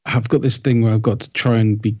I've got this thing where I've got to try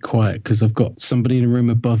and be quiet because I've got somebody in a room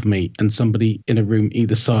above me and somebody in a room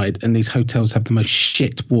either side, and these hotels have the most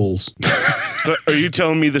shit walls. But are you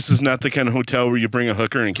telling me this is not the kind of hotel where you bring a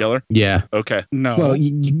hooker and kill her? Yeah. Okay. No. Well,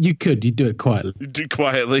 you could. You do it quietly. You do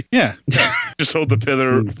quietly. Yeah. Just hold the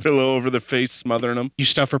pillow over the face, smothering them. You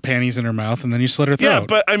stuff her panties in her mouth and then you slit her throat. Yeah,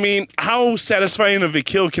 but I mean, how satisfying of a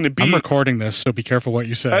kill can it be? I'm recording this, so be careful what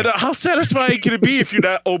you say. How satisfying can it be if you're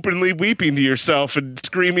not openly weeping to yourself and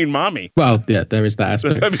screaming "mommy"? Well, yeah, there is that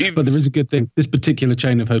aspect. I mean, but there is a good thing. This particular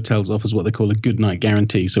chain of hotels offers what they call a good night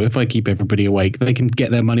guarantee. So if I keep everybody awake, they can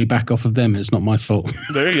get their money back off of them. It's not my fault.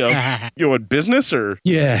 There you go. You want business or?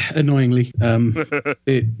 Yeah, annoyingly.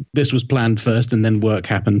 This was planned first and then work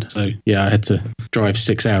happened. So yeah, I had to drive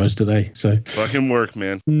 6 hours today. So fucking work,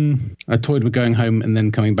 man. I toyed with going home and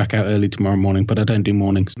then coming back out early tomorrow morning, but I don't do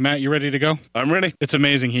mornings. Matt, you ready to go? I'm ready. It's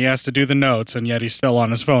amazing. He has to do the notes and yet he's still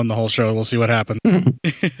on his phone the whole show. We'll see what happens.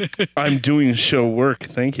 I'm doing show work.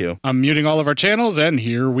 Thank you. I'm muting all of our channels and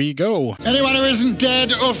here we go. Anyone who isn't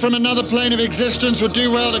dead or from another plane of existence would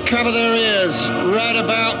do well to cover their ears right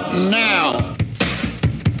about now.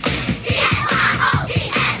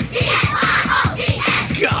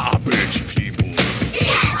 Garbage people.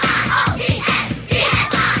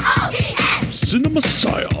 Cinema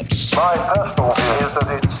psyops. My personal view is that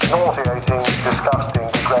it's nauseating, disgusting,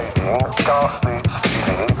 degrading, ghastly,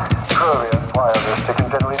 sleazy, prurient, voyeuristic, and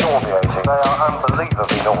generally nauseating. They are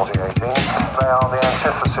unbelievably nauseating. They are the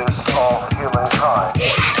antithesis of humankind.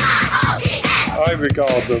 I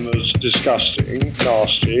regard them as disgusting,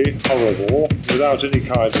 nasty, horrible, without any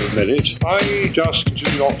kind of merit. I just do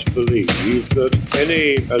not believe that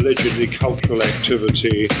any allegedly cultural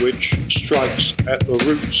activity which strikes at the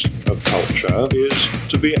roots of culture is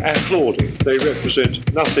to be applauded. They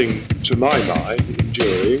represent nothing, to my mind,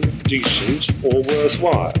 enduring, decent, or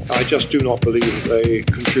worthwhile. I just do not believe that they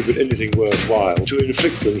contribute anything worthwhile to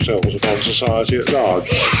inflict themselves upon society at large.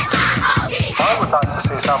 I would like to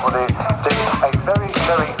see somebody dig a very,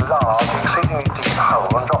 very large, exceedingly deep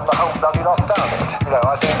hole and drop the whole bloody lot down it. You know,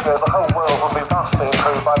 I think the whole world would be vastly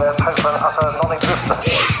improved by their total and utter non-existence.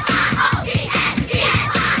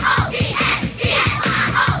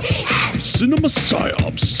 Cinema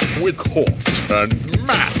psyops with Hort and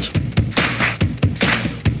Matt.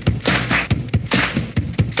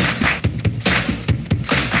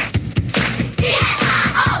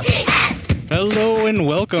 Hello and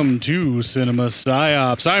welcome to Cinema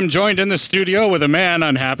Psyops. I'm joined in the studio with a man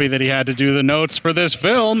unhappy that he had to do the notes for this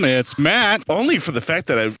film. It's Matt. Only for the fact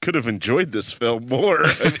that I could have enjoyed this film more.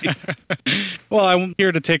 Well, I'm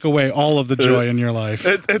here to take away all of the joy in your life.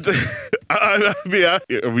 I mean,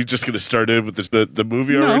 are we just going to start in with the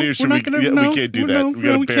movie already? Or should we can't do that. We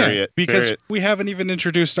got to bury it. Because we haven't even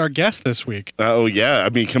introduced our guest this week. Oh, yeah. I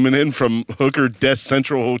mean, coming in from Hooker Death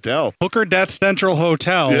Central Hotel. Hooker Death Central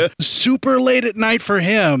Hotel. Yeah. Super late at night for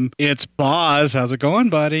him. It's Boz. How's it going,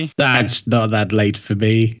 buddy? That's not that late for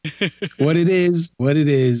me. What it is.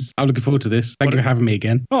 I'm looking forward to this. Thank you for having me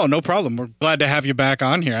again. Oh, no problem. We're glad to have you back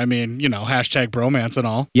on here. I mean, you know, hashtag bromance and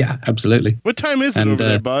all. Yeah, absolutely. What time is it over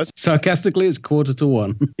there, Boz? Sarcastically, it's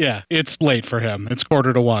 1:45. Yeah, it's late for him. It's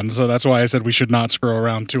 1:45, so that's why I said we should not screw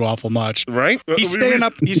around too awful much. Right? He's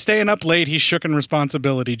staying up late. He's shooking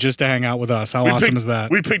responsibility just to hang out with us. How awesome is that?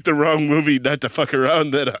 We picked the wrong movie not to fuck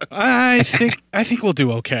around. I think we'll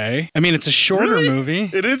do okay. I mean, it's a shorter movie.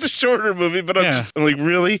 It is a shorter movie, but I'm like,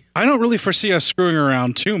 really? I don't really foresee us screwing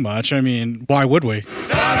around too much. I mean, why would we?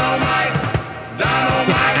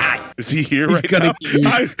 Is he here right now?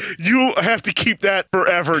 You have to keep that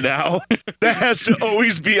forever now. That has to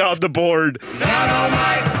always be on the board.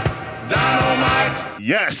 Dynamite!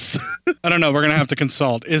 Yes. I don't know. We're going to have to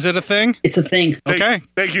consult. Is it a thing? It's a thing. Okay.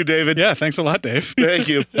 Thank you, David. Yeah, thanks a lot, Dave. Thank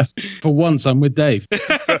you. For once, I'm with Dave.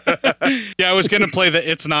 Yeah, I was going to play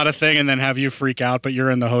the it's not a thing and then have you freak out, but you're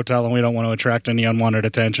in the hotel and we don't want to attract any unwanted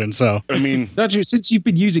attention. So, I mean, actually, since you've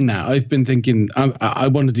been using that, I've been thinking I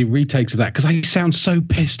want to do retakes of that because I sound so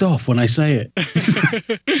pissed off when I say it.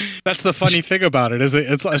 That's the funny thing about it, is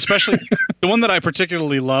it's especially the one that I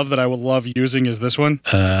particularly love that I would love using is this one.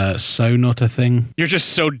 So not a thing. You're just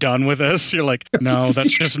so done with this. You're like, no,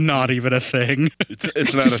 that's just not even a thing.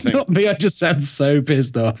 It's not a thing. Not me. I just sound so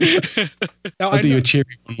pissed off. I'll do you a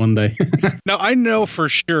cheery one day. Now, I know for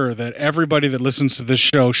sure that everybody that listens to this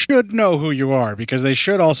show should know who you are because they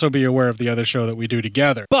should also be aware of the other show that we do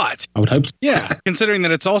together. But I would hope so. Yeah, considering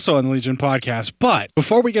that it's also on the Legion podcast. But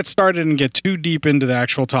before we get started and get too deep into the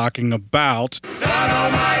actual talking about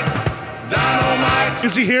Dynamite.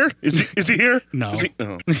 Is he here? Is he here? No. Is he?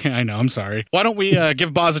 Oh. Yeah, I know. I'm sorry. Why don't we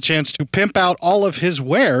give Boz a chance to pimp out all of his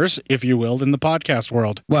wares, if you will, in the podcast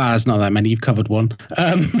world? Well, it's not that many. You've covered one.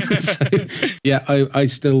 So, yeah, I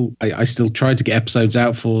still try to get episodes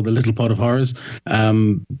out for the Little Pod of Horrors.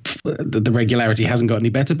 The regularity hasn't got any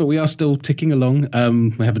better, but we are still ticking along.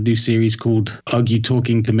 We have a new series called Argue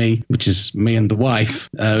Talking to Me, which is me and the wife,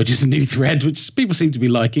 which is a new thread, which people seem to be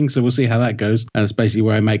liking. So we'll see how that goes. And it's basically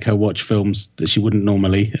where I make her watch films that she wouldn't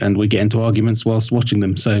normally, and we get into arguments whilst watching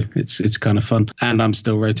them. So it's kind of fun. And I'm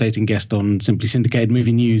still rotating guest on Simply Syndicated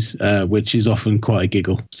Movie News, which is often quite a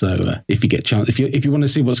giggle. So if you get a chance, if you want to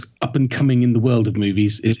see what's up and coming in the world of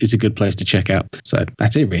movies, it's a good place to check out. So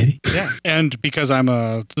that's it, really. Yeah. And because I'm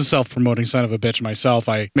a self-promoting son of a bitch myself,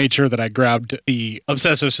 I made sure that I grabbed the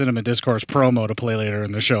Obsessive Cinema Discourse promo to play later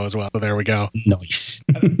in the show as well. So there we go. Nice.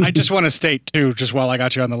 I just want to state, too, just while I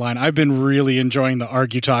got you on the line, I've been really enjoying the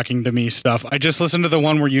Argue Talking to Me stuff. I just listened to the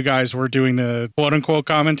one where you guys were doing the quote-unquote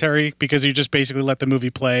commentary, because you just basically let the movie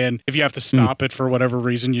play, and if you have to stop it for whatever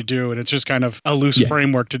reason, you do, and it's just kind of a loose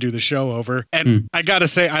framework to do the show over. And I gotta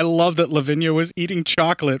say, I love that Lavinia was eating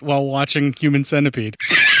chocolate while watching Human Centipede.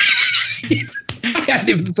 I hadn't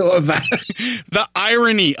even thought of that. The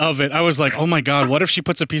irony of it. I was like, oh my God, what if she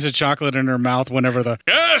puts a piece of chocolate in her mouth whenever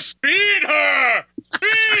yes, feed her!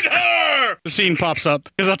 Feed her! The scene pops up.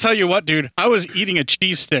 Because I'll tell you what, dude, I was eating a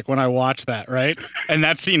cheese stick when I watched that, right? And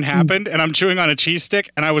that scene happened, and I'm chewing on a cheese stick,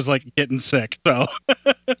 and I was like getting sick. So,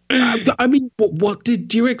 I mean, what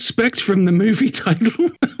did you expect from the movie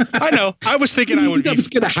title? I know. I was thinking I would. That was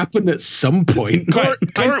going to happen at some point. Court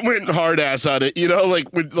went hard ass on it. You know, like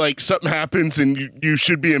when something happens and you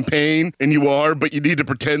should be in pain, and you are, but you need to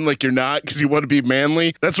pretend like you're not because you want to be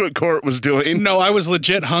manly. That's what Court was doing. No, I was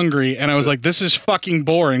legit hungry, and I was like, this is fucking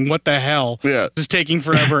boring. What the hell? Yeah. This is taking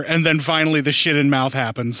forever. And then finally the shit in mouth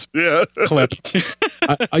happens. Yeah. Clip.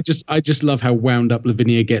 I just love how wound up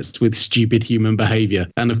Lavinia gets with stupid human behavior.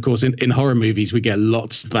 And of course, in horror movies, we get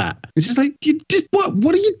lots of that. It's just like,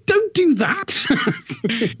 what are you? Don't do that.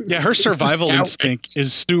 Yeah, her survival instinct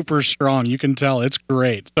is super strong. You can tell. It's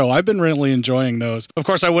great. So I've been really enjoying those. Of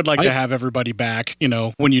course, I would like to have everybody back, you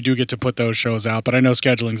know, when you do get to put those shows out. But I know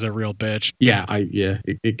scheduling's a real bitch. Yeah,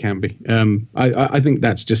 it can be. I think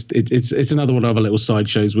that's just, it's another one of our little side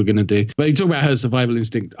shows we're going to do. But you talk about her survival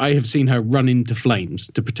instinct. I have seen her run into flames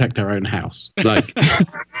to protect her own house. Like,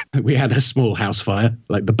 we had a small house fire,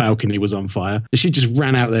 like the balcony was on fire. She just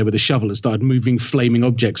ran out there with a shovel and started moving flaming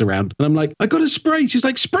objects around. And I'm like, I got a spray. She's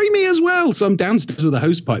like, spray me as well. So I'm downstairs with a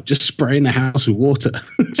hose pipe, just spraying the house with water.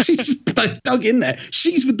 She's like, dug in there.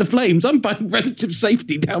 She's with the flames. I'm by relative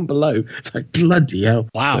safety down below. It's like, bloody hell.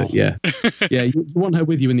 Wow. But yeah. Yeah, you want her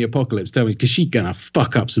with you in the apocalypse, tell me, because she's going to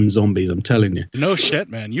fuck up some zombies, I'm telling you. No shit,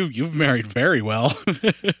 man. You've married very well.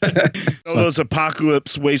 All those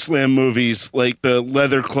apocalypse wasteland movies, like the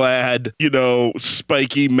leather-clad, you know,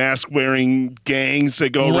 spiky mask-wearing gangs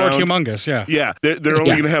that go Lord around. Humongous, yeah. Yeah, they're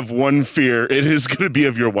only going to have one fear. It is going to be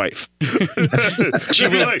of your wife. She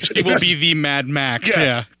will be the Mad Max,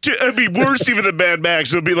 yeah. It'd be worse even than Mad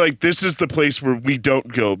Max. It'll be like, this is the place where we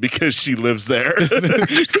don't go because she lives there.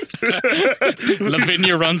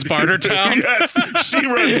 Lavinia runs Bartertown? Yes, she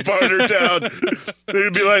runs Bartertown.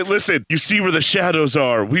 They'd be like, listen, you see where the shadows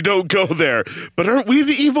are. We don't go there. But aren't we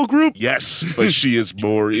the evil group? Yes, but she is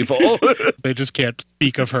more evil. They just can't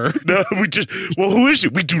speak of her. No, who is she?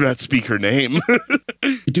 We do not speak her name.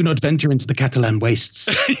 We do not venture into the Catalan wastes.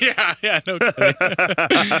 yeah, no kidding.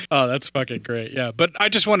 Oh, that's fucking great. Yeah, but I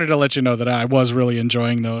just wanted to let you know that I was really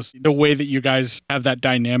enjoying those. The way that you guys have that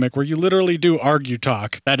dynamic where you literally do argue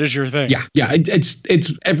talk. That is your thing. Yeah,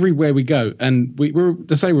 it's everywhere we go. And we were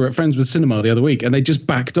at Friends with Cinema the other week, and they just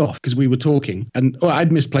backed off because we were talking. And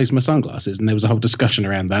I'd misplaced my sunglasses, and there was a whole discussion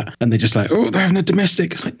around that. And they're just like, oh, they're having a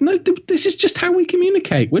domestic. I was like, no, this is just how we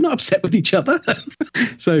communicate. We're not upset with each other.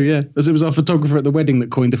 So yeah, as it was our photographer at the wedding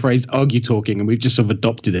that coined the phrase argue talking, and we've just sort of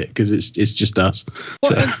adopted it because it's just us.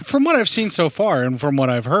 Well, and from what I've seen so far and from what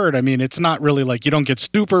I've heard, I mean, it's not really like you don't get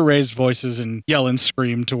super raised voices and yell and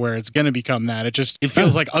scream to where it's going to become that. It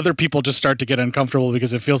feels like other people just start to get uncomfortable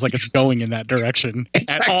because it feels like it's going in that direction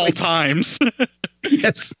at all times.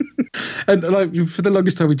 Yes. And like for the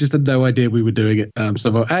longest time, we just had no idea we were doing it.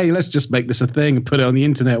 So, well, hey, let's just make this a thing and put it on the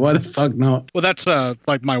internet. Why the fuck not? Well, that's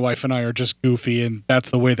like my wife and I are just goofy, and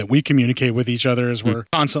that's the way that we communicate with each other is we're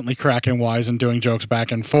constantly cracking wise and doing jokes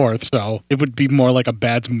back and forth. So it would be more like a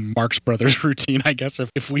bad Marx Brothers routine, I guess,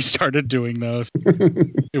 if we started doing those.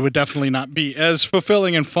 It would definitely not be as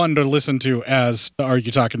fulfilling and fun to listen to as the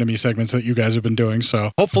Argue Talking to Me segments that you guys have been doing.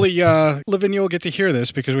 So hopefully Lavinia will get to hear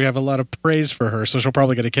this because we have a lot of praise for her. So she'll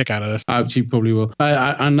probably get a kick out out of this. She probably will.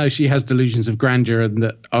 I know she has delusions of grandeur, and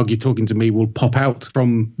that Argue Talking to Me will pop out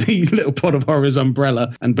from the Little Pod of Horrors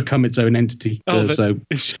umbrella and become its own entity. So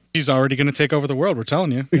she's already going to take over the world. We're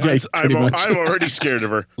telling you. Yeah, I'm already scared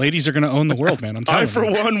of her. Ladies are going to own the world, man. I'm telling you. I, for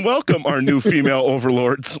one, welcome our new female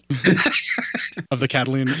overlords of the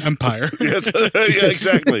Catalan Empire. Yes, yeah,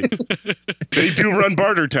 exactly. They do run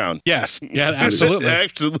Bartertown. Yes, yeah, absolutely,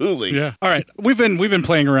 absolutely. Yeah. All right, we've been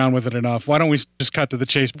playing around with it enough. Why don't we just cut to the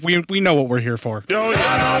chase? We know what we're here for. Oh,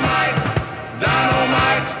 yeah.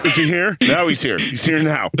 Dynamite. Is he here? Now he's here. He's here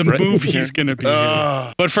now. The right? movie's going to be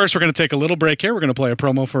here. But first, we're going to take a little break here. We're going to play a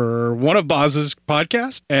promo for one of Boz's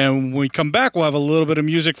podcasts. And when we come back, we'll have a little bit of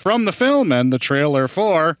music from the film and the trailer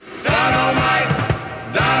for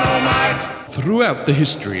Dynamite. Dynamite. Throughout the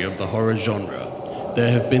history of the horror genre,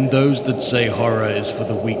 there have been those that say horror is for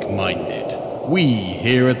the weak-minded. We,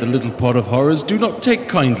 here at the Little Pod of Horrors, do not take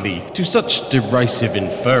kindly to such derisive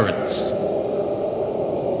inference.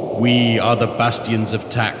 We are the bastions of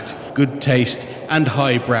tact, good taste, and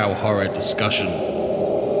highbrow horror discussion.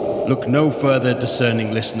 Look no further,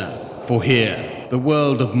 discerning listener, for here, the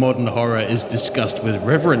world of modern horror is discussed with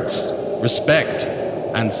reverence, respect,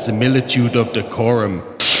 and similitude of decorum.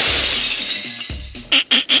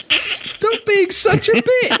 Stop being such a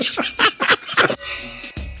bitch!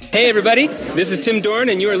 Hey everybody, this is Tim Dorn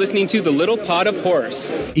and you are listening to The Little Pod of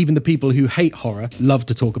Horrors. Even the people who hate horror love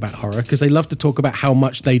to talk about horror because they love to talk about how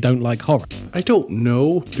much they don't like horror. I don't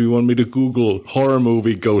know. Do you want me to Google horror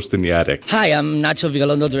movie Ghost in the Attic? Hi, I'm Nacho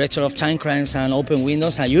Vigalondo, director of Time Crimes and Open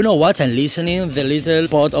Windows, and you know what? I'm listening to The Little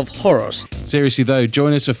Pod of Horrors. Seriously though,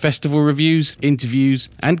 join us for festival reviews, interviews,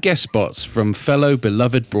 and guest spots from fellow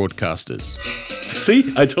beloved broadcasters.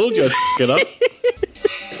 See? I told you I'd f*** it up.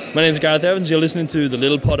 My name's Gareth Evans, you're listening to The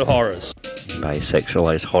Little Pod of Horrors. By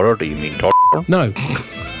sexualized horror, do you mean torture? No.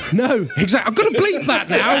 No, exactly. I'm going to bleep that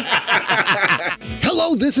now.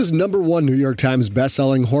 Hello, this is #1 New York Times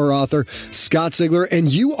bestselling horror author Scott Sigler,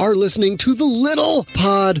 and you are listening to The Little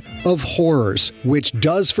Pod of Horrors, which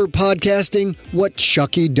does for podcasting what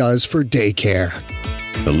Chucky does for daycare.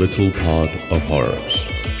 The Little Pod of Horrors.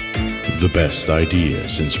 The best idea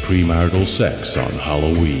since premarital sex on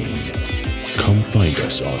Halloween. Come find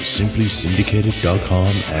us on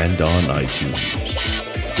simplysyndicated.com and on iTunes.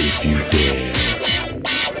 If you dare.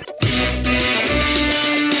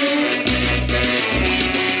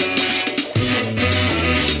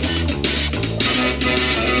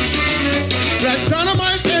 Black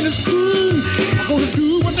Dynamite and his crew are gonna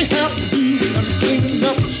do what they have to do and clean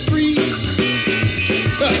up the streets.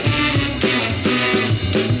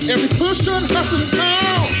 Every pusher and hustler in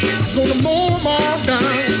town is gonna mow them all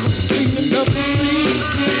down. Up the street.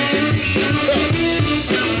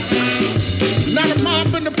 Now the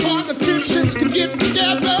mob and the politicians can get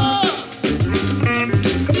together.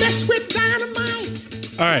 Mess with dynamite.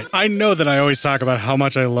 All right. I know that I always talk about how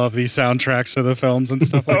much I love these soundtracks to the films and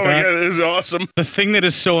stuff like that. Oh my God, this is awesome. The thing that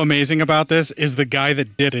is so amazing about this is the guy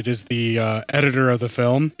that did it is the editor of the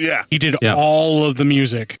film. Yeah. He did all of the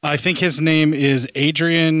music. I think his name is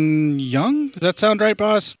Adrian Young. Does that sound right,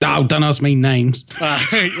 boss? Oh, don't ask me names.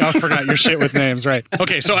 I forgot your shit with names, right.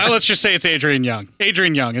 Okay, so let's just say it's Adrian Young.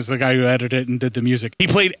 Adrian Young is the guy who edited it and did the music. He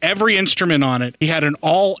played every instrument on it. He had an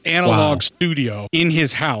all-analog studio in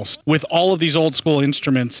his house with all of these old-school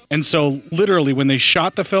instruments. And so literally when they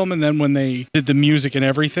shot the film and then when they did the music and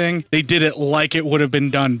everything, they did it like it would have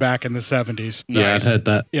been done back in the 70s. Yeah, I've heard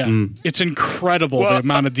that. Yeah. It's incredible the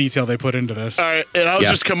amount of detail they put into this. All right, and I'll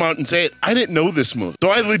just come out and say it. I didn't know this movie. So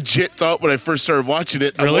I legit thought when I first started watching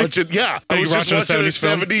it, really? I was just watching a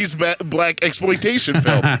 70s black exploitation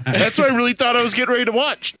film. That's what I really thought I was getting ready to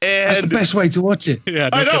watch. And that's the best way to watch it. Yeah,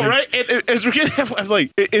 I know, right? And as we're getting, I'm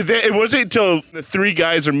like, it wasn't until the three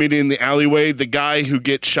guys are meeting in the alleyway. The guy who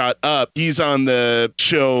gets shot up, he's on the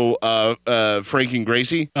show Frank and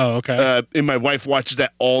Gracie. Oh, okay. And my wife watches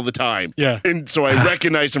that all the time. Yeah. And so I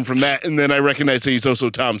recognize him from that, and then I recognize that he's also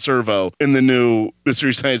Tom Servo in the new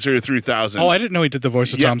Mystery Science Theater 3000. Oh, I didn't know he did the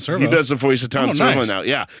voice of Tom Servo. He does the voice of Tom Servo now.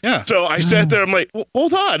 Yeah. Yeah. So I sat there, I'm like, well,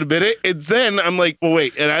 hold on a minute. And then I'm like, well,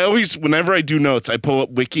 wait. And I always, whenever I do notes, I pull up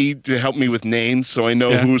Wiki to help me with names so I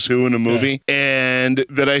know who's who in a movie. Yeah. And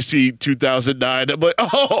then I see 2009. I'm like,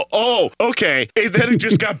 oh, okay. And then it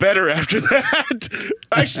just got better after that.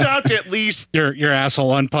 I stopped at least. Your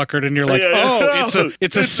asshole unpuckered and you're like,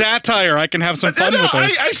 it's a satire. I can have some fun with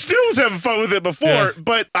this. I still was having fun with it before,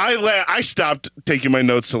 but I stopped taking my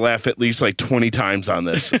notes to laugh at least like 20 times on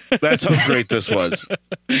this. That's how great this was.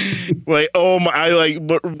 Like, oh my,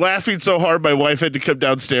 laughing so hard my wife had to come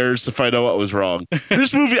downstairs to find out what was wrong.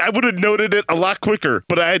 This movie, I would have noted it a lot quicker,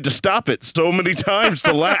 but I had to stop it so many times times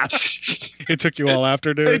to laugh. It took you all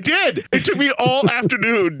afternoon. It did. It took me all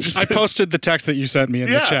afternoon. I posted the text that you sent me in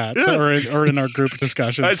the chat or in our group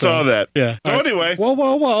discussion. I saw that. Yeah. So anyway.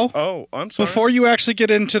 Whoa. Oh, I'm sorry. Before you actually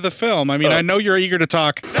get into the film, I mean, I know you're eager to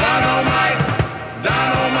talk. Dynamite!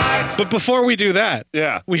 But before we do that,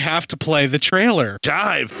 we have to play the trailer.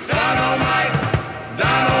 Jive. Dynamite!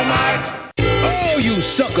 Oh, you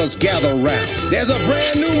suckers gather round. There's a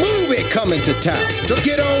brand new movie coming to town. So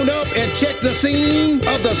get on up and check the scene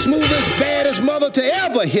of the smoothest, baddest mother to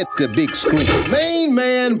ever hit the big screen. Main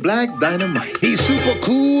man, Black Dynamite. He's super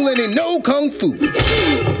cool and he know kung fu.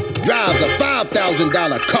 Drives a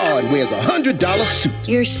 $5,000 car and wears a $100 suit.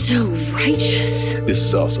 You're so righteous. This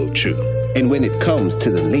is also true. And when it comes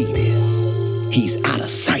to the ladies, he's out of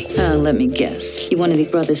sight. Let me guess. You one of these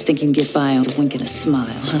brothers think you can get by on a wink and a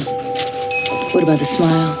smile, huh? What about the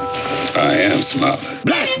smile? I am smiling.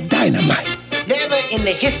 Black Dynamite. Never in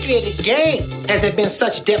the history of the game has there been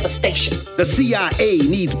such devastation. The CIA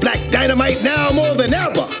needs Black Dynamite now more than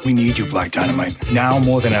ever. We need you, Black Dynamite, now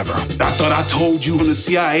more than ever. I thought I told you from the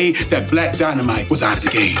CIA that Black Dynamite was out of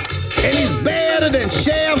the game. And he's better than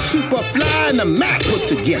Shaft, Superfly, and the Mac put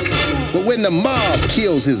together. But when the mob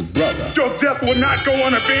kills his brother, your death will not go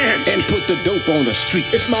unavenged. And put the dope on the street.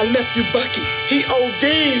 It's my nephew Bucky. He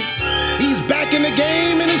OD'd. He's back in the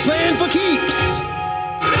game and he's playing for keeps.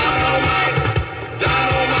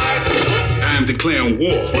 I am declaring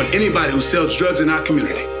war on anybody who sells drugs in our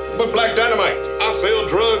community. But Black Dynamite, I sell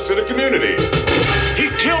drugs in the community. He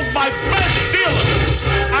killed my best dealer.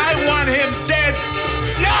 I want him dead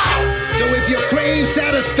now. So if you crave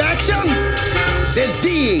satisfaction, then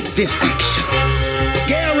dig this action.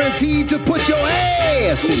 Guaranteed to put your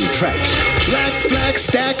ass in traction. Black, flag,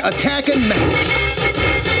 stack, attack, and match.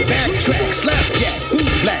 Backtrack, slapjack,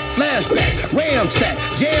 boot black, flashback, ramsack,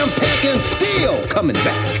 jam pack, and still coming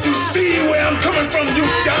back. You see where I'm coming from, you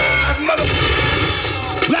jive mother.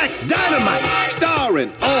 Black Dynamite,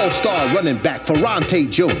 starring all-star running back Ferrante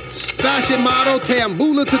Jones, fashion model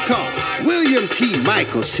Tambula Takar, William T.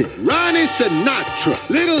 Michelson, Ronnie Sinatra,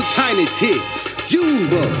 Little Tiny Tibbs,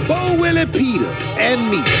 Junebug, Bo Willie Peters, and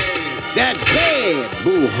me, that bad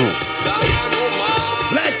bullhorn.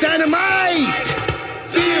 Black Dynamite,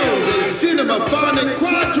 filmed in Cinemaphonic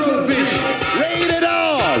Quattro Vision, rated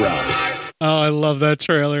R. Oh, I love that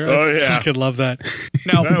trailer. I fucking love that.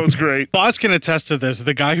 Now, that was great. Boss can attest to this.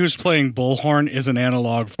 The guy who's playing Bullhorn is an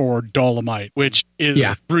analog for Dolomite, which is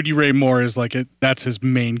Rudy Ray Moore is like that's his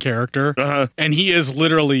main character. And he is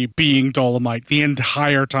literally being Dolomite the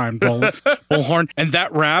entire time, Bullhorn. And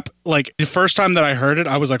that rap, like the first time that I heard it,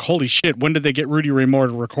 I was like, holy shit, when did they get Rudy Ray Moore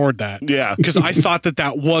to record that? Yeah. Because I thought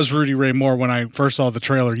that was Rudy Ray Moore when I first saw the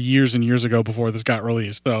trailer years and years ago before this got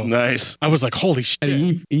released. So nice. I was like, holy shit.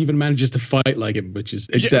 And he even manages to fight like him, which is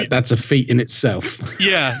that's a feat in itself.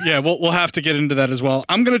 Yeah, we'll have to get into that as well.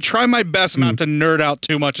 I'm going to try my best not to nerd out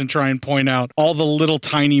too much and try and point out all the little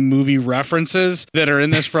tiny movie references that are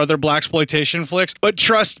in this for other blaxploitation flicks. But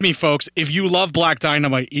trust me, folks, if you love Black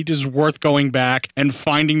Dynamite, it is worth going back and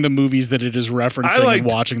finding the movies that it is referencing and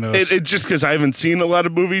watching those. It's just because I haven't seen a lot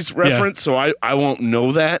of movies referenced, so I won't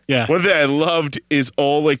know that. Yeah. One thing I loved is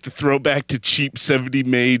all like the throwback to cheap 70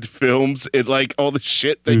 made films and like all the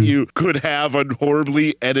shit that you could have on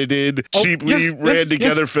horribly edited, cheaply ran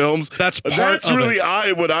together films. That's really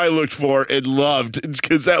what I looked for and loved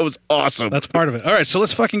because that was awesome. That's part of it. All right, so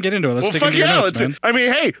let's fucking get into it. Let's stick into your notes, man. I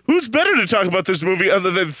mean, hey, who's better to talk about this movie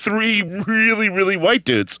other than three really, really white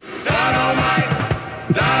dudes? Dynamite!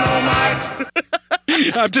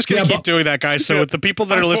 I'm just going to keep doing that, guys. So with the people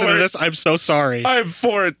that are listening to this, I'm so sorry. I'm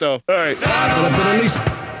for it, though. All right.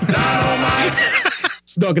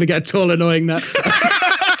 It's not going to get at all annoying, that.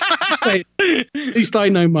 Say, at least I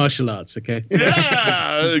know martial arts, okay?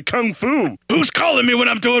 Yeah, kung fu. Who's calling me when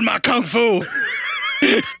I'm doing my kung fu?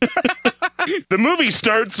 The movie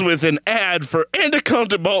starts with an ad for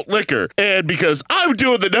Anaconda Malt Liquor. And because I'm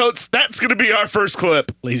doing the notes, that's going to be our first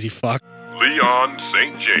clip. Lazy fuck. Leon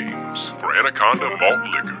St. James for Anaconda Malt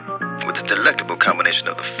Liquor. With a delectable combination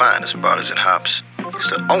of the finest barleys and hops, it's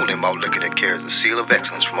the only malt liquor that carries the seal of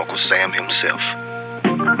excellence from Uncle Sam himself.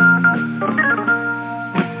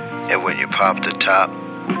 And when you pop the top,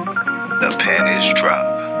 the pennies drop.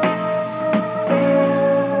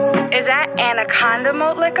 Is that Anaconda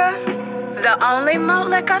malt liquor? The only malt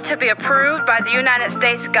liquor to be approved by the United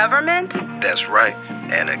States government? That's right,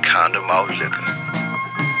 Anaconda malt liquor.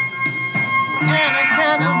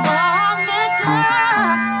 Anaconda malt liquor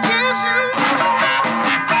gives you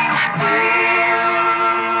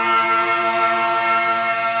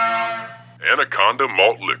Anaconda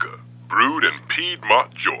Malt Liquor, brewed in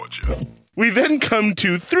Piedmont, Georgia. We then come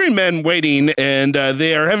to three men waiting, and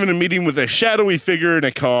they are having a meeting with a shadowy figure in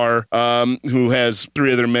a car who has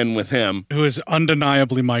three other men with him. Who is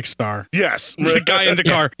undeniably Mike Starr. Yes. The guy in the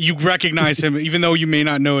car, you recognize him, even though you may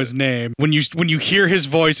not know his name. When you hear his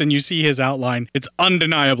voice and you see his outline, it's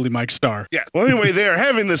undeniably Mike Starr. Yeah. Well, anyway, they are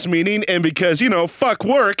having this meeting, and because, fuck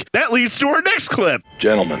work, that leads to our next clip.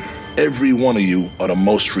 Gentlemen, every one of you are the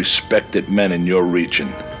most respected men in your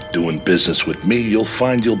region. Doing business with me, you'll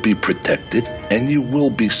find you'll be protected, and you will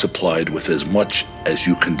be supplied with as much as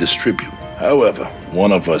you can distribute. However,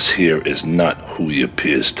 one of us here is not who he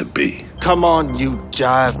appears to be. Come on, you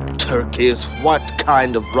jive turkeys. What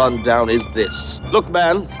kind of rundown is this? Look,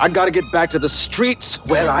 man, I gotta get back to the streets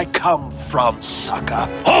where I come from, sucker.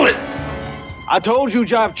 Hold it! I told you,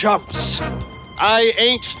 jive chumps. I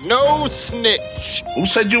ain't no snitch. Who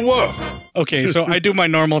said you were? Okay, so I do my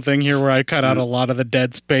normal thing here where I cut out a lot of the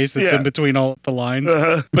dead space that's in between all the lines.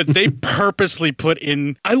 But they purposely put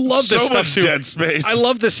in... I love this So stuff much too. dead space. I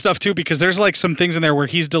love this stuff too because there's like some things in there where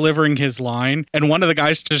he's delivering his line and one of the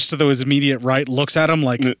guys just to his immediate right looks at him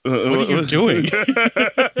like, what are you doing?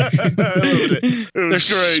 It was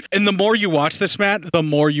great. And the more you watch this, Matt, the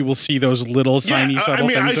more you will see those little tiny subtle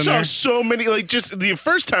things I in saw there. so many, like just the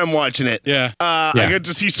first time watching it. Yeah. I got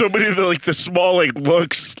to see so many of the small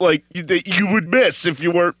looks that you would miss if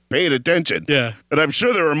you weren't paying attention. Yeah. And I'm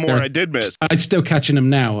sure there were more I did miss. I'm still catching them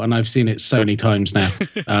now, and I've seen it so many times now.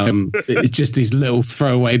 It's just these little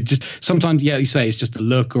throwaway. Just sometimes, you say it's just a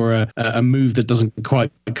look or a move that doesn't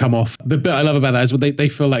quite come off. The bit I love about that is when they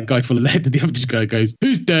fill that guy full of lead, and the other just guy goes,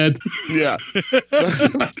 "Who's dead?" Yeah. That's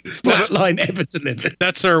the best line ever delivered.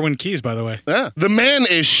 That's Irwin Keyes, by the way. Yeah. The man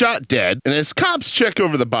is shot dead, and as cops check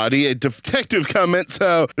over the body, a detective comments,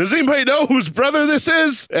 does anybody know whose brother this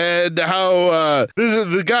is? And how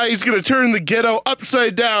the guy is going to turn the ghetto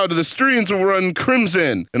upside down, the streets will run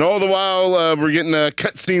crimson. And all the while, we're getting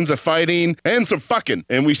cut scenes of fighting and some fucking.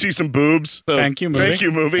 And we see some boobs. So, Thank you, movie. Thank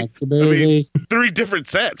you, movie. Thank you, movie. I mean, 3 different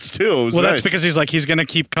sets, too. It was Well, nice. that's because he's going to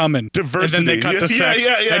keep coming. Diversity. And then they cut to sex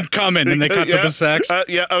and coming, and they cut to the sex.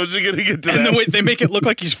 Yeah, I was going to get to And that. they make it look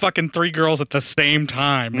like he's fucking 3 girls at the same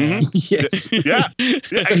time. Man. Yes. Yeah,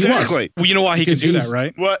 exactly. Well, you know why he can do that,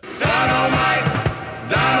 right? What? Dynamite!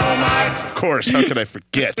 Of course, how could I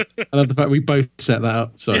forget? I love the fact we both set that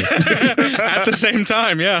up. Sorry. At the same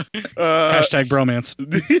time, yeah. Hashtag bromance.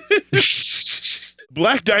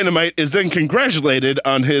 Black Dynamite is then congratulated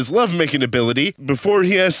on his lovemaking ability before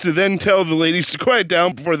he has to then tell the ladies to quiet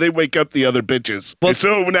down before they wake up the other bitches. Well,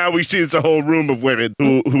 so now we see it's a whole room of women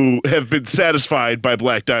who have been satisfied by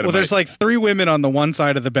Black Dynamite. Well, there's like 3 women on the one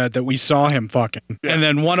side of the bed that we saw him fucking. Yeah. And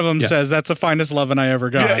then one of them says, that's the finest loving I ever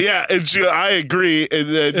got. Yeah, and I agree.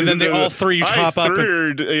 And then they all 3 hop up.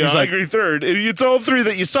 I agree third. And it's all 3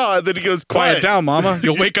 that you saw. And then he goes, quiet down, mama.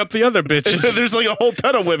 You'll wake up the other bitches. And there's like a whole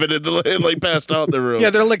ton of women passed out in the room.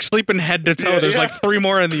 Yeah, they're like sleeping head to toe. There's like 3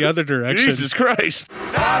 more in the other direction. Jesus Christ.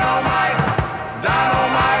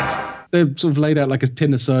 They're sort of laid out like a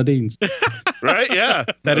tin of sardines. Right? Yeah.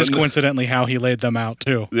 That is coincidentally how he laid them out,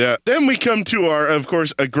 too. Yeah. Then we come to of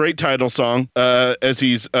course, a great title song as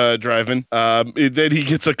he's driving. Then he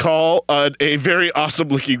gets a call on a very awesome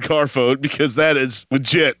looking car phone because that is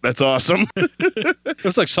legit. That's awesome.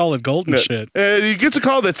 It's like solid gold and shit. And he gets a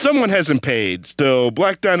call that someone hasn't paid. So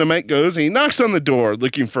Black Dynamite goes and he knocks on the door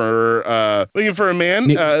looking for a man.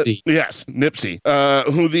 Nipsey. Yes, Nipsey.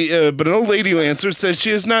 But an old lady who answers says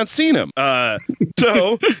she has not seen him.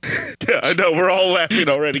 So yeah, I know we're all laughing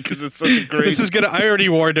already because it's such a great. This is gonna. I already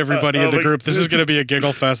warned everybody in the group. This is gonna be a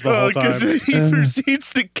giggle fest the whole time. Because he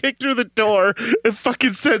proceeds to kick through the door and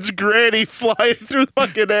fucking sends Granny flying through the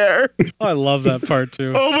fucking air. I love that part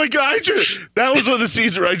too. Oh my god! That was one of the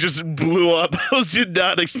scenes where I just blew up. I did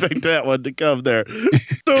not expect that one to come there.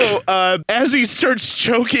 So as he starts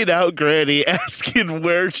choking out Granny, asking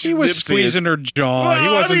where he was squeezing her jaw. He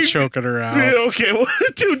wasn't choking her out. Yeah, okay, well,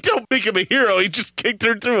 dude, don't make him a hero. He just kicked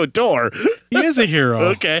her through a door. He is a hero.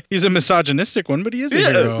 Okay. He's a misogynistic one, but he is a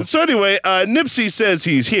hero. So anyway, Nipsey says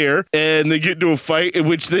he's here, and they get into a fight in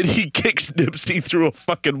which then he kicks Nipsey through a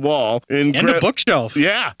fucking wall. And a bookshelf.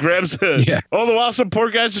 Yeah, grabs all the while some poor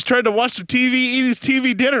guy's just trying to watch some TV, eat his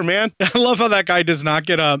TV dinner, man. I love how that guy does not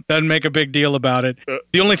get up, doesn't make a big deal about it.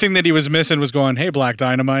 The only thing that he was missing was going, hey, Black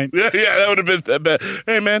Dynamite. Yeah, that would have been that bad.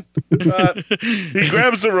 Hey, man. He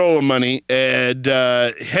grabs a roll of money and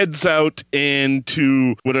heads out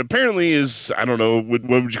into what apparently is his, I don't know, what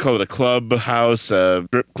would you call it? A club house, a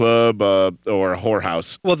strip club, or a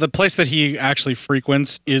whorehouse? Well, the place that he actually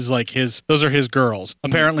frequents is like those are his girls.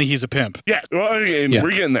 Apparently he's a pimp. Yeah, well, and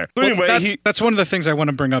we're getting there. So anyway, that's one of the things I want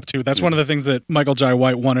to bring up too. That's one of the things that Michael Jai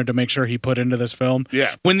White wanted to make sure he put into this film.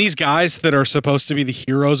 Yeah. When these guys that are supposed to be the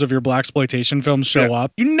heroes of your blaxploitation films show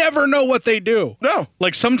up, you never know what they do. No.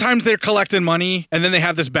 Like sometimes they're collecting money and then they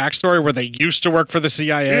have this backstory where they used to work for the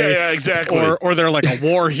CIA. Yeah, exactly. Or they're like a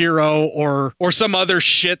war hero or some other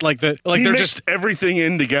shit like that. Like he they're mixed just everything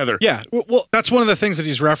in together. Yeah. Well, that's one of the things that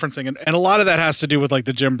he's referencing. And a lot of that has to do with like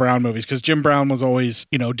the Jim Brown movies, because Jim Brown was always,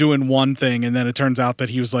 doing one thing. And then it turns out that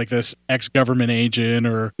he was like this ex-government agent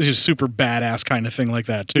or just super badass kind of thing like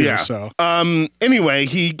that too. Yeah. So, anyway,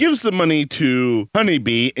 he gives the money to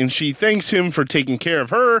Honeybee and she thanks him for taking care of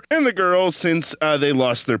her and the girls since they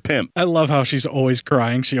lost their pimp. I love how she's always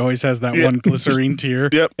crying. She always has that one glycerine tear.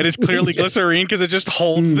 Yep. And it's clearly glycerine because it just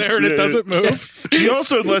holds there and it doesn't move. Yes. She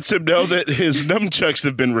also lets him know that his nunchucks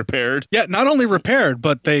have been repaired. Yeah, not only repaired,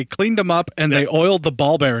 but they cleaned them up and they oiled the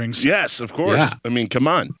ball bearings. Yes, of course. Yeah. I mean, come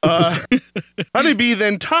on. Honeybee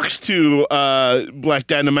then talks to Black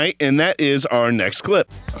Dynamite, and that is our next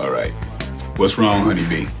clip. All right. What's wrong,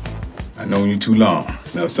 Honeybee? I've known you too long.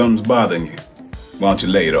 Now, if something's bothering you, why don't you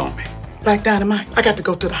lay it on me? Black Dynamite, I got to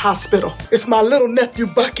go to the hospital. It's my little nephew,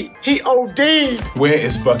 Bucky. He OD'd. Where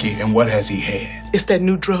is Bucky and what has he had? It's that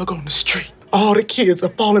new drug on the street. All the kids are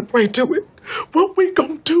falling prey to it. What we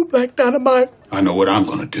gonna do, Black Dynamite? I know what I'm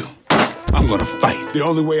gonna do. I'm gonna fight the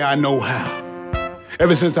only way I know how.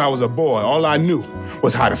 Ever since I was a boy, all I knew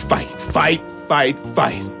was how to fight. Fight, fight,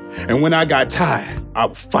 fight. And when I got tired, I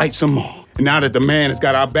would fight some more. And now that the man has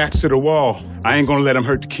got our backs to the wall, I ain't gonna let him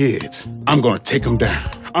hurt the kids. I'm gonna take them down.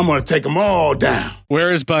 I'm gonna take them all down.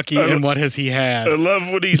 Where is Bucky and what has he had? I love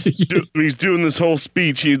when he's doing this whole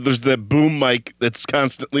speech. There's that boom mic that's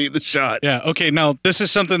constantly in the shot. Yeah, okay, now this is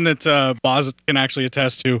something that Boz can actually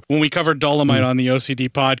attest to. When we covered Dolomite on the OCD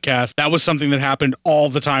podcast, that was something that happened all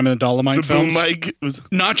the time in the Dolomite films. Boom mic was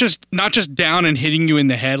not just down and hitting you in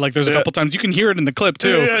the head. Like there's a couple times, you can hear it in the clip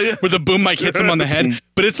too, where the boom mic hits him on the head,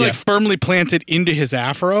 but it's like firmly planted into his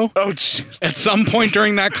afro. Oh, jeez. At some point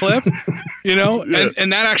during that clip,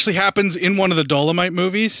 and that actually happens in one of the Dolomite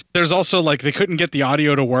movies. There's also like they couldn't get the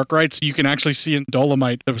audio to work right, so you can actually see in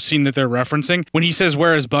Dolomite the scene that they're referencing when he says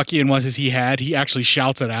where is Bucky and what has he had, he actually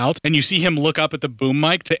shouts it out, and you see him look up at the boom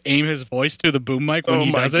mic to aim his voice to the boom mic when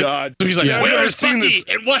he does it. God. So he's like, Yeah, where I've is never seen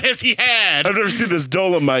Bucky and what has he had? I've never seen this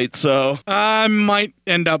Dolomite, so I might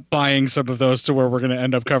end up buying some of those to where we're going to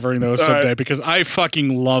end up covering those someday because I fucking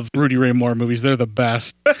love Rudy Ray Moore movies. They're the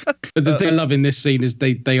best. But the thing I love in this scene is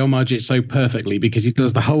they homage it so perfectly because he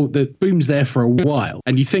does the boom's there for a while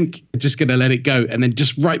and you think you're just going to let it go, and then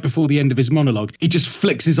just right before the end of his monologue he just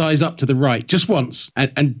flicks his eyes up to the right just once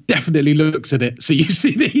and definitely looks at it, so you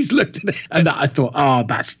see that he's looked at it, and I thought, oh,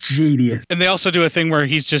 that's genius. And they also do a thing where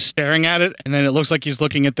he's just staring at it and then it looks like he's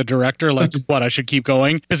looking at the director like, what, I should keep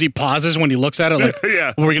going, because he pauses when he looks at it like,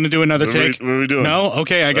 yeah, we're going to do another take. What are we doing? No?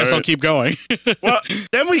 Okay, I guess I'll keep going. Well,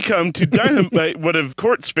 then we come to Dynamite. One of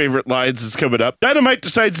Court's favorite lines is coming up. Dynamite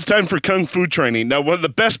decides it's time for kung fu training. Now, one of the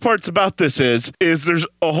best parts about this is there's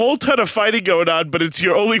a whole ton of fighting going on, but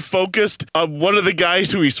you're only focused on one of the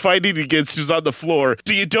guys who he's fighting against who's on the floor,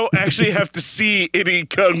 so you don't actually have to see any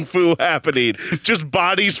kung fu happening. Just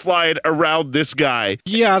bodies flying around this guy.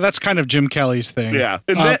 Yeah, that's kind of Jim Kelly's thing. Yeah.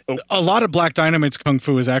 And a lot of Black Dynamite's kung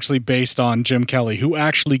fu is actually based on Jim Kelly, who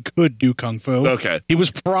actually could do kung fu. Okay. He was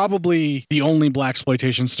probably the only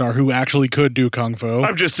blaxploitation star who actually could do kung fu.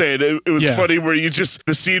 I'm just saying, it was funny where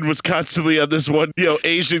the scene was constantly on this one,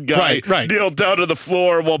 Asian guy kneeled down to the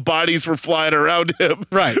floor while bodies were flying around him.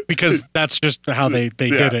 Right, because that's just how they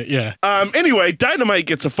did it, yeah. Anyway, Dynamite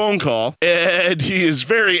gets a phone call, and he is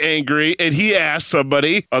very angry, and he asks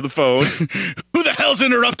somebody on the phone, who the hell's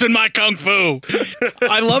interrupting my kung fu?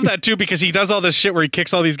 I love that, too, because he does all this shit where he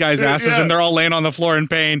kicks all these guys' asses, and they're all laying on the floor in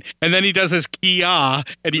pain, and then he does his kia,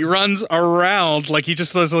 and he runs around, like he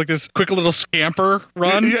just does like this quick little scamper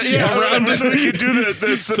run. Around so he can do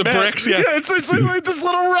the bricks, it's like this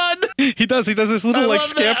little run. He does this little like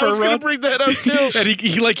scamper run. I was going to bring that up, too. And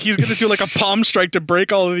he's going to do like a palm strike to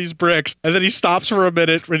break all of these bricks, and then he stops for a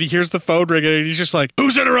minute when he hears the phone ringing, and he's just like,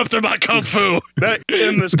 who's interrupting my kung fu?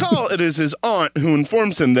 In this call, it is his aunt who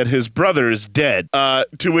informs him that his brother is dead,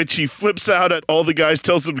 to which he flips out at all the guys,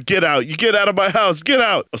 tells them, get out, you get out of my house, get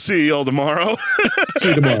out. I'll see you all tomorrow. See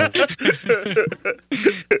you tomorrow.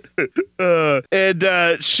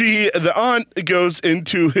 The aunt goes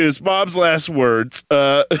into his mom's last words.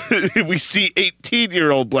 We see see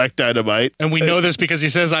 18-year-old Black Dynamite. And we know this because he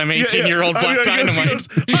says, I'm 18-year-old Black Dynamite.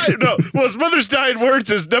 I don't know. Well, his mother's dying words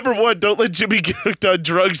is, number one, don't let Jimmy get hooked on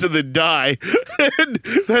drugs and then die. And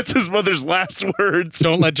that's his mother's last words.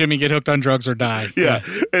 Don't let Jimmy get hooked on drugs or die. Yeah.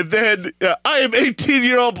 And then, I am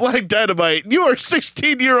 18-year-old Black Dynamite. You are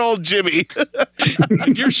 16-year-old Jimmy.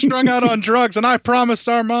 You're strung out on drugs, and I promised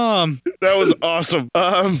our mom. That was awesome.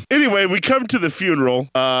 Anyway, we come to the funeral.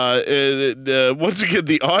 Once again,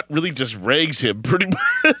 the aunt really just rags him pretty much.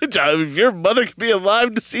 If your mother could be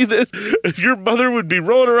alive to see this, if your mother would be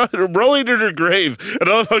rolling in her grave. And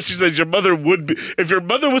I love how she says your mother would be. If your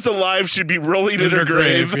mother was alive, she'd be rolling in her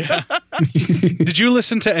grave. Yeah. Did you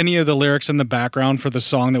listen to any of the lyrics in the background for the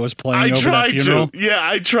song that was playing over that funeral? Yeah,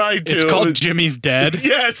 I tried to. It's called Jimmy's Dead.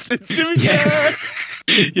 Yes, it's Jimmy's Dead.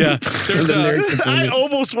 Yeah. I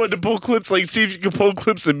almost wanted to pull clips, see if you could pull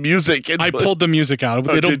clips of music. And I pulled the music out.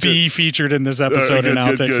 It'll be featured in this episode and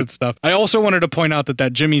outtakes and stuff. I also wanted to point out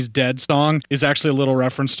that Jimmy's Dead song is actually a little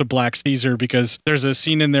reference to Black Caesar, because there's a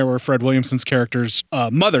scene in there where Fred Williamson's character's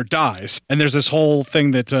mother dies. And there's this whole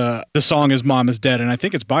thing that the song is Mama's Dead. And I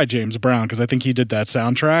think it's by James Brown, because I think he did that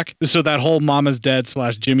soundtrack. So that whole Mama's Dead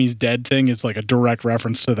 / Jimmy's Dead thing is like a direct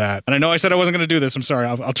reference to that. And I know I said I wasn't going to do this. I'm sorry.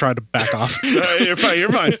 I'll try to back off. You're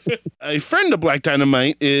fine. A friend of Black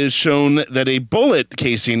Dynamite is shown that a bullet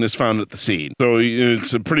casing is found at the scene. So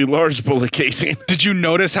it's a pretty large bullet casing. Did you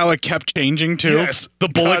notice how it kept changing too? Yes. The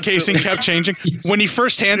bullet casing kept changing. When he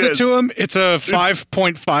first hands it to him, it's a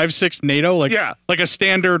 5.56 NATO, like a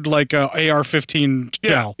standard AR-15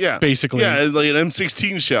 shell. Yeah. Basically. Yeah, like an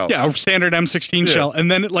M16 shell. Yeah, a standard M16 shell. And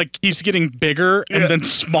then it keeps getting bigger and then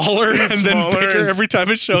smaller and then bigger every time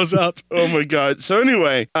it shows up. Oh my God. So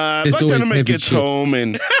anyway, Black Dynamite gets home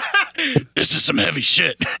and this is some heavy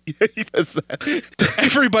shit. He does that.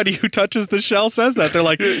 Everybody who touches the shell says that. They're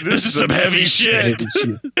like, this is some heavy shit.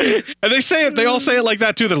 And they say it. They all say it like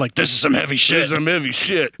that too. They're like, this is some heavy shit. This is some heavy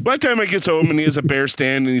shit. Black Dynamite gets home and he has a bear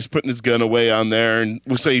stand and he's putting his gun away on there, and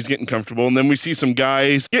we'll say he's getting comfortable. And then we see some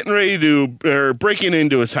guys getting ready to breaking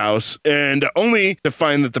into his house, and only to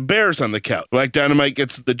find that the bear's on the couch. Black Dynamite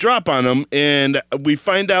gets the drop on him, and we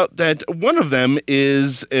find out that one of them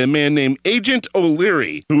is a man named Agent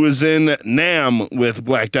O'Leary, who is in Nam with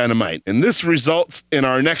Black Dynamite. And this results in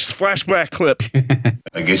our next flashback clip.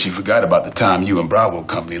 I guess you forgot about the time you and Bravo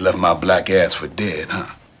Company left my black ass for dead, huh?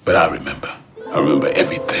 But I remember. I remember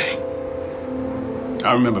everything.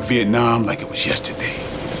 I remember Vietnam like it was yesterday.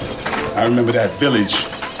 I remember that village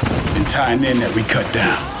in Tai Ninh that we cut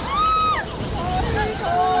down.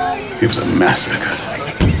 It was a massacre.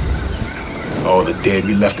 All the dead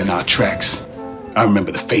we left in our tracks. I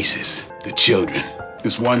remember the faces, the children.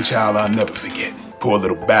 This one child I'll never forget. Poor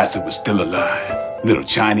little bastard was still alive. Little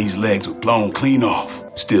Chinese legs were blown clean off.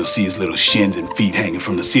 Still see his little shins and feet hanging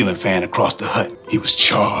from the ceiling fan across the hut. He was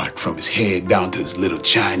charred from his head down to his little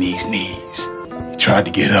Chinese knees. He tried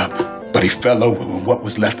to get up, but he fell over when what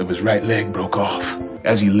was left of his right leg broke off.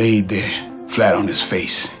 As he laid there, flat on his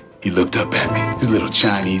face, he looked up at me. His little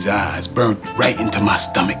Chinese eyes burned right into my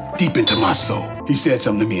stomach, deep into my soul. He said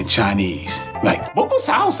something to me in Chinese, like, "What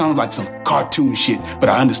sounds like some cartoon shit," but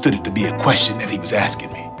I understood it to be a question that he was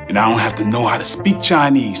asking me. And I don't have to know how to speak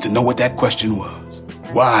Chinese to know what that question was.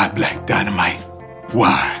 Why, Black Dynamite?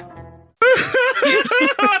 Why?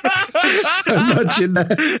 So much in there.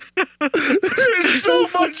 There's so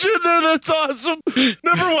much in there that's awesome.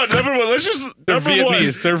 Number one. Let's just They're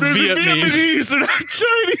Vietnamese. They're Vietnamese. They're not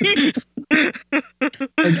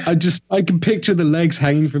Chinese. I can picture the legs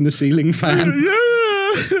hanging from the ceiling fan.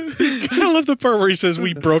 I love the part where he says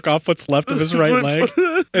we broke off what's left of his right leg,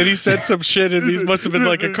 and he said some shit, and he must have been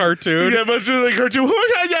like a cartoon. Yeah, must have been like a cartoon.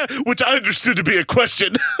 Which I understood to be a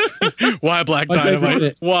question. Why Black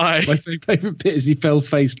Dynamite? Why? My favorite bit is he fell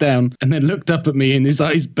face down and then looked up at me, and his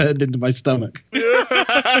eyes burned into my stomach.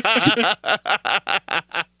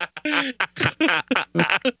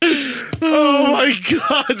 Oh my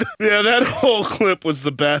God! Yeah, that whole clip was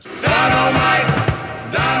the best. Dynamite!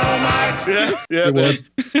 Yeah, it was.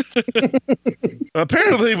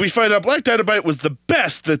 Apparently, we find out Black Dynamite was the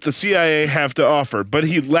best that the CIA have to offer, but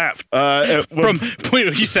he left.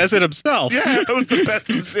 He says it himself. Yeah, that was the best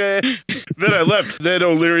in the CIA. Then I left. Then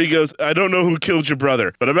O'Leary goes, "I don't know who killed your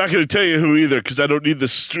brother, but I'm not going to tell you who either, because I don't need the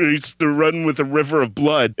streets to run with a river of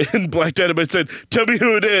blood." And Black Dynamite said, "Tell me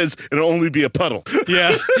who it is, and it'll only be a puddle."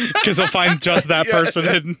 Yeah, because he'll find just that person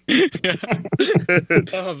hidden. Yeah.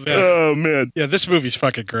 Oh man. Yeah, this movie's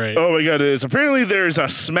fucking great. Oh my God. what it is. Apparently, there's a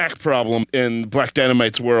smack problem in Black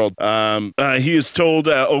Dynamite's world. He is told,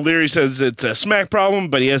 O'Leary says it's a smack problem,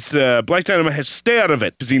 but he has Black Dynamite has to stay out of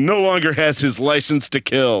it because he no longer has his license to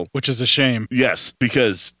kill. Which is a shame. Yes,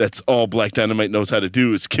 because that's all Black Dynamite knows how to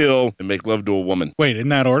do is kill and make love to a woman. Wait, in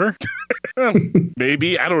that order?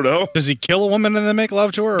 Maybe, I don't know. Does he kill a woman and then make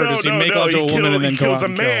love to her, or does he make love to a woman and then go out kills a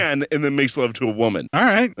and kill? man and then makes love to a woman. All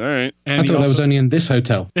right. And I thought that was only in this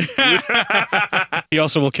hotel. He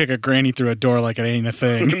also will kick a granny through a door like it ain't a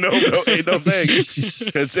thing. no, ain't no thing.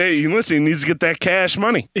 Because, hey, listen, he needs to get that cash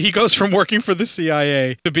money. He goes from working for the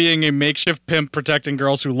CIA to being a makeshift pimp protecting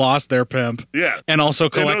girls who lost their pimp. Yeah. And also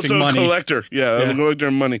collecting money. A collector. Yeah, a collector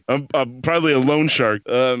of money. I'm probably a loan shark.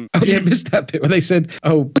 Oh, yeah, I missed that bit where they said,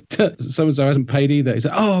 so-and-so hasn't paid either. He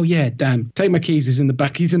said, oh, yeah, damn. Take my keys. He's in the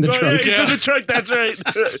back. He's in the trunk. Yeah, he's in the trunk. That's right.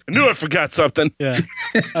 I knew I forgot something. Yeah.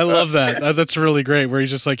 I love that. That's really great, where he's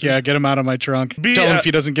just like, yeah, get him out of my trunk. Tell him if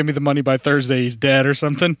he doesn't give me the money by Thursday, he's dead or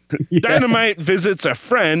something. Dynamite visits his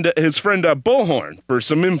friend Bullhorn, for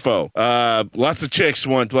some info. Lots of chicks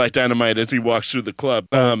want Black Dynamite as he walks through the club.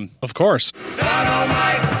 Of course.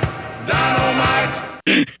 Dynamite!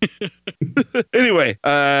 Anyway,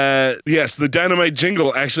 yes, the Dynamite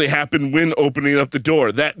jingle actually happened when opening up the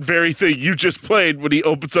door. That very thing you just played when he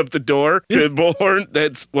opens up the door, Bullhorn,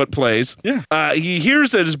 that's what plays. Yeah. He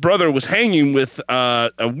hears that his brother was hanging with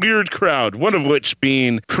a weird crowd, one of which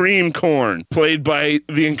being Cream Corn, played by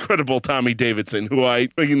the incredible Tommy Davidson, who I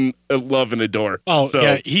fucking love and adore. Oh,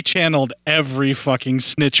 yeah, he channeled every fucking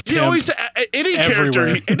snitch pimp. He always, any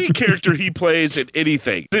character he plays in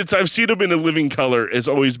anything, since I've seen him in A Living Color, has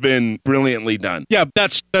always been brilliantly done. Yeah,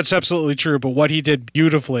 that's absolutely true. But what he did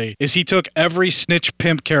beautifully is he took every snitch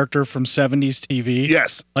pimp character from 70s TV.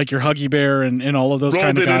 Yes. Like your Huggy Bear and all of those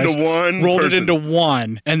kind of guys. Rolled it into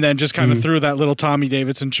one, and then just kind of threw that little Tommy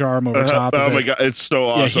Davidson charm over top of it. Oh my God, it's so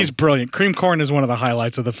awesome. Yeah, he's brilliant. Cream Corn is one of the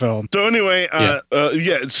highlights of the film. So anyway,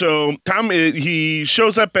 so Tom, he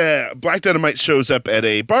shows up Black Dynamite shows up at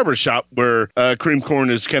a barber shop where Cream Corn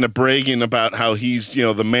is kind of bragging about how he's,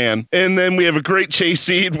 the man. And then we have a great chase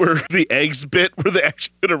scene where the eggs bit, where they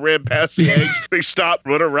actually could have ran past the eggs. They stop,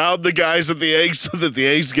 run around the guys at the eggs so that the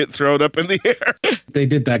eggs get thrown up in the air. They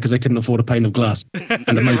did that because they couldn't afford a pane of glass and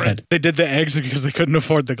a moped. They did the eggs because they couldn't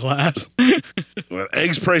afford the glass. Well,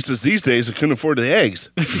 eggs prices these days, they couldn't afford the eggs.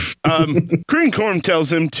 Cream Corn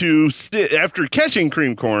tells him to, after catching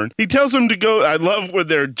Cream Corn, he tells him to go. I love when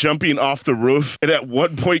they're jumping off the roof, and at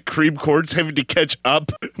one point, Cream Corn's having to catch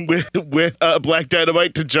up with Black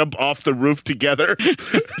Dynamite to jump off the roof together.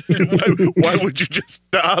 Why would you just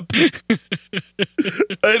stop?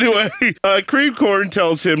 Anyway, Cream Corn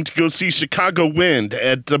tells him to go see Chicago Wind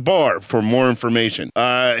at the bar for more information.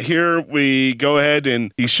 Here we go ahead,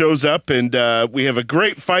 and he shows up, and we have a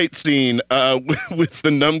great fight scene with the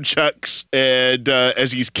nunchucks, and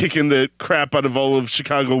as he's kicking the crap out of all of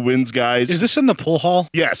Chicago Wind's guys. Is this in the pool hall?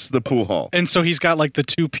 Yes, the pool hall. And so he's got like the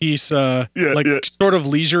two-piece, sort of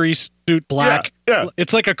leisurey suit black. Yeah.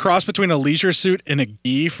 It's like a cross between a leisure suit and a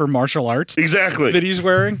gi for martial arts. Exactly. That he's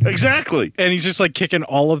wearing. Exactly. And he's just like kicking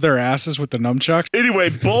all of their asses with the nunchucks. Anyway,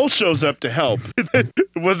 Bull shows up to help.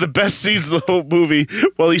 One of the best scenes of the whole movie,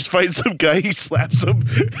 while he's fighting some guy, he slaps him,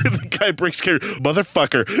 and the guy breaks character.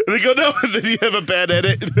 Motherfucker. And they go, no, and then you have a bad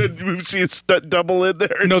edit, and then we see a stunt double in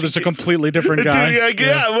there. No, there's a completely different guy.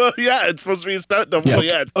 It's supposed to be a stunt double.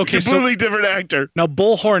 Yeah, it's completely different actor. Now,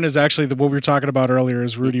 Bullhorn is actually what we were talking about earlier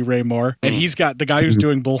is Rudy Ray Moore, and he's got the guy who's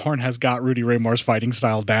doing Bullhorn has got Rudy Ray Moore's fighting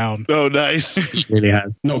style down. Oh, nice. Really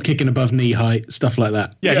has. Not kicking above knee height, stuff like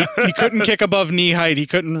that. Yeah, he couldn't kick above knee height. He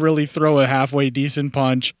couldn't really throw a halfway decent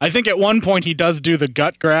punch. I think at one point he does do the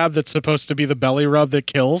gut grab that's supposed to be the belly rub that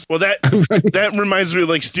kills. Well, that reminds me of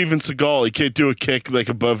like Steven Seagal. He can't do a kick like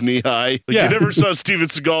above knee high. You never saw Steven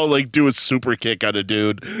Seagal like do a super kick on a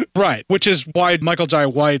dude. Right, which is why Michael Jai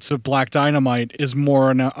White's of Black Dynamite is more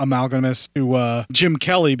an amalgamous to Jim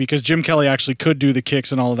Kelly, because Jim Kelly actually could do the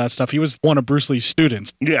kicks and all of that stuff. He was one of Bruce Lee's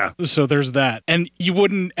students. Yeah. So there's that. And you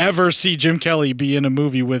wouldn't ever see Jim Kelly be in a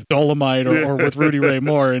movie with Dolomite or with Rudy Ray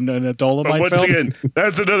Moore in a Dolomite Once film. again,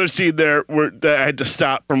 that's another scene there where I had to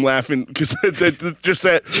stop from laughing because just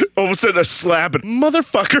that all of a sudden a slap and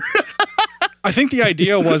motherfucker. I think the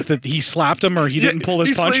idea was that he slapped him or he didn't pull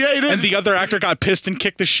his punch, and the other actor got pissed and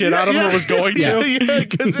kicked the shit out of him or was going to. Yeah,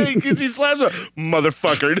 because he slaps him,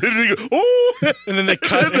 motherfucker. And then, oh! And then they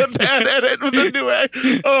cut the bad edit with the new act.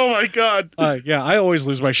 Oh my God. Yeah, I always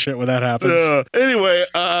lose my shit when that happens. Anyway,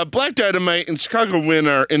 Black Dynamite and Chicago Wind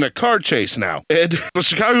are in a car chase now. And the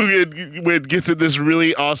Chicago Wind gets in this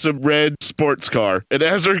really awesome red sports car. And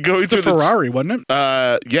as they're going through the Ferrari, wasn't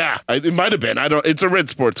it? Yeah, it might have been. It's a red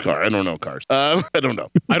sports car. I don't know cars. I don't know.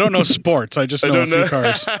 I don't know sports. I just know a few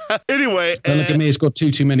cars. Anyway, Don't look at me. It's got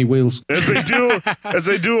too many wheels. As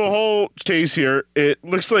I do a whole case here, it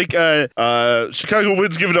looks like Chicago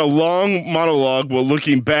Wind's giving a long monologue while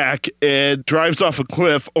looking back and drives off a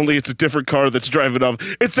cliff. Only it's a different car that's driving off.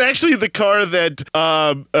 It's actually the car that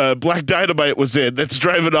Black Dynamite was in that's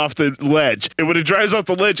driving off the ledge. And when it drives off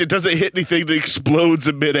the ledge, it doesn't hit anything. It explodes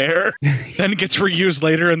in midair. Then it gets reused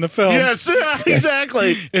later in the film. Yes,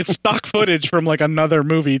 exactly. It's stock footage from like another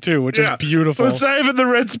movie too, which is beautiful. It's not even the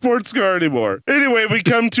red sports car anymore. Anyway, we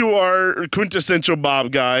come to our quintessential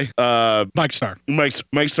Bob guy, Mike Starr.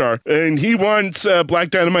 Mike Starr, and he wants Black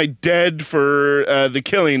Dynamite dead for the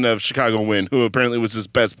killing of Chicago Wind, who apparently was his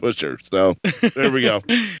best pusher. So there we go.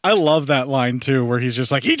 I love that line too, where he's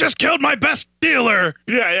just like, "He just killed my best dealer."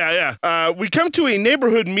 Yeah. We come to a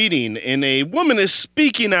neighborhood meeting, and a woman is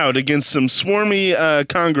speaking out against some swarmy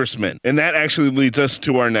congressmen, and that actually leads us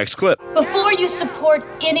to our next clip. Before you support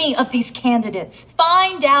any of these candidates,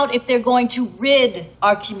 find out if they're going to rid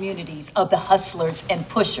our communities of the hustlers and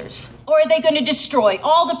pushers. Or are they going to destroy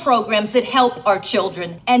all the programs that help our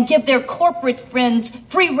children and give their corporate friends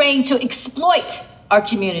free rein to exploit our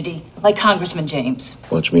community, like Congressman James?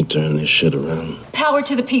 Watch me turn this shit around. Power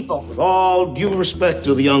to the people. With all due respect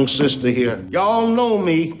to the young sister here, y'all know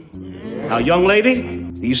me. Now, young lady,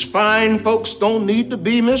 these fine folks don't need to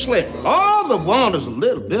be misled. All they want is a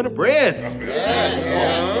little bit of bread.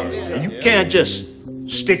 You can't just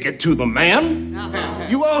stick it to the man.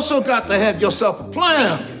 You also got to have yourself a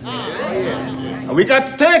plan. And we got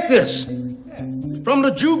to take this from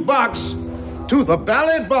the jukebox to the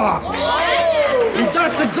ballot box. You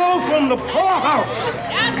got to go from the poorhouse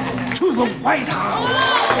to the White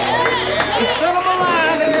House. Instead of a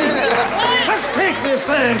line, let's take this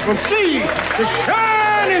thing from sea to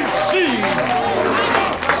shining sea.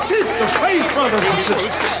 Keep the faith, brothers and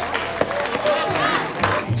sisters.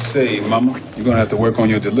 Say, Mama, you're gonna have to work on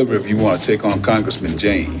your delivery if you want to take on Congressman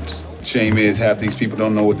James. Shame is half these people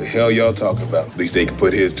don't know what the hell y'all talking about. At least they can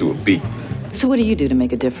put his to a beat. So what do you do to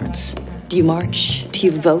make a difference? Do you march? Do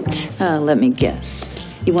you vote? Let me guess.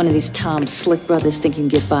 You one of these Tom Slick brothers think you can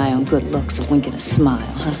get by on good looks, a wink and a smile,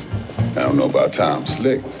 huh? I don't know about Tom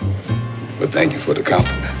Slick, but thank you for the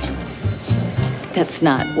compliment. That's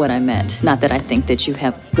not what I meant. Not that I think that you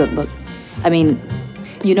have good look. I mean,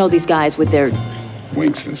 you know these guys with their...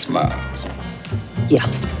 winks and smiles. Yeah.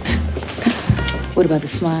 What about the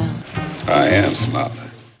smile? I am smiling.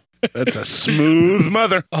 That's a smooth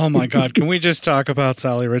mother. Oh my God. Can we just talk about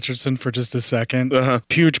Sally Richardson for just a second?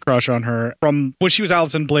 Huge crush on her from when she was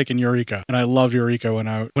Allison Blake in Eureka. And I loved Eureka when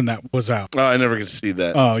that was out. Oh, I never get to see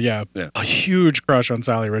that. Oh, yeah. A huge crush on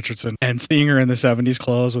Sally Richardson. And seeing her in the 70s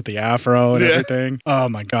clothes with the afro and everything. Oh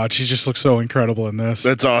my God. She just looks so incredible in this.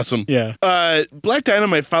 That's awesome. Yeah. Black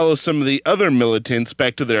Dynamite follows some of the other militants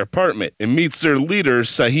back to their apartment and meets their leader,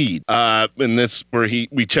 Saeed. And that's where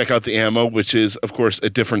we check out the ammo, which is, of course, a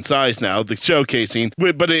different size now, the showcasing,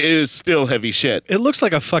 but it is still heavy shit. It looks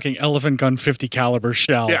like a fucking elephant gun 50 caliber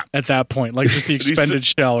shell at that point, like just the expended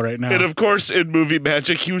shell right now. And of course, in Movie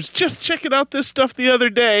Magic, he was just checking out this stuff the other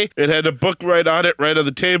day. It had a book right on it, right on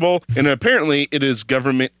the table, and apparently it is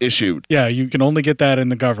government issued. Yeah, you can only get that in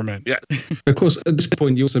the government. Yeah. Of course, at this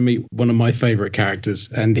point, you also meet one of my favorite characters,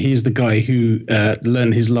 and he's the guy who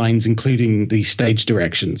learned his lines, including the stage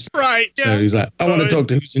directions. Right. So he's like, I want to talk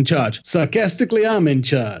to who's in charge. Sarcastically, I'm in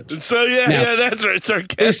charge. So yeah, that's right.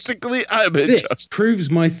 Sarcastically, I'm in charge. This proves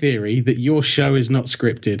my theory that your show is not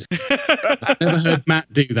scripted. I've never heard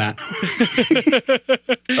Matt do that.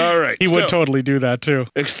 All right. He would totally do that too.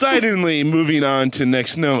 Excitingly moving on to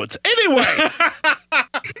next notes. Anyway.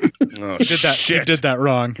 Oh, you did that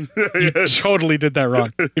wrong. You totally did that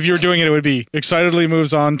wrong. If you were doing it, it would be excitedly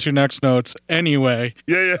moves on to next notes anyway.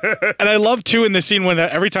 Yeah. And I love too in the scene when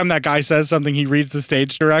every time that guy says something, he reads the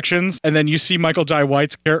stage directions, and then you see Michael Jai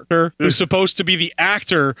White's character, who's supposed to be the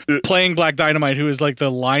actor playing Black Dynamite, who is like the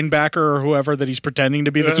linebacker or whoever that he's pretending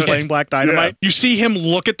to be that's playing Black Dynamite. You see him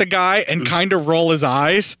look at the guy and kind of roll his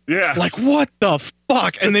eyes. Yeah. Like, what the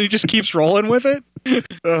fuck? And then he just keeps rolling with it.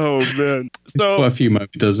 Oh, man. So quite a few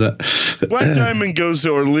moments does that. Black Diamond goes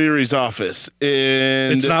to O'Leary's office.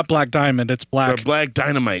 And it's not Black Diamond, it's Black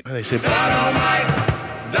Dynamite. How do they say Dynamite.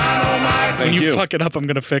 When you fuck it up, I'm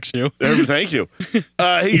going to fix you. Thank you.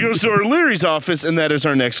 He goes to O'Leary's office, and that is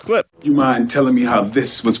our next clip. You mind telling me how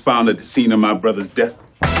this was found at the scene of my brother's death?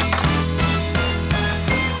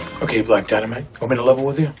 Okay, Black Dynamite, want me to level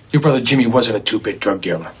with you? Your brother Jimmy wasn't a two-bit drug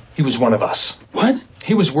dealer. He was one of us. What?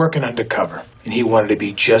 He was working undercover, and he wanted to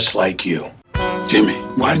be just like you. Jimmy,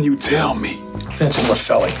 why didn't you tell me? Fencing with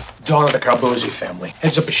Felly. Don of the Carbozi family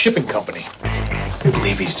heads up a shipping company. We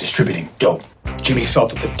believe he's distributing dope. Jimmy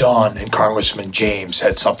felt that the Don and Congressman James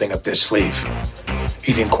had something up their sleeve.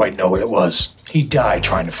 He didn't quite know what it was. He died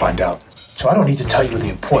trying to find out. So I don't need to tell you the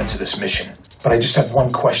importance of this mission, but I just have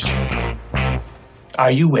one question.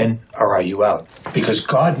 Are you in or are you out? Because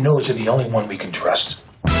God knows you're the only one we can trust.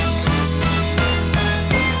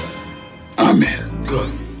 I'm in.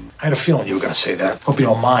 Good. I had a feeling you were going to say that. Hope you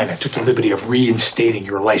don't mind. I took the liberty of reinstating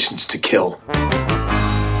your license to kill.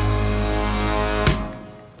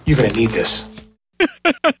 You're going to need this.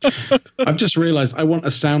 I've just realized I want a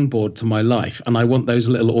soundboard to my life, and I want those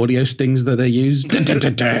little audio stings that they use.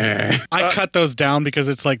 I cut those down because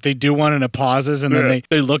it's like they do one and it pauses, and then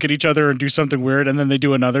they look at each other and do something weird, and then they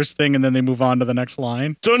do another thing, and then they move on to the next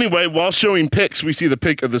line. So anyway, while showing pics, we see the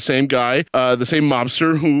pic of the same guy, the same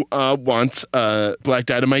mobster who wants Black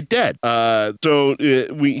Dynamite dead.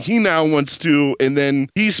 He now wants to, and then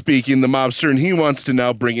he's speaking, the mobster, and he wants to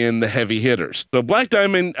now bring in the heavy hitters. So Black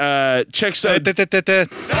Diamond checks out...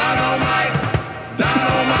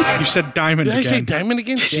 You said diamond again. Did I say diamond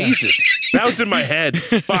again? Yeah. Jesus. Now it's in my head.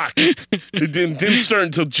 Fuck. It didn't start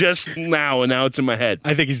until just now, and now it's in my head.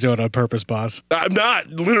 I think he's doing it on purpose, boss. I'm not.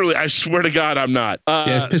 Literally, I swear to God, I'm not.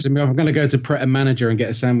 Yeah, it's pissing me off. I'm going to go to Pret a Manager and get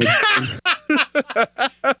a sandwich.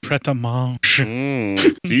 Pret a manger.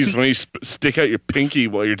 Jeez, when you stick out your pinky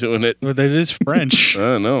while you're doing it. Well, that is French. I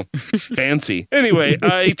don't know. Fancy. Anyway,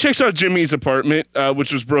 he checks out Jimmy's apartment,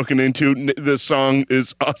 which was broken into. The song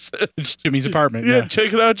is awesome. It's Jimmy's apartment. Yeah,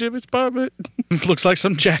 check it out, Jimmy's apartment. Looks like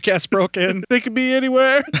some jackass broke in. They could be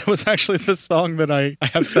anywhere. That was actually the song that I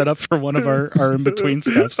have set up for one of our in-between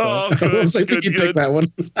stuff. So. Oh, good. I was hoping you'd pick that one.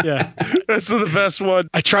 Yeah. That's the best one.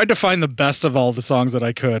 I tried to find the best of all the songs that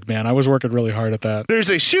I could, man. I was working really hard at that. There's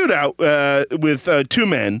a shootout with two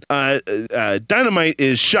men. Dynamite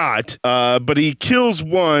is shot, but he kills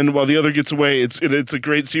one while the other gets away. It's a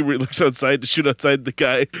great scene where he looks outside to shoot outside the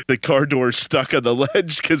guy. The car door stuck on the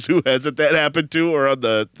ledge because who hasn't that happened to, or on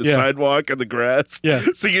the sidewalk on the grass? Yeah.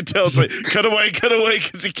 So you can tell it's like cut away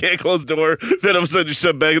because he can't close the door. Then all of a sudden you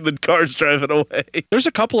shut back and the car's driving away. There's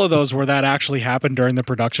a couple of those where that actually happened during the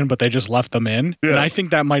production, but they just left them in. Yeah. And I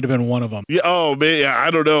think that might have been one of them. Yeah. Oh man. Yeah. I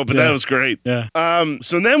don't know, but that was great. Yeah.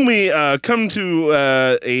 So then we come to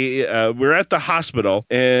we're at the hospital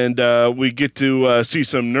and we get to see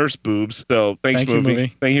some nurse boobs. So thank you,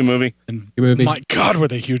 movie. Thank you, movie. And my God, were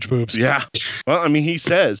they huge boobs? Yeah. Well, I mean, he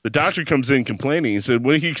says the doctor comes in complaining. He said,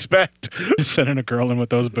 "What do you expect? Sending a girl in with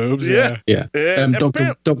those boobs?" Yeah.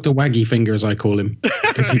 Dr. Waggy Finger, as I call him,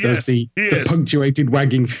 because he does the punctuated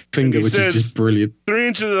wagging finger, which is just brilliant. 3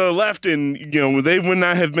 inches to the left, and they would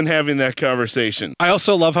not have been having that conversation. I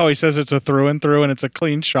also love how he says it's a through and through, and it's a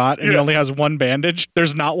clean shot, and he only has one bandage.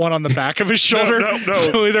 There's not one on the back of his shoulder, no.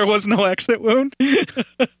 So there was no exit wound.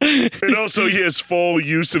 And also, he has full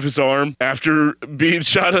use of his arm after being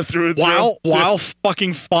shot through and through. While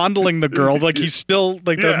fucking fondling the girl, like he's still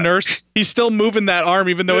the nurse. He's still moving that arm,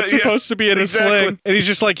 even though it's supposed to be in a sling. And he's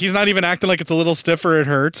just like, he's not even acting like it's a little stiffer. It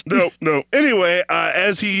hurts. No. Anyway,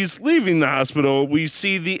 as he's leaving the hospital, we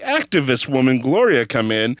see the activist woman, Gloria,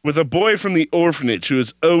 come in with a boy from the orphanage who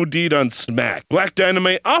is OD'd on smack. Black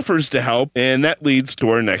Dynamite offers to help, and that leads to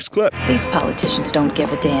our next clip. These politicians don't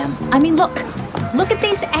give a damn. I mean, look at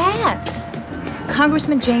these ads.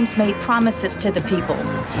 Congressman James made promises to the people.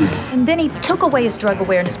 And then he took away his drug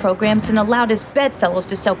awareness programs and allowed his bedfellows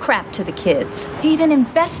to sell crap to the kids. He even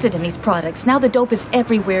invested in these products. Now the dope is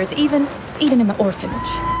everywhere. It's even in the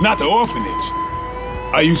orphanage. Not the orphanage.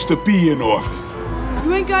 I used to be an orphan.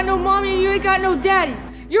 You ain't got no mommy and you ain't got no daddy.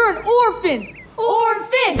 You're an orphan.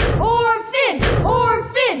 Orphan! Orphan!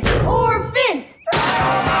 Orphan! Orphan!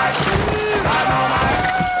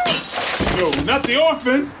 No, not the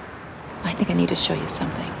orphans. I think I need to show you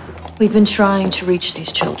something. We've been trying to reach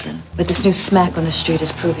these children, but this new smack on the street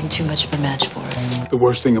is proving too much of a match for us. The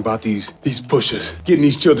worst thing about these pushers, getting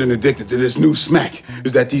these children addicted to this new smack,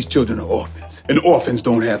 is that these children are orphans. And orphans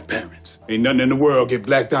don't have parents. Ain't nothing in the world get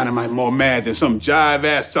Black Dynamite more mad than some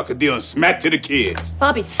jive-ass sucker dealing smack to the kids.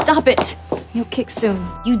 Bobby, stop it. You'll kick soon.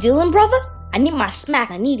 You dealing, brother? I need my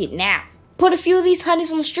smack. I need it now. Put a few of these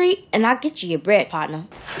honeys on the street, and I'll get you your bread, partner.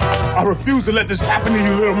 I refuse to let this happen to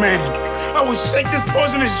you, little man. I will shake this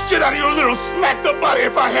poisonous shit out of your little smacked up body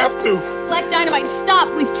if I have to. Black Dynamite, stop.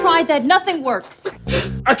 We've tried that. Nothing works.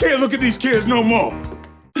 I can't look at these kids no more.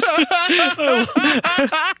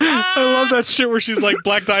 I love that shit where she's like,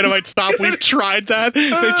 Black Dynamite, stop. We've tried that. They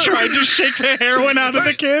tried to shake the heroin out of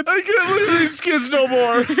the kids. I can't believe these kids no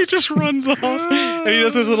more. He just runs off. And he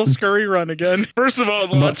does his little scurry run again. First of all,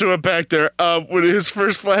 lots went back there. When his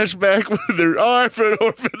first flashback, when they're orphan,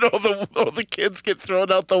 all the kids get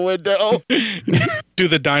thrown out the window. Do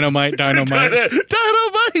the dynamite. Dynamite.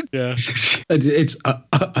 Yeah. It's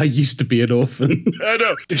I used to be an orphan. I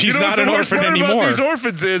know. He's not an orphan anymore. About these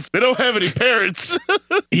orphans is they don't have any parents.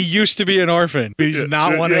 He used to be an orphan, but he's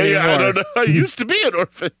not one anymore. Yeah, I don't know. I used to be an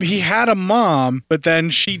orphan. He had a mom, but then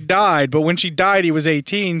she died. But when she died, he was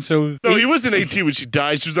 18. So no, he wasn't 18 when she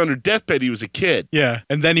died. She was on her deathbed. He was a kid. Yeah,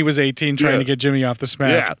 and then he was 18, trying to get Jimmy off the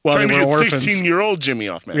smack. Yeah, while trying they to were get orphans. 16-year-old Jimmy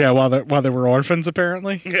off, man. Yeah, while they were orphans,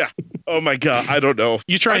 apparently. Yeah. Oh my God, I don't know.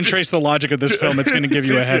 You try and trace the logic of this film, it's going to give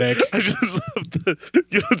you a headache. I just love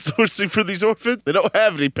sourcing for these orphans. They don't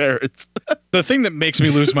have any parents. The thing that makes me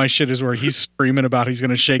lose my shit is where he's screaming about he's going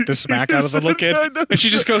to shake the smack out of the little kid, and she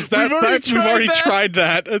just goes, "We've already tried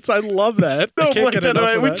that." I love that. No, I can't get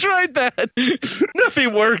enough of we that. tried that.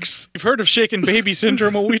 Nothing works. You've heard of shaken baby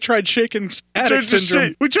syndrome? Well, we tried shaking addict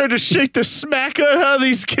syndrome. We tried to shake the smack out of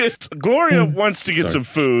these kids. Gloria wants to get some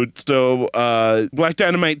food, so Black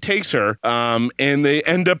Dynamite takes her, and they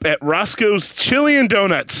end up at Roscoe's Chili and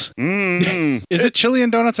Donuts. Is it chili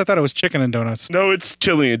and donuts? I thought it was chicken and donuts. No, it's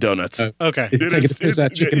chili and donuts. Okay. It's taking the piss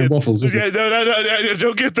out chicken and waffles, isn't Yeah, it? no,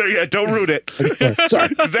 don't get there yet. Don't ruin it. Sorry.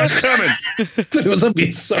 That's coming. It was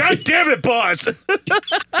obvious. Sorry. God damn it, boss.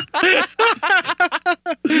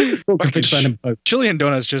 Chili and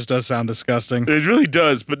donuts just does sound disgusting. It really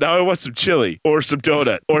does, but now I want some chili or some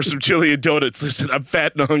donut or some chili and donuts. Listen, I'm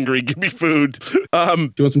fat and hungry. Give me food. Do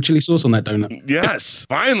you want some chili sauce on that donut? Yes.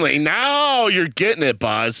 Finally, now you're getting it,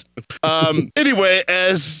 boss. Anyway,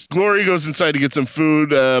 as Glory goes inside to get some food,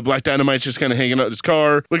 Black Dynamite's just kind of hanging out in his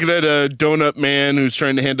car, looking at a donut man who's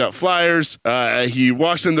trying to hand out flyers. He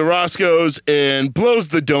walks into Roscoe's and blows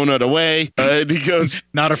the donut away. And he goes,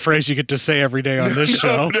 not a phrase you get to say every day on this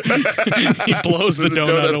show. He blows the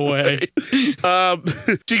donut away.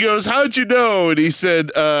 She goes, "How'd you know?" And he said,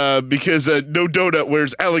 because no donut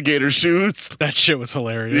wears alligator shoes. That shit was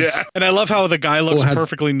hilarious. Yeah. And I love how the guy looks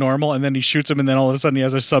perfectly normal, and then he shoots him, and then all of a sudden he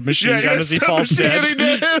has a submachine gun as he falls dead.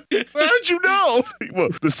 How'd you know? Well,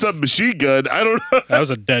 the submachine gun, I don't know. That was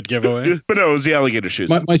a dead giveaway. But no, it was the alligator shoes.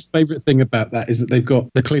 My favorite thing about that is that they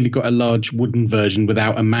clearly got a large wooden version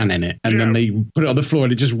without a man in it, and then they put it on the floor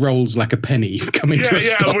and it just rolls like a penny coming to a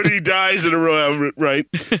stop. When he dies in a row, right?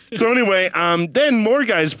 So anyway, then more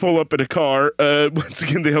guys pull up in a car. Once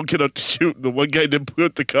again, they don't get up to shoot. The one guy didn't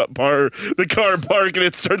put the car park, and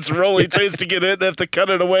it starts rolling. He tries to get in. They have to cut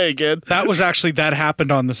it away again. That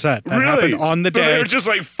happened on the set. That happened on the day. So they were just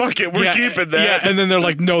like, "Fuck it, we're keeping that." Yeah, and then they're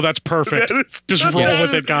like, "No, that's perfect. Just roll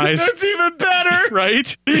with it, guys." That's even better,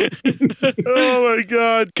 right? Oh my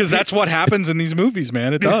God! Because that's what happens in these movies,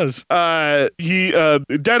 man. It does.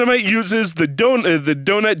 Dynamite uses the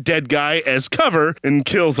donut dead guy as cover and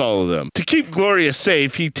kills all of them. To keep Gloria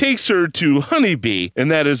safe, he takes her to Honeybee,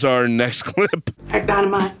 and that is our next clip. Black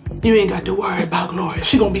Dynamite, you ain't got to worry about Gloria.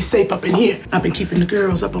 She gonna be safe up in here. I've been keeping the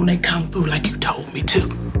girls up on their kung fu like you told me to.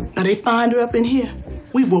 Now they find her up in here,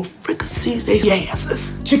 we will fricassee their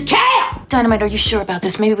asses. Chicago! Dynamite, are you sure about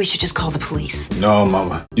this? Maybe we should just call the police. No,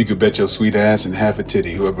 mama. You could bet your sweet ass and half a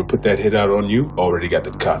titty whoever put that hit out on you already got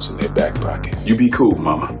the cops in their back pocket. You be cool,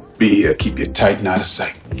 mama. Be here, keep you tight and out of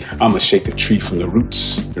sight. I'ma shake the tree from the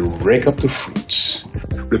roots and rake up the fruits.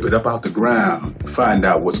 Rip it up out the ground, find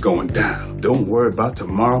out what's going down. Don't worry about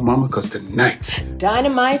tomorrow, mama, cause tonight.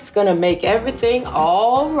 Dynamite's gonna make everything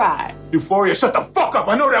all right. Euphoria, shut the fuck up.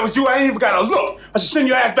 I know that was you. I ain't even gotta look. I should send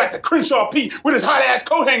your ass back to Crenshaw Pete with his hot ass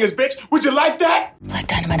coat hangers, bitch. Would you like that? Black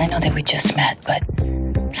Dynamite, I know that we just met, but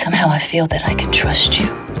somehow I feel that I can trust you.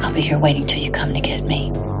 I'll be here waiting till you come to get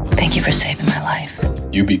me. Thank you for saving my life.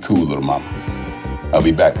 You be cool, little mama. I'll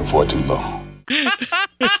be back before too long.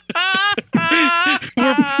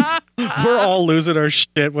 We're all losing our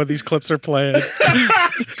shit when these clips are playing.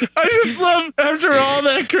 I just love, after all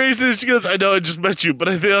that craziness, she goes, "I know I just met you, but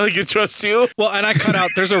I feel I can trust you." Well, and I cut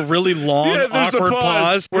out, there's a really long, awkward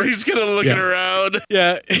pause where he's kind of looking around.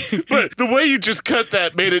 Yeah. But the way you just cut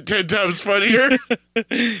that made it 10 times funnier.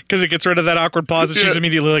 Because it gets rid of that awkward pause, and she's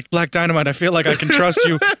immediately like, "Black Dynamite, I feel like I can trust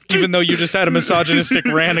you, even though you just had a misogynistic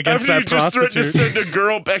rant against After that you just prostitute." threatened to send a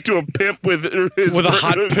girl back to a pimp with a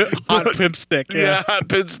hot pimp stick. Yeah, hot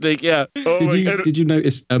pimp stick, yeah. Oh Did you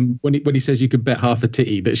notice when he says you could bet half a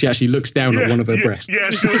titty that she actually looks down at one of her breasts? Yeah,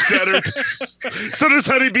 she looks at her. So does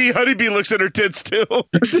Honeybee. Honeybee looks at her tits too.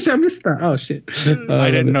 Did I miss that? Oh shit! I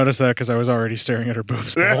didn't notice that because I was already staring at her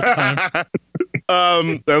boobs the whole time.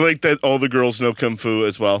 I like that all the girls know Kung Fu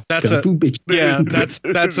as well. That's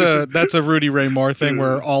that's a Rudy Ray Moore thing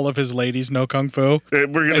where all of his ladies know Kung Fu,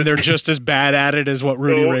 and they're just as bad at it as what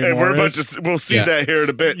Rudy Ray Moore is. We'll see that here in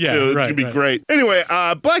a bit, too. It's going to be great. Anyway,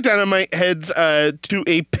 Black Dynamite heads to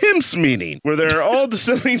a pimps meeting where they're all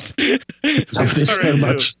selling... Love this so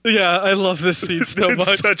much. Yeah, I love this scene so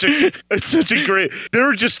much. It's such a great... There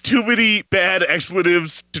were just too many bad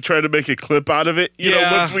expletives to try to make a clip out of it. You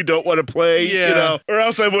know, once we don't want to play, you know, or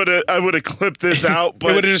else I would have clipped this out.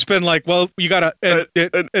 But it would have just been like, well, you gotta. Hey,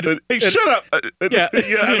 shut up. Yeah,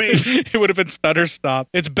 I mean, it would have been stutter stop.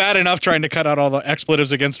 It's bad enough trying to cut out all the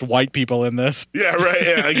expletives against white people in this. Yeah, right.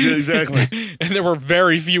 Yeah, exactly. And there were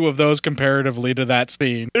very few of those comparatively to that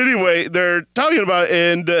scene. Anyway, they're talking about,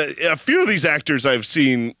 and a few of these actors I've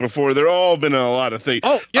seen before. They're all been in a lot of things.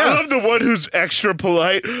 Oh, yeah. I love the one who's extra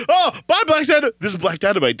polite. Oh, bye, Black Dynamite. This is Black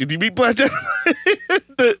Dynamite. Did you meet Black Dynamite?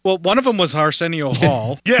 Well, one of them was Arsenio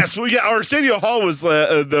Hall. Yes, well, yeah, Arsenio Hall was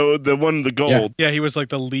the one, the gold. Yeah, he was like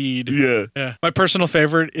the lead. Yeah. My personal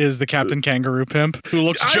favorite is the Captain Kangaroo Pimp, who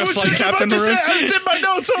looks just like Captain Maroon. I was in my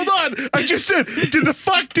notes. Hold on. I just said, did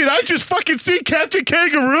I just fucking see Captain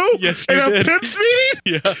Kangaroo? Yes, you in did. a pimps meeting?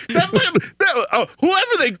 Yeah.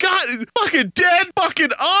 Whoever they got is fucking dead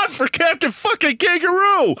fucking on for Captain fucking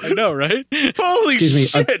Kangaroo. I know, right? Holy Excuse me,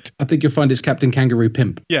 shit. I think you'll find it's Captain Kangaroo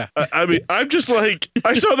Pimp. Yeah. I mean, I'm just like,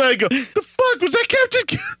 I saw that and go, the fuck? Was that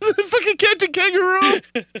fucking Captain Kangaroo?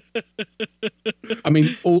 I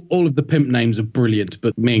mean, all of the pimp names are brilliant,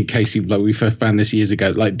 but me and Casey, like, we first found this years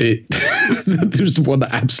ago. Like, there was the one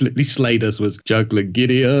that absolutely slayed us was Juggler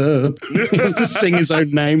Giddy Up. He has to sing his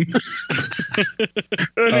own name.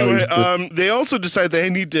 Anyway, they also decide they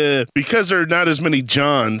need to, because there are not as many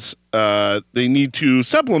Johns, they need to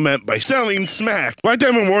supplement by selling smack. Black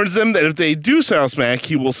Diamond warns them that if they do sell smack,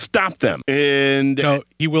 he will stop them. And no,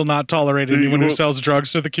 he will not tolerate anyone who sells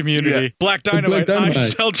drugs to the community. Yeah. Black Dynamite, I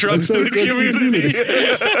sell drugs to the community.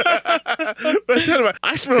 Black Dynamite,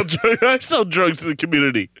 I sell drugs to the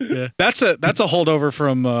community. Yeah, that's a holdover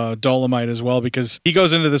from Dolomite as well, because he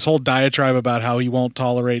goes into this whole diatribe about how he won't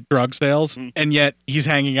tolerate drug sales, and yet he's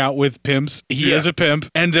hanging out with pimps. He is a pimp,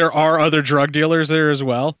 and there are other drug dealers there as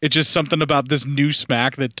well. It's just something about this new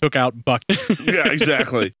smack that took out Buck. Yeah,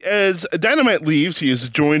 exactly. As Dynamite leaves, he is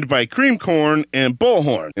joined by Cream Corn and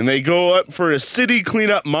Bullhorn, and they go up for a city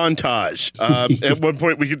cleanup montage. At one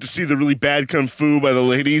point, we get to see the really bad kung fu by the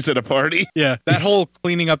ladies at a party. Yeah, that whole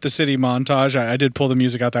cleaning up the city montage, I did pull the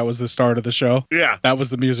music out. That was the start of the show. Yeah. That was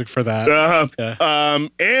the music for that. Yeah.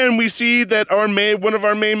 And we see that one of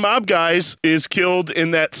our main mob guys is killed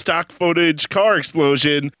in that stock footage car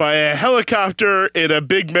explosion by a helicopter and a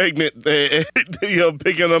big magnet,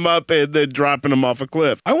 picking them up and then dropping them off a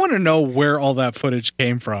cliff. I want to know where all that footage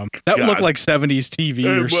came from. That looked like 70s TV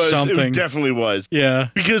or something. It definitely was. Yeah.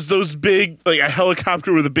 Because those big, like a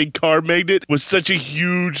helicopter with a big car magnet was such a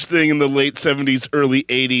huge thing in the late 70s, early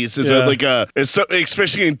 80s.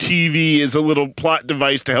 Especially in TV, as a little plot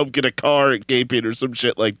device to help get a car escaping or some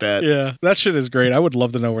shit like that. Yeah, that shit is great. I would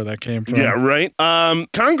love to know where that came from. Yeah, right?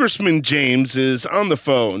 Congressman James is on the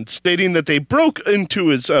phone stating that they broke into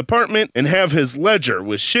his apartment and have his ledger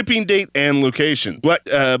with shipping date and location. Black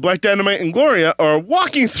Dynamite and Gloria are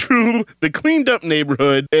walking through the cleaned up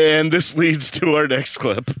neighborhood, and this leads to our next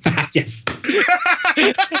clip. Yes.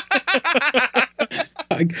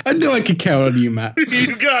 I knew I could count on you, Matt.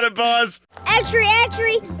 You got it, boss. Extra,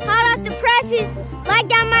 hot off the presses. Black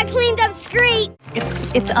Dynamite cleaned up street.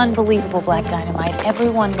 It's unbelievable, Black Dynamite.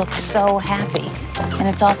 Everyone looks so happy, and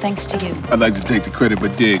it's all thanks to you. I'd like to take the credit,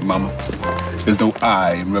 but dig, Mama. There's no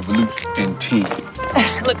I in revolution and team.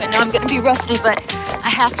 Look, I know I'm going to be rusty, but I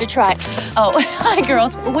have to try. Oh, hi,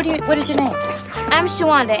 girls. What is your name? I'm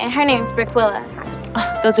Shawanda, and her name's Brickwilla.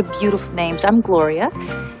 Oh, those are beautiful names. I'm Gloria,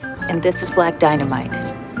 and this is Black Dynamite.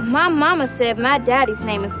 My mama said my daddy's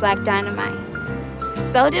name is Black Dynamite.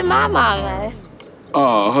 So did my mama.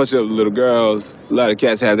 Oh, hush up, little girls. A lot of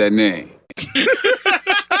cats have that name.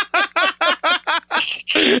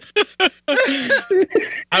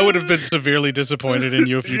 I would have been severely disappointed in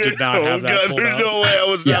you if you did not have that pulled There's out. no way I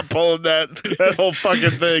was not pulling that whole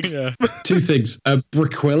fucking thing. Yeah. Two things.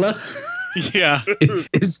 Brickwilla. Yeah.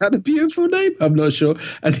 Is that a beautiful name? I'm not sure.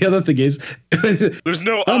 And the other thing is, there's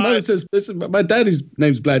no. Oh no! It says my daddy's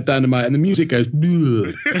name's Black Dynamite, and the music goes.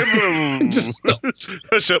 It just stops.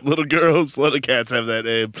 Hush up, little girls. A lot of cats have that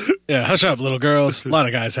name. Yeah, hush up, little girls. A lot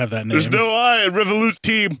of guys have that name. There's no I in Revolut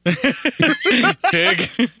Team. Pig.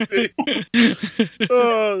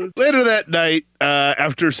 Later that night,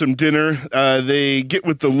 after some dinner, they get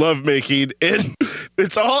with the lovemaking, and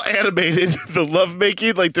it's all animated. The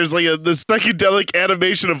lovemaking, like there's like this psychedelic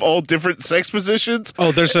animation of all different sex positions.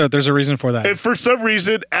 Oh, there's a reason for that. And for some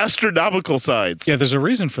reason, astronomical signs. Yeah, there's a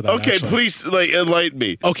reason for that. Okay, actually. please enlighten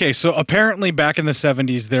me. Okay, so apparently back in the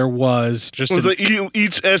 70s, there was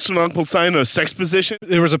each astronomical sign a sex position?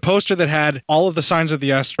 There was a poster that had all of the signs of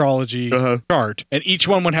the astrology chart, and each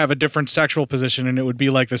one would have a different sexual position, and it would be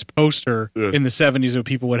like this poster in the 70s that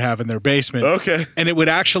people would have in their basement. Okay. And it would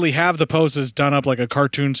actually have the poses done up like a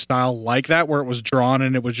cartoon style like that, where it was drawn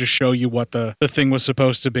and it would just show you what the thing was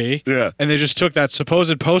supposed to be. Yeah. And they just took that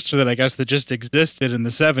supposed poster that I guess that just existed in the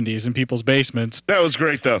 70s in people's basements. That was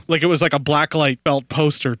great, though. Like it was like a blacklight felt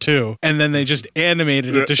poster, too. And then they just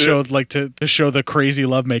animated it to show to show the crazy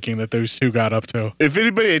lovemaking that those two got up to. If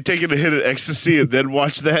anybody had taken a hit of ecstasy and then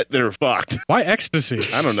watched that, they're fucked. Why ecstasy?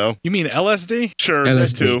 I don't know. You mean LSD? Sure, LSD,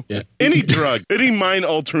 that too. yeah. Any drug, any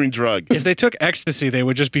mind-altering drug. If they took ecstasy, they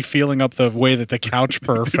would just be feeling up the way that the couch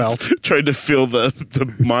fur felt. Trying to feel the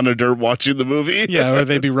monitor watching the movie. Yeah, or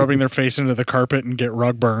they'd be rubbing their face into the carpet and get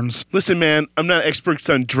rug burns. Listen, man, I'm not experts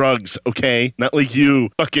on drugs, okay? Not like you,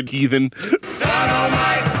 fucking heathen.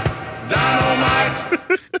 Dynamite!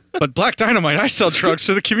 But Black Dynamite, I sell drugs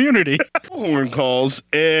to the community. Horn calls,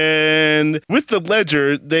 and with the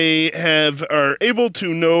ledger, they are able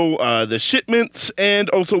to know the shipments and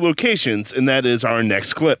also locations, and that is our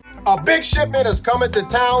next clip. A big shipment is coming to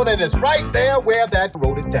town, and it's right there where that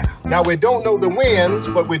wrote it down. Now, we don't know the whens,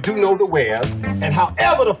 but we do know the wheres, and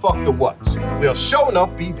however the fuck the whats, we'll sure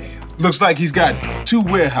enough be there. Looks like he's got 2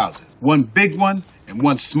 warehouses, one big one and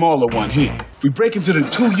one smaller one here. We break into the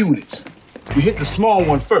 2 units. We hit the small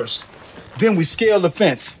one first. Then we scale the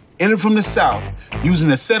fence, enter from the south, using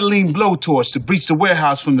a acetylene blowtorch to breach the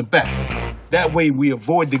warehouse from the back. That way we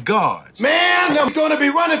avoid the guards. Man, I'm gonna be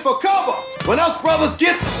running for cover when us brothers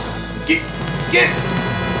get.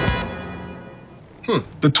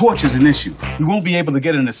 The torch is an issue. We won't be able to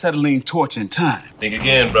get an acetylene torch in time. Think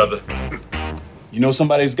again, brother. You know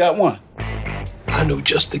somebody's got one? I know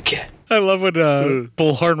just the cat. I love when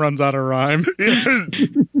Bullhorn runs out of rhyme.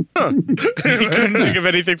 He couldn't think of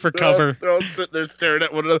anything for cover. They're all sitting there staring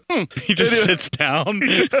at one another. He just sits down.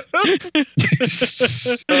 And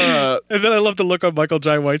then I love the look on Michael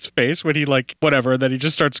Jai White's face when he whatever, and then he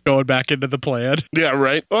just starts going back into the plan. Yeah,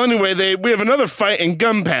 right. Well, anyway, we have another fight in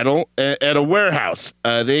gun battle at a warehouse.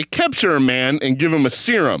 They capture a man and give him a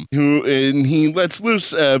serum, and he lets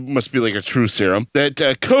loose, must be like a true serum,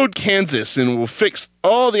 that code Kansas and will fix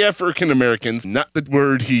all the African Americans, not the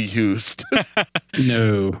word he used.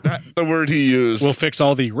 No. Not the word he used. We'll fix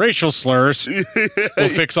all the racial slurs. We'll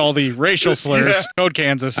fix all the racial slurs. Yeah. Code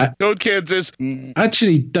Kansas. Code Kansas. I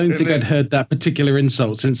actually don't think I'd heard that particular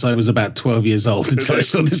insult since I was about 12 years old until I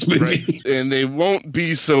saw this movie. Right. And they won't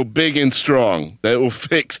be so big and strong. That will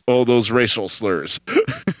fix all those racial slurs.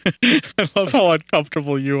 I love how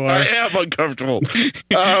uncomfortable you are. I am uncomfortable.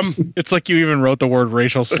 It's like you even wrote the word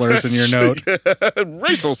racial slurs in your note.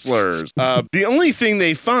 Racial slurs. The only thing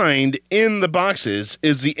they find in the boxes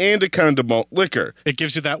is the Anaconda malt liquor. It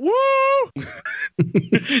gives you that woo!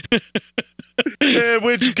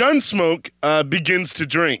 Which Gunsmoke begins to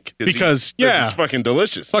drink. Because it's fucking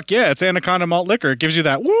delicious. Fuck yeah, it's Anaconda malt liquor. It gives you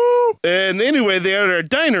that woo! And anyway, they're at a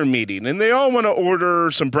diner meeting, and they all want to order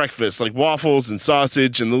some breakfast, like waffles and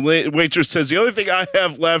sausage, and the waitress says, the only thing I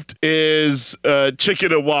have left is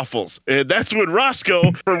chicken and waffles. And that's when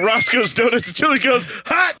Roscoe, from Roscoe's Donuts and Chili, goes,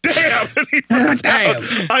 hot damn! And he runs out.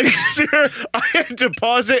 I had to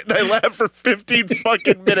pause it, and I laughed for 15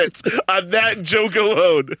 fucking minutes on that joke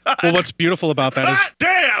alone. Well, what's beautiful about that is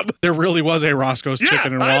damn! There really was a Roscoe's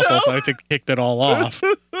Chicken and Waffles. I think kicked it all off.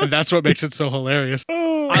 And that's what makes it so hilarious.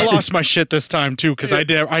 I lost my shit this time too, because I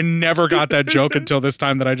never got that joke until this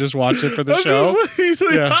time that I just watched it for the show. He's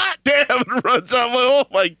like, hot damn, and runs out. I'm like, oh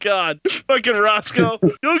my God. Fucking Roscoe.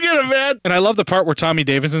 You'll get him, man. And I love the part where Tommy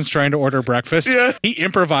Davidson's trying to order breakfast. Yeah. He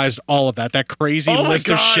imposed all of that crazy list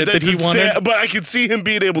of shit that he wanted. But I could see him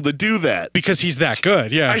being able to do that. Because he's that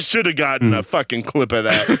good, yeah. I should have gotten a fucking clip of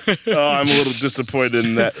that. I'm a little disappointed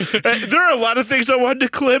in that. There are a lot of things I wanted to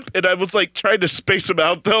clip, and I was like trying to space them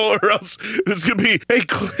out though, or else it's going to be, hey,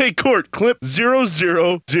 Court, clip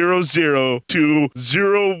 0000 to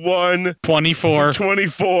 01 24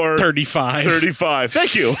 35.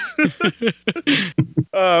 Thank you.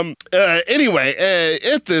 Anyway,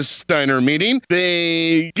 at this diner meeting,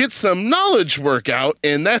 they get some knowledge workout,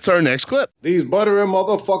 and that's our next clip. These buttery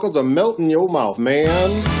motherfuckers are melting your mouth,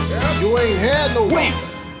 man. You ain't had no... Wait!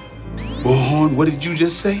 Bullhorn, what did you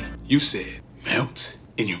just say? You said melt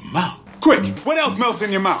in your mouth. Quick, what else melts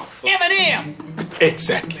in your mouth? M&M.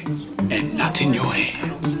 Exactly. And not in your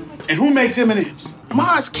hands. And who makes M&M's?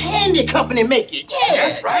 Mars Candy Company make it. Yeah,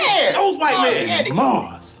 That's right. Yeah, those white Mars men. and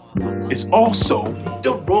Mars is also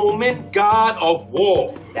The Roman god of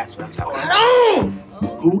war. That's what I'm talking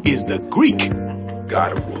about. who is the Greek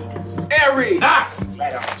god of war. Ares.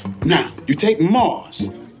 Now, you take Mars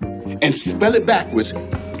and spell it backwards,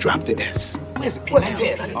 drop the S. What's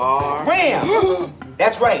it? Ram.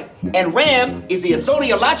 That's right. And Ram is the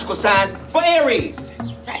zodiacal sign for Aries.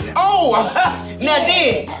 That's right. Oh, now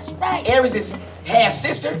then. That's right. Aries' half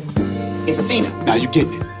sister is Athena. Now you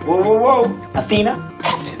getting it. Whoa. Athena,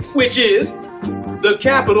 Athens. Which is the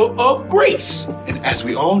capital of Greece. And as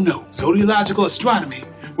we all know, zodiacal astronomy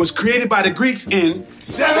was created by the Greeks in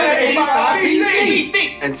 785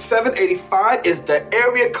 BC. And 785 is the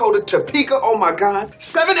area code of Topeka. Oh my God.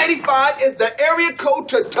 785 is the area code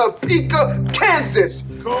to Topeka, Kansas.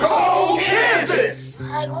 Go Kansas.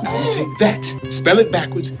 Now you take that, spell it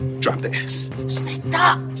backwards, drop the S. Snake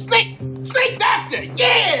doctor.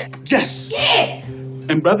 Yeah. Yes. Yeah.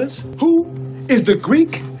 And brothers, who is the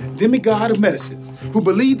Greek demigod of medicine who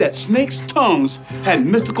believed that snakes' tongues had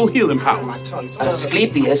mystical healing powers?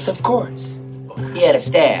 Asclepius, of course. He had a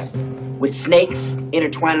staff with snakes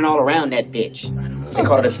intertwining all around that bitch. They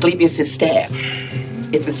call it Asclepius' staff.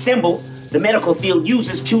 It's a symbol the medical field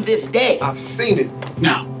uses to this day. I've seen it.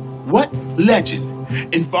 Now, what legend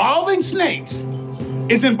involving snakes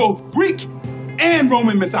is in both Greek and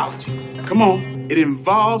Roman mythology? Come on. It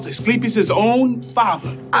involves Asclepius' own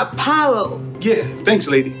father. Apollo. Yeah, thanks,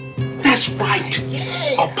 lady. That's right.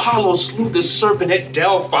 Apollo slew the serpent at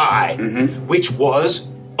Delphi, which was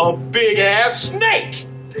a big-ass snake.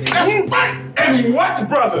 That's right. And what,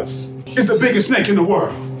 brothers, is the biggest snake in the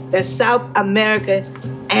world? The South American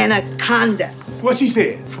anaconda. What she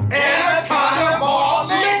said? Anaconda Malt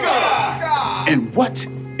Liquor. And what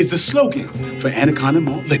is the slogan for Anaconda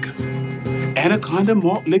Malt Liquor? Anaconda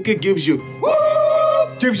Malt Liquor gives you... Woo!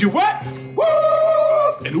 Gives you what?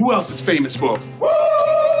 Woo! And who else is famous for? Woo!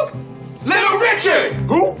 Little Richard.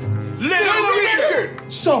 Who? Little Richard.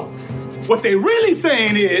 So, what they really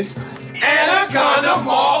saying is... Anaconda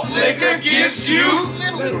Malt Liquor gives you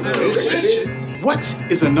Little Richard. What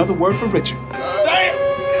is another word for Richard?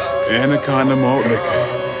 Anaconda Malt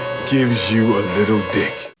Liquor gives you a little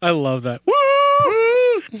dick. I love that. Woo!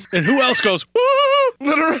 And who else goes, woo?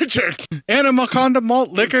 Little Richard. Anaconda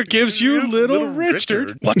Malt Liquor gives you Little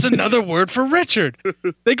Richard. What's another word for Richard?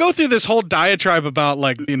 They go through this whole diatribe about,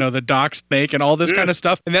 like, you know, the dock snake and all this kind of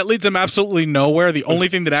stuff, and that leads them absolutely nowhere. The only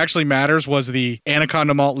thing that actually matters was the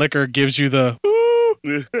Anaconda Malt Liquor gives you the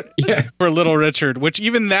for Little Richard, which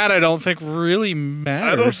even that I don't think really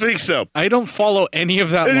matters. I don't think so. I don't follow any of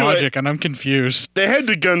that Anyway, logic, and I'm confused. They head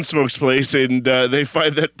to Gunsmoke's place, and they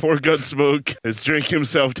find that poor Gunsmoke is drinking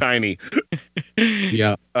himself tiny.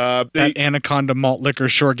 Yeah. That Anaconda Malt Liquor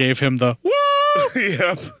sure gave him the woo!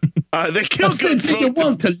 Yep. They kill Gunsmoke. Do you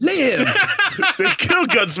want to live? They kill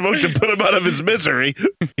Gunsmoke to put him out of his misery.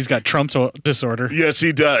 He's got Trump disorder. Yes,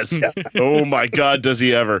 he does. Oh my God, does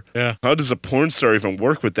he ever? Yeah. How does a porn star even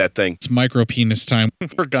work with that thing? It's micro penis time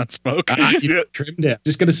for Gunsmoke. You trimmed it.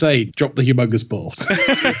 Just gonna say, drop the humongous balls.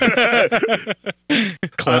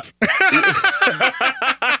 Clip.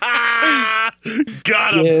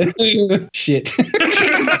 Got him. Yeah. Shit.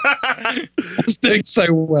 I was doing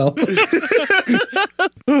so well.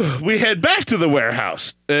 We head back to the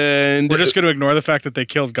warehouse, and we're just going to ignore the fact that they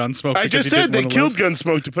killed Gunsmoke. I just said they killed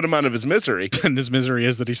Gunsmoke to put him out of his misery. And his misery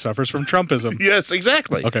is that he suffers from Trumpism. Yes,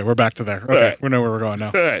 exactly. Okay, we're back to there. Okay, right. We know where we're going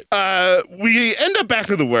now. All right. We end up back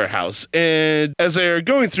in the warehouse, and as they're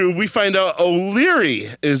going through, we find out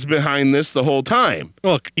O'Leary is behind this the whole time.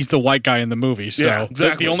 Well, he's the white guy in the movie, so Yeah,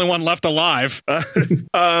 exactly. the only one left alive.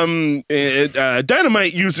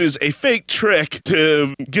 Dynamite uses a fake trick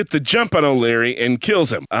to get the jump on O'Leary and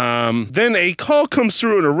kills him. Then a call comes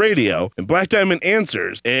through on a radio, and Black Diamond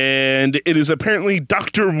answers, and it is apparently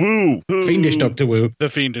Dr. Wu. Fiendish Dr. Wu. The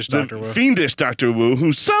fiendish Dr. Wu. Fiendish Dr. Wu,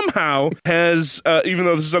 who somehow has, even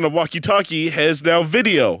though this is on a walkie-talkie, has now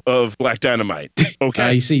video of Black Dynamite.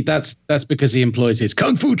 Okay. You see, that's because he employs his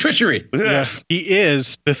kung fu treachery. Yes, he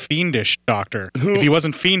is the fiendish doctor. If he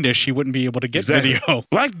wasn't fiendish, he wouldn't be able to get video.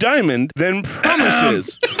 Black Diamond then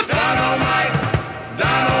promises. Dynamite!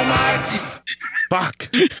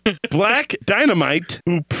 Fuck. Black Dynamite,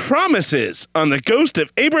 who promises on the ghost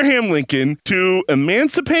of Abraham Lincoln to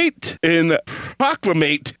emancipate and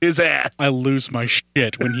proclamate his ass. I lose my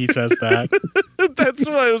shit when he says that. That's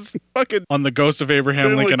why I was fucking... On the ghost of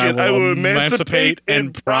Abraham Lincoln, I will emancipate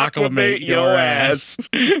and proclamate your ass.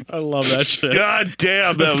 I love that shit. God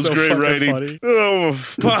damn, that was so great fucking writing. funny. Oh,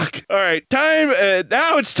 fuck. All right,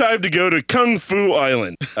 now it's time to go to Kung Fu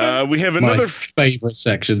Island. We have another... My favorite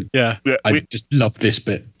section. Yeah. I just love this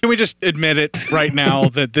bit. Can we just admit it right now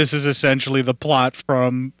that this is essentially the plot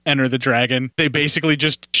from Enter the Dragon? They basically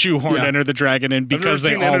just shoehorned Enter the Dragon in because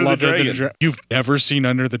they all love Enter the Dragon. You've never seen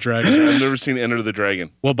Enter the Dragon? I've never seen Enter the Dragon.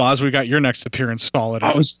 Well, Boz, we got your next appearance solid.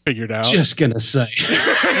 I was figured out. just going to say.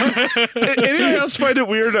 Anyone else find it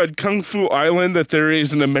weird on Kung Fu Island that there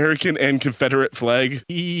is an American and Confederate flag?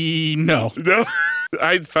 No. No?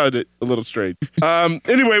 I found it a little strange.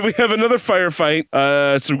 Anyway, we have another firefight.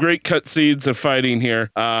 Some great cutscenes of fighting here.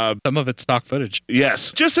 Some of it's stock footage.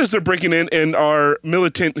 Yes. Just as they're breaking in, and our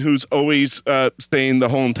militant who's always saying the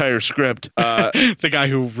whole entire script. The guy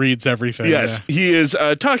who reads everything. Yes. Yeah. He is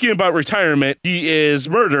talking about retirement. He is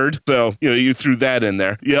murdered. So, you threw that in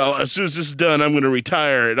there. As soon as this is done, I'm going to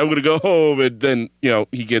retire and I'm going to go home. And then,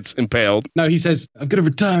 he gets impaled. No, he says, I'm going to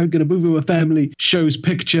retire. I'm going to move with my family. Shows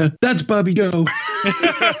picture. That's Bobby Joe.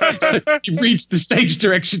 So he reads the stage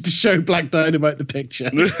direction to show Black Dynamite the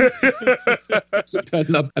picture. I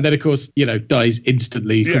love. And then, of course, dies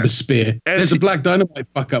instantly from the spear. There's a Black Dynamite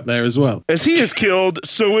fuck up there as well. As he is killed,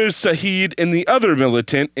 so is Saheed and the other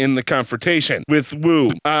militant in the confrontation with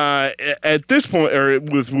Wu. At this point, or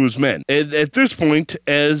with Wu's men. At this point,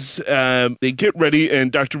 as they get ready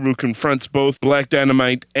and Dr. Wu confronts both Black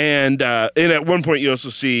Dynamite and at one point you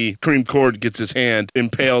also see Kareem Cord gets his hand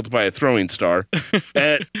impaled by a throwing star.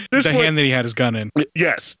 At this the point, hand that he had his gun in.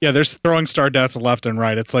 Yes. Yeah, there's throwing star death left and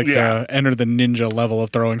right. It's like Enter the Ninja level of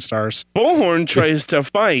throwing stars. Bullhorn tries to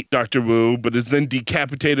fight Dr. Wu, but is then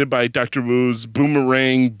decapitated by Dr. Wu's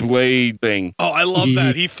boomerang blade thing. Oh, I love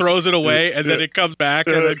that. He throws it away and then it comes back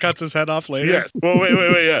and then cuts his head off later. Yes. Well, wait.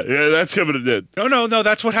 Yeah, that's coming to dead. No.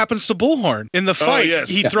 That's what happens to Bullhorn. In the fight,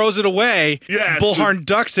 he throws it away. Yes. Bullhorn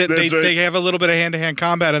ducks it. They have a little bit of hand-to-hand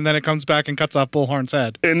combat and then it comes back and cuts off Bullhorn's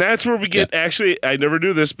head. And that's where we get, actually, I never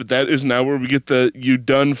knew this, but that is now where we get the "you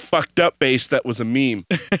done fucked up" base that was a meme.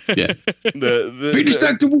 Yeah. Finish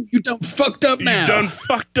Dr. Wu, you done fucked up now. You done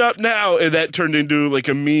fucked up now. And that turned into like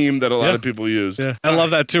a meme that a lot of people used. Yeah. I love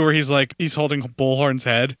that too, where he's holding Bullhorn's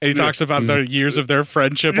head and he talks about the years of their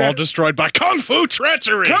friendship all destroyed by Kung Fu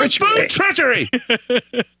treachery. Kung Fu treachery.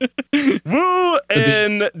 Wu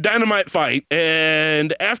and Dynamite fight,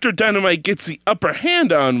 and after Dynamite gets the upper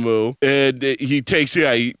hand on Wu, and he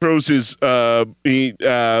throws his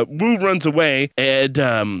Wu runs away, and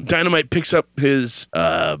Dynamite picks up his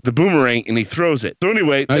the boomerang and he throws it. So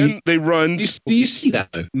anyway, then they run. Do you see that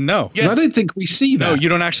though? No. I don't think we see that. No, you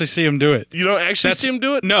don't actually see him do it. You don't actually see him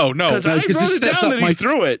do it? No. Because I wrote it down that he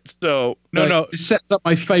threw it. So No. It sets up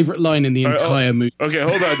my favorite line in the entire movie. Okay,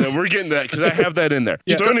 hold on then. We're getting to that because I have that in there.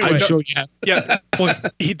 Yeah, so anyway, I'm sure you have. Yeah. Well,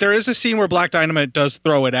 there is a scene where Black Dynamite does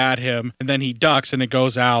throw it at him, and then he ducks, and it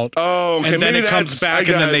goes out. Oh, okay. And then it comes back,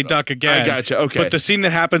 and then they duck again. I gotcha. Okay. But the scene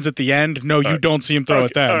that happens at the end, you don't see him throw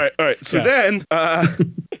it then. All right. So then,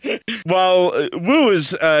 while Wu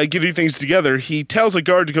is getting things together, he tells a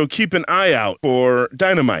guard to go keep an eye out for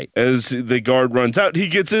Dynamite. As the guard runs out, he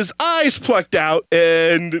gets his eyes plucked out,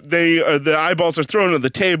 and the eyeballs are thrown on the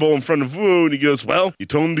table in front of Wu, and he goes, "Well, you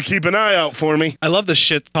told him to keep an eye out for me." I love the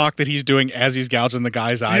shit talk that he's doing as he's gouging the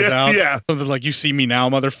guy's eyes out. Yeah. Something like, "You see me now,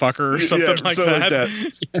 motherfucker," or something like that.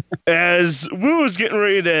 As Wu is getting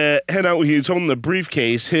ready to head out, he's holding the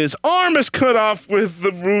briefcase. His arm is cut off with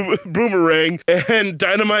the boomerang, and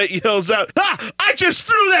Dynamite yells out, I just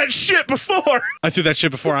threw that shit before. I threw that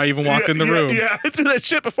shit before I even walked in the room. Yeah, I threw that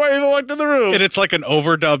shit before I even walked in the room. And it's like an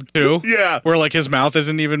overdub, too. Yeah. Where, like, his mouth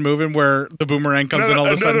isn't even moving, where the boomerang comes in all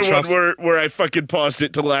of a sudden. Another one where I fucking paused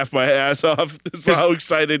it to laugh my ass off. That's how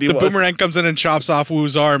excited he was. The boomerang comes in and chops off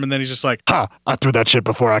Wu's arm, and then he's just like, I threw that shit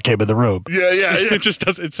before I came in the room. Yeah. It just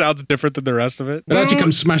does. It sounds different than the rest of it. It actually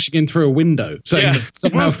comes smashing in through a window. So he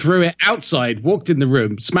somehow threw it outside, walked in the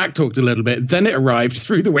room, smack talked a little bit, then it arrived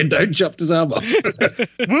through the window and chopped his arm off.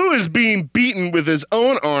 Wu is being beaten with his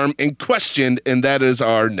own arm and questioned, and that is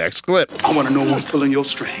our next clip. I want to know who's pulling your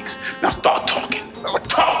strings. Now start talking.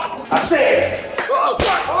 Talk! I said!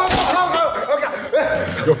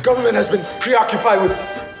 Your government has been preoccupied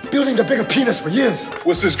with building the bigger penis for years.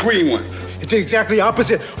 What's this green one? It did exactly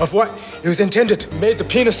opposite of what it was intended. It made the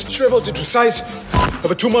penis shrivel to the size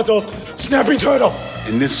of a 2-month-old snapping turtle.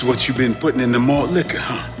 And this is what you've been putting in the malt liquor,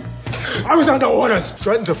 huh? I was under orders.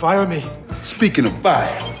 Threatened to fire me Speaking of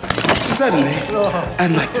fire, suddenly,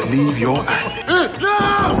 I'd like to leave your island.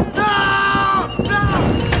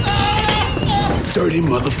 Dirty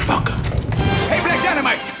motherfucker. Hey, Black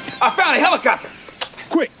Dynamite! I found a helicopter!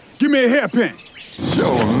 Quick, give me a hairpin.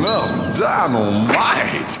 Sure enough,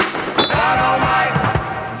 dynamite.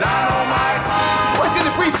 What's in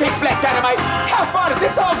the briefcase, Black Dynamite? How far does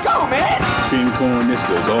this all go, man? Cream corn, this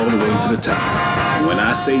goes all the way to the top. And when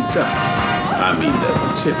I say top, I mean the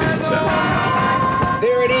tippity top.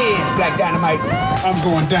 There it is, Black Dynamite. I'm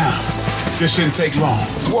going down. This shouldn't take long.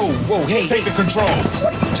 Whoa, hey. Take the controls.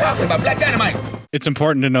 What are you talking about, Black Dynamite? It's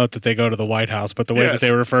important to note that they go to the White House, but the way that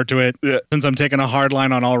they refer to it, since I'm taking a hard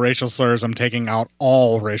line on all racial slurs, I'm taking out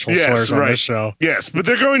all racial slurs on this show. Yes, but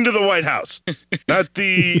they're going to the White House, not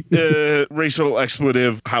the racial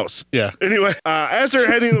expletive house. Yeah. Anyway, as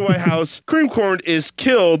they're heading to the White House, Cream Corn is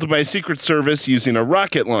killed by Secret Service using a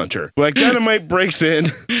rocket launcher. Black Dynamite breaks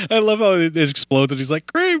in. I love how it explodes and he's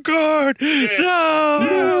like, Cream Corn,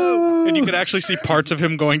 no! And you can actually see parts of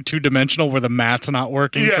him going two-dimensional where the mat's not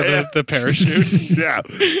working for the parachute. Yeah.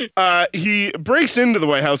 He breaks into the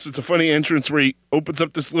White House. It's a funny entrance where he opens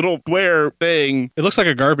up this little square thing. It looks like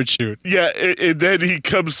a garbage chute. Yeah, and then he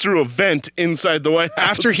comes through a vent inside the White House.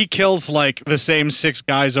 After he kills like the same 6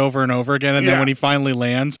 guys over and over again, and then when he finally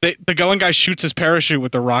lands, the going guy shoots his parachute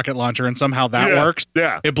with the rocket launcher, and somehow that works.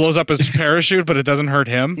 Yeah. It blows up his parachute, but it doesn't hurt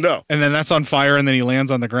him. No. And then that's on fire, and then he lands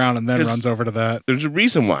on the ground and then runs over to that. There's a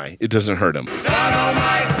reason why it doesn't hurt him.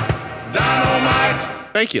 Dynamite!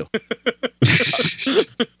 Thank you.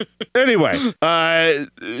 Anyway,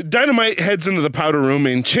 Dynamite heads into the powder room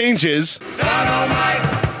and changes. Dynamite!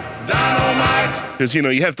 Because,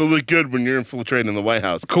 you have to look good when you're infiltrating the White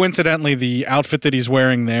House. Coincidentally, the outfit that he's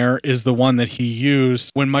wearing there is the one that he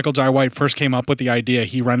used when Michael Jai White first came up with the idea.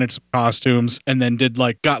 He rented some costumes and then did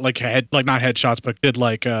not headshots, but did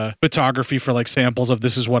photography for samples of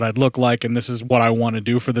this is what I'd look like and this is what I want to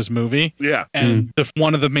do for this movie. Yeah. And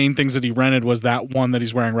one of the main things that he rented was that one that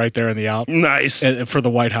he's wearing right there in the outfit. Nice. For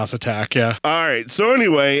the White House attack, yeah. All right. So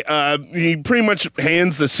anyway, he pretty much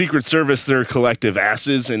hands the Secret Service their collective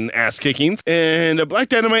asses and ass kickings, and Black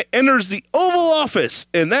Dynamite enters the Oval Office,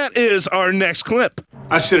 and that is our next clip.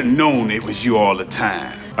 I should have known it was you all the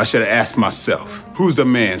time. I should have asked myself, who's the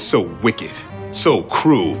man so wicked, so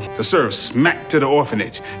cruel, to serve smack to the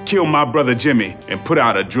orphanage, kill my brother Jimmy, and put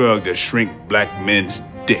out a drug to shrink black men's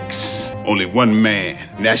dicks? Only one man,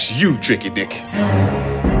 and that's you, Tricky Dick.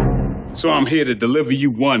 So I'm here to deliver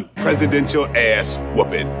you one presidential ass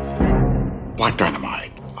whooping. Black Dynamite.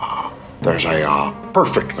 There's a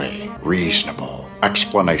perfectly reasonable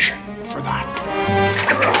explanation for that.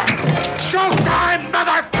 Showtime,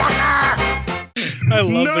 motherfucker! I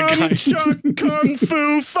love the guy. Nunchuck Kung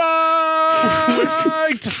Fu fight!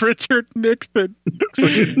 Richard Nixon.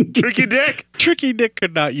 Tricky Dick? Tricky Dick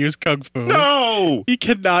could not use Kung Fu. No! He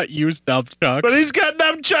cannot use nunchucks. But he's got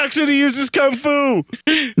nunchucks and he uses Kung Fu.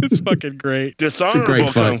 It's fucking great.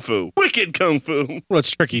 Dishonorable Kung Fu. Wicked Kung Fu. Well,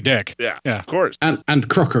 it's Tricky Dick. Yeah, yeah, of course. And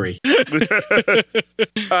crockery.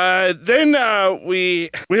 Then we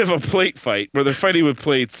have a plate fight where they're fighting with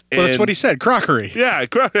plates. Well, that's what he said. Crockery. Yeah,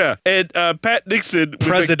 and Pat Nixon,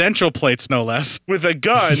 presidential plates, no less, with a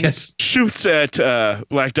gun, shoots at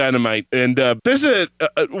Black Dynamite. And this is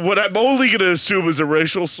what I'm only going to assume is a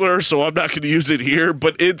racial slur, so I'm not going to use it here.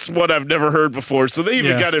 But it's what I've never heard before, so they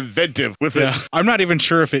even got inventive with it. I'm not even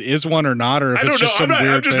sure if it is one or not, or if it's just some weird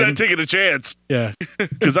I'm just thing. not taking a chance. Yeah,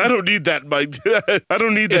 because I don't need that. I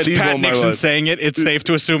don't need that. It's evil Pat in my Nixon life. saying it. It's safe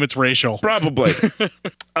to assume it's racial. Probably.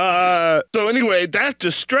 So anyway, that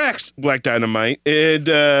distracts Black Dynamite, and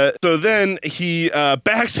so then he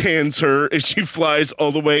backhands her, and she flies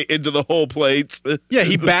all the way into the whole plates. Yeah,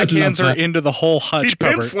 he backhands her into the whole hutch He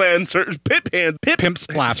cover. pimp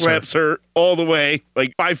slaps her all the way,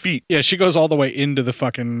 like 5 feet. Yeah, she goes all the way into the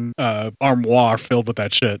fucking armoire filled with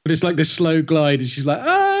that shit. But it's like this slow glide, and she's like,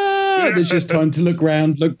 there's just time to look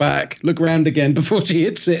round, look back, look round again before she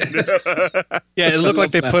hits it. Yeah, it looked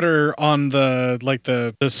like they put her on the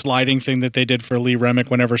sliding thing that they did for Lee Remick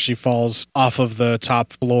whenever she falls off of the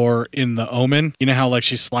top floor in The Omen. You know how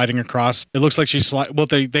she's sliding across? It looks like she's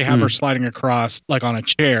they have her sliding across like on a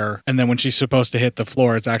chair, and then when she's supposed to hit the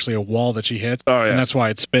floor, it's actually a wall that she hits. Oh, yeah. And that's why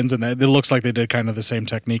it spins, and it looks like they did kind of the same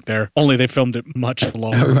technique there, only they filmed it much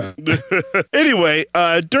slower. Anyway,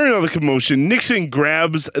 during all the commotion, Nixon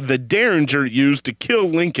grabs the Derringer used to kill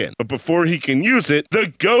Lincoln. But before he can use it,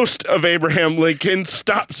 the ghost of Abraham Lincoln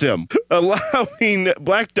stops him, allowing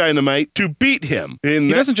Black Dynamite to beat him. He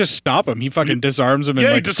doesn't just stop him. He fucking disarms him.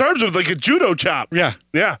 He disarms him with like a judo chop. Yeah.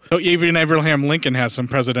 Yeah. So even Abraham Lincoln has some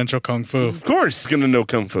presidential kung fu. Of course he's going to know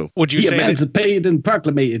kung fu. Would you say emancipated and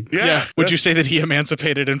proclamated? Yeah. Would you say that he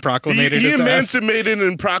emancipated and proclamated He his ass? emancipated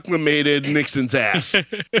and proclamated Nixon's ass.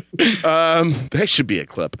 That should be a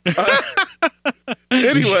clip.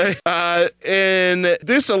 Anyway, and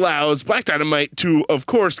this allows Black Dynamite to, of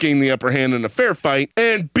course, gain the upper hand in a fair fight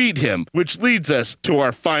and beat him, which leads us to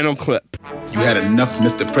our final clip. You had enough,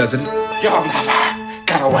 Mr. President? You'll never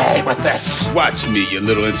get away with this. Watch me, you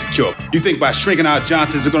little insecure. You think by shrinking our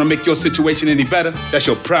Johnsons are gonna make your situation any better? That's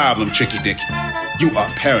your problem, Tricky Dick. You are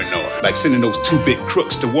paranoid, like sending those two big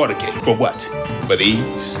crooks to Watergate. For what? For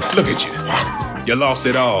these? Look at you. You lost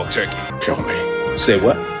it all, Turkey. Kill me. Say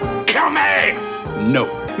what? Kill me! No.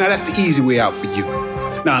 Now that's the easy way out for you.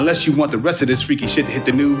 Now, unless you want the rest of this freaky shit to hit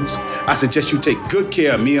the news, I suggest you take good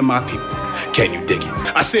care of me and my people. Can you dig it?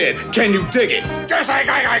 I said, can you dig it? Yes,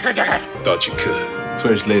 I could dig it. Thought you could.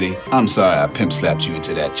 First Lady, I'm sorry I pimp slapped you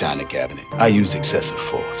into that china cabinet. I use excessive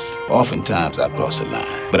force. Oftentimes I cross a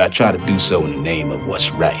line, but I try to do so in the name of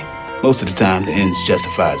what's right. Most of the time, the ends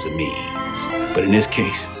justifies the means. But in this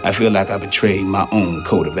case, I feel like I betrayed my own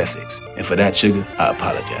code of ethics. And for that, Sugar, I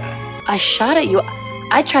apologize. I shot at you.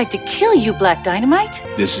 I tried to kill you, Black Dynamite.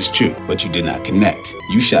 This is true, but you did not connect.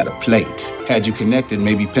 You shot a plate. Had you connected,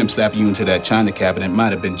 maybe pimp slapping you into that china cabinet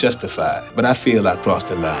might have been justified. But I feel I crossed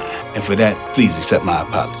the line. And for that, please accept my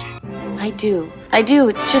apology. I do.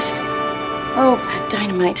 It's just... Oh, Black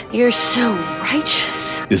Dynamite, you're so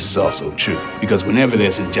righteous. This is also true, because whenever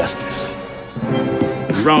there's injustice,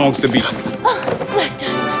 wrongs to be... Oh, Black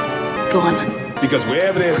Dynamite. Go on. Because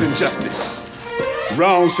wherever there's injustice,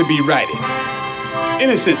 wrongs to be righted,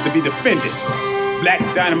 innocence to be defended, Black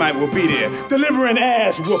Dynamite will be there, delivering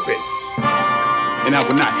ass whoopings. And I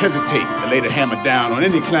will not hesitate to lay the hammer down on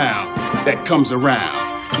any clown that comes around.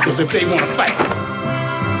 Because if they want to fight,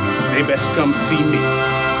 they best come see me.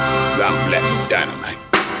 Because I'm Black Dynamite.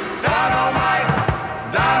 Dynamite!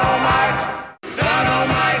 Dynamite!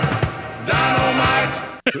 Dynamite! Dynamite!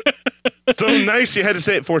 So nice, you had to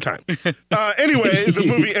say it 4 times. Anyway, the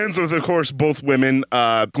movie ends with, of course, both women,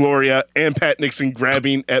 Gloria and Pat Nixon,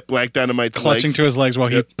 grabbing at Black Dynamite's clutching legs. to his legs while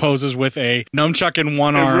he poses with a nunchuck in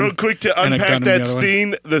one arm. And real quick to unpack that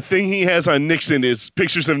scene, the thing he has on Nixon is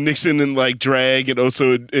pictures of Nixon in like drag and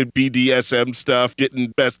also in BDSM stuff,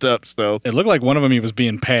 getting messed up. So it looked like one of them he was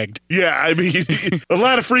being pegged. Yeah, I mean, a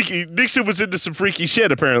lot of freaky. Nixon was into some freaky shit,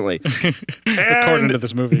 apparently. According to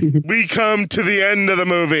this movie. We come to the end of the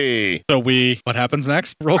movie. So what happens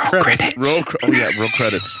next? Roll credits. Roll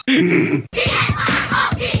credits. Even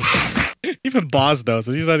Boz knows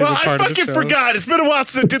it. He's not even part I of the fucking show. forgot. It's been a while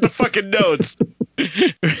since I did the fucking notes.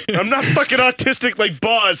 I'm not fucking autistic like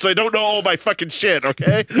Boz, so I don't know all my fucking shit,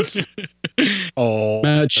 okay?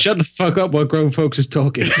 Shut the fuck up while grown folks is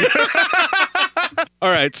talking.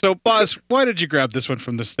 All right, so Boz, why did you grab this one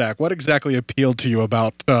from the stack? What exactly appealed to you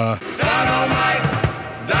about Dynamite!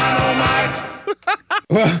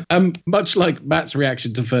 Well, much like Matt's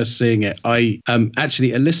reaction to first seeing it, I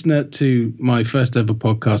actually, a listener to my first ever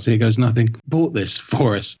podcast, Here Goes Nothing, bought this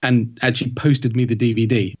for us and actually posted me the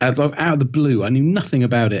DVD. Out of the blue, I knew nothing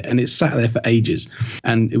about it, and it sat there for ages.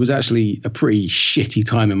 And it was actually a pretty shitty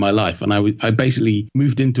time in my life. And I basically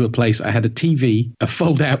moved into a place, I had a TV, a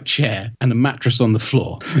fold-out chair, and a mattress on the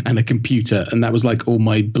floor, and a computer. And that was like all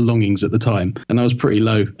my belongings at the time. And I was pretty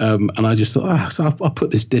low. And I just thought, so I'll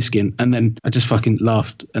put this disc in. And then I just fucking laughed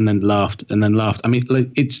and then laughed and then laughed. I mean,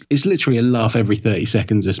 it's literally a laugh every 30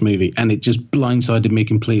 seconds, this movie, and it just blindsided me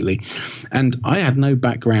completely. And I had no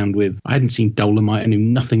background I hadn't seen Dolomite, I knew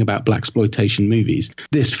nothing about blaxploitation movies.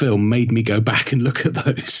 This film made me go back and look at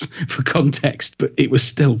those for context, but it was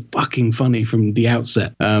still fucking funny from the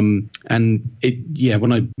outset. And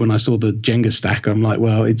when I saw the Jenga stack, I'm like,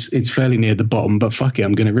 well, it's fairly near the bottom, but fuck it,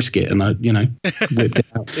 I'm going to risk it. And I, whipped it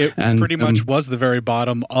out. It pretty much was the very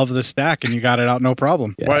bottom of the stack, and you got it out no problem.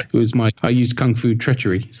 Yeah, it was I used Kung Fu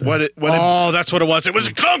treachery. So. That's what it was. It was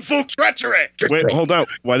a Kung Fu treachery. Wait, hold on.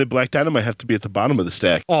 Why did Black Dynamite have to be at the bottom of the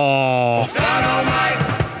stack? Oh.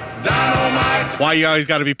 Dynamite. Why you always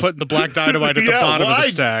got to be putting the Black Dynamite at the bottom of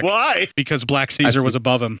the stack? Why? Because Black Caesar was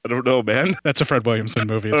above him. I don't know, man. That's a Fred Williamson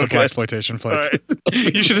movie. It's Okay. a blaxploitation flick. Right.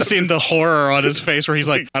 You should have seen the horror on his face where he's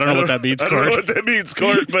like, I don't know what that means, I don't Court. know what that means,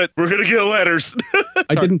 Court, but we're going to get letters.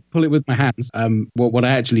 I didn't pull it with my hands. What I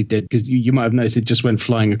actually did, because you might have noticed, it just went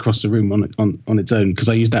flying across the room on its own, because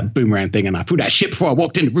I used that boomerang thing and I threw that shit before I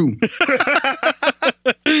walked in the room.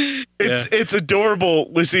 it's adorable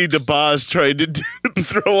listening to Boz trying to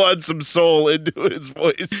throw on some soul into his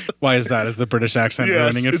voice. Why is that? Is the British accent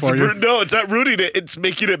Yes, ruining it it's for you? No, it's not ruining it. It's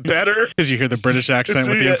making it better. Because you hear the British accent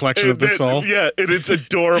with the inflection of the soul. Yeah, and it's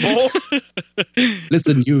adorable.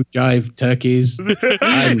 Listen, you jive turkeys.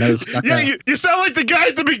 I know, sucker. Yeah, you sound like the guy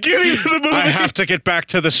at the beginning of the movie. I have to get back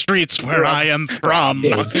to the streets where I am from.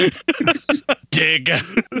 Dig.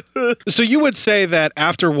 So you would say that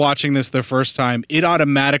after watching this the first time, it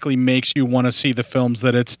automatically makes you want to see the films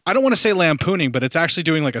that it's, I don't want to say lampooning, but it's actually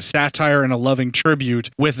doing like a satire and a loving tribute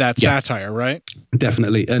with that satire, right?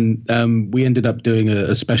 Definitely. And we ended up doing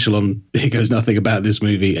a special on Here Goes Nothing about this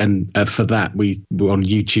movie. And for that, we were on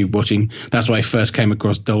YouTube watching. That's why I first came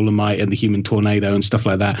across Dolomite and The Human Tornado and stuff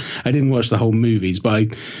like that. I didn't watch the whole movies, but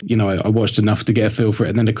I watched enough to get a feel for it.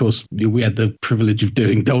 And then, of course, we had the privilege of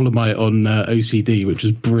doing Dolomite on OCD, which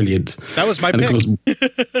was brilliant. That was my pick. Of course,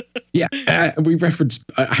 we referenced.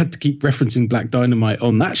 I had to keep referencing Black Dynamite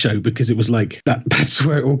on that show because it was like that's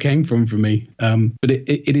where it all came from for me. But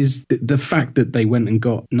it is the fact that they went and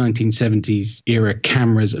got 1970s era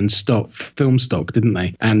cameras and film stock, didn't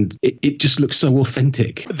they? And it just looks so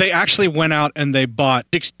authentic. They actually went out and they bought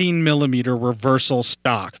 16 millimeter reversal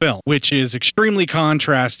stock film, which is extremely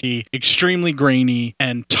contrasty, extremely grainy,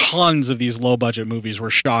 and tons of these low budget movies were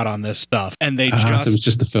shot on this stuff. And they So it was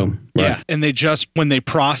just the film. Right. Yeah. And they just, when they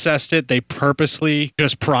processed it, they purposely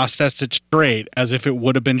just processed it straight as if it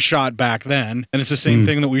would have been shot back then. And it's the same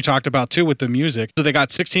thing that we talked about too with the music. So they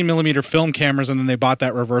got 16 millimeter film cameras and then they bought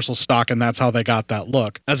that reversal stock and that's how they got that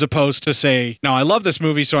look. As opposed to say, now I love this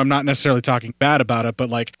movie, so I'm not necessarily talking bad about it, but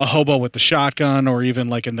like A Hobo with the Shotgun or even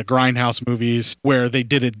like in the Grindhouse movies where they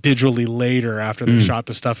did it digitally later after they shot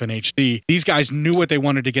the stuff in HD. These guys knew what they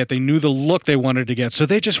wanted to get. They knew the look they wanted to get. So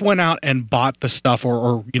they just went out and bought the stuff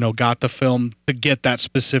or got the film to get that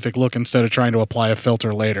specific look instead of trying to apply a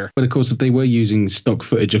filter later. But of course, if they were using stock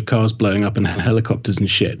footage of cars blowing up and helicopters and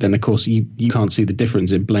shit, then of course you can't see the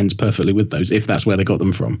difference. It blends perfectly with those if that's where they got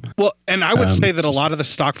them from. Well, and I would say that a lot of the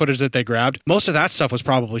stock footage that they grabbed, most of that stuff was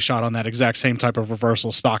probably shot on that exact same type of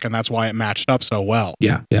reversal stock, and that's why it matched up so well.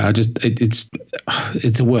 Yeah.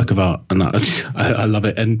 It's a work of art, and I love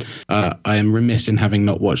it. And I am remiss in having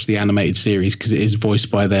not watched the animated series because it is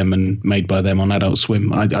voiced by them and made by them on Adult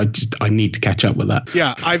Swim. I need to catch up with that.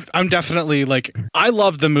 Yeah, I'm definitely like, I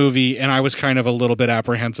love the movie, and I was kind of a little bit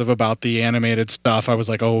apprehensive about the animated stuff. I was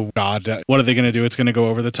like, oh God, what are they going to do? It's going to go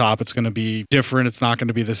over the top. It's going to be different. It's not going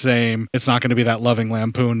to be the same. It's not going to be that loving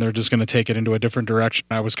lampoon. They're just going to take it into a different direction.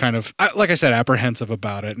 I was kind of, like I said, apprehensive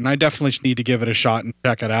about it, and I definitely need to give it a shot and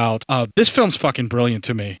check it out. This film's fucking brilliant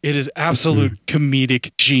to me. It is absolute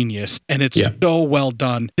comedic genius, and it's so well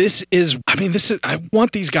done. I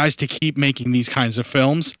want these guys to keep making these kinds of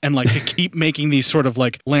films and like to keep making these sort of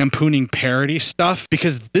like lampooning parody stuff,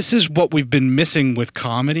 because this is what we've been missing with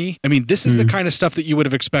comedy. I mean, this is the kind of stuff that you would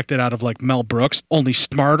have expected out of like Mel Brooks, only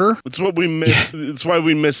smarter. It's what we miss. It's why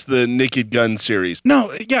we miss the Naked Gun series.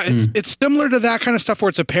 No, yeah, it's similar to that kind of stuff where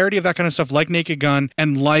it's a parody of that kind of stuff, like Naked Gun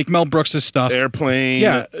and like Mel Brooks' stuff. Airplane.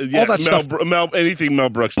 All that stuff. Anything Mel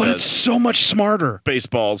Brooks but does. It's so much smarter.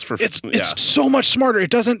 Baseballs for it's so much smarter. It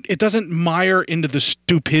doesn't mire into the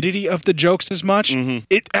stupidity of the jokes as much.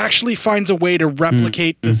 It actually finds a way to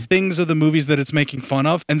replicate the things of the movies that it's making fun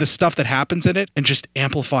of and the stuff that happens in it and just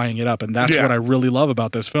amplifying it up. And that's what I really love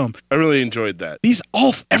about this film. I really enjoyed that.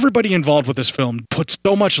 Everybody involved with this film put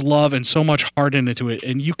so much love and so much heart into it,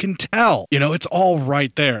 and you can tell, it's all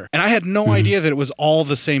right there. And I had no idea that it was all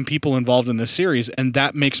the same people involved in this series, and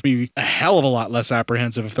that makes me a hell of a lot less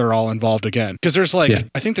apprehensive if they're all involved again. Because there's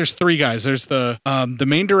I think there's three guys. There's the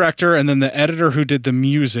main director, and then the editor who did the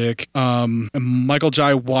music, Michael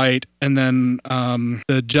Jai White, and then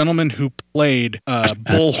the gentleman who played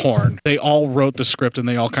Bullhorn. They all wrote the script and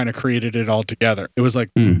they all kind of created it all together. It was like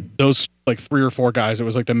those like 3 or 4 guys. It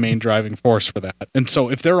was like the main driving force for that. And so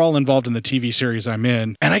if they're all involved in the TV series I'm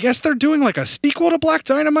in, and I guess they're doing like a sequel to Black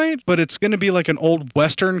Dynamite, but it's going to be like an old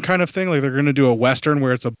Western kind of thing. Like they're going to do a Western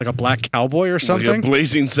where it's like a black cowboy or something. Like a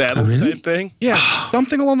Blazing Saddles type thing? Yeah,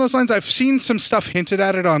 something along those lines. I've seen some stuff hinted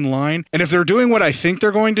at it online. And if they're doing what I think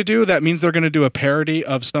they're going to do, that means they're going to do a parody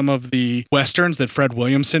of some of the Westerns that Fred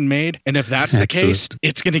Williamson made. And if that's the case,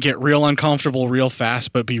 it's going to get real uncomfortable real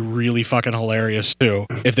fast, but be really fucking hilarious too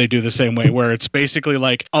if they do the same way, where it's basically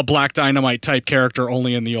like a Black Dynamite type character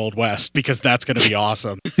only in the Old West, because that's going to be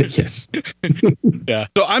awesome. Yes. Yeah.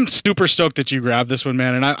 So I'm super stoked that you grabbed this one,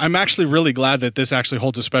 man. And I'm actually really glad that this actually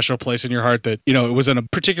holds a special place in your heart, that, it was in a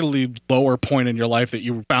particularly lower point in your life that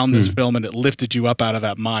you found this film and it lifted you up out of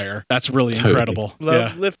that mire. That's really incredible.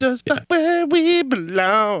 Love lift us up where we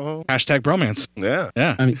belong. Hashtag bromance. Yeah.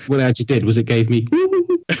 Yeah. I mean, what it actually did was it gave me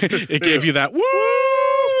It gave you that woo.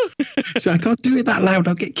 So I can't do it that loud.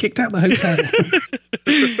 I'll get kicked out of the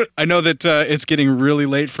hotel. I know that it's getting really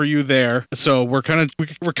late for you there, so we're kind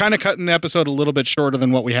of cutting the episode a little bit shorter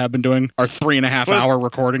than what we have been doing. Our 3.5 hour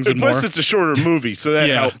recordings and plus more. It's a shorter movie, so that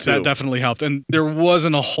helped too. That definitely helped, and there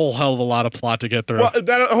wasn't a whole hell of a lot of plot to get through. Well,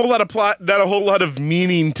 not a whole lot of plot, not a whole lot of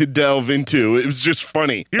meaning to delve into. It was just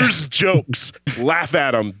funny. Here's jokes. Laugh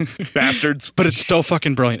at them, bastards. But it's so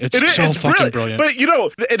fucking brilliant. It's so fucking brilliant. But you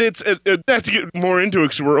know, and it's not to get more into it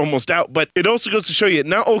because we're almost out. But it also goes to show you,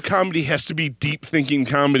 not all comedy has to be deep thinking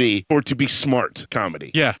comedy for it to be smart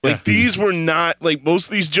comedy. Yeah, these were not like most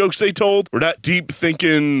of these jokes they told were not deep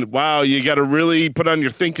thinking. Wow, you got to really put on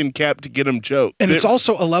your thinking cap to get them jokes. And it's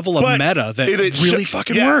also a level of meta that really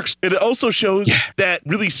fucking works. It also shows that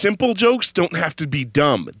really simple jokes don't have to be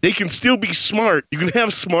dumb. They can still be smart. You can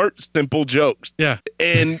have smart, simple jokes. Yeah.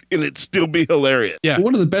 And it still be hilarious. Yeah.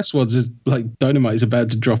 One of the best ones is like Dynamite is about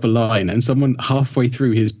to drop a line and someone halfway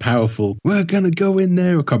through his powerful, we're going to go in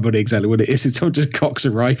there. I can't remember exactly what it is. It's someone just cocks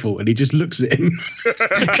a rifle and he just looks at him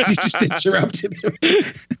because he just interrupted him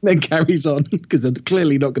and then carries on because they're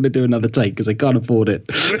clearly not going to do another take because they can't afford it.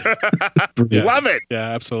 Love it. Yeah,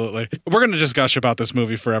 absolutely. We're going to just gush about this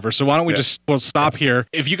movie forever. So why don't we we'll stop here.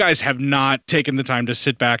 If you guys have not taken the time to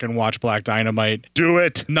sit back and watch Black Dynamite, do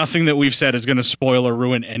it. Nothing that we've said is going to spoil or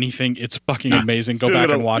ruin anything. It's fucking amazing. Go back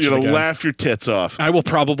and watch it again. You'll laugh your tits off. I will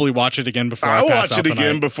probably watch it again before I I'll pass watch out it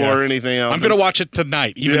again tonight. before anything else. I'm going to watch it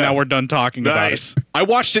tonight, even now we're done talking about it. I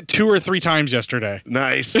watched it 2 or 3 times yesterday.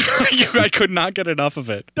 Nice. I could not get enough of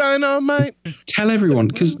it. Dynamite. Tell everyone,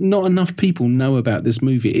 because not enough people know about this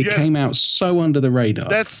movie. It came out so under the radar.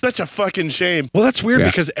 That's such a fucking shame. Well, that's weird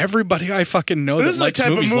because everybody I fucking know that likes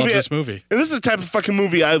movies loves this movie. And this is the type of fucking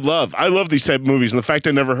movie I love. I love these type of movies, and the fact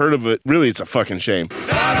I never heard of it, really, it's a fucking shame.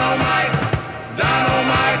 Dynamite!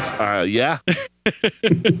 Yeah.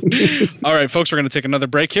 All right, folks, we're going to take another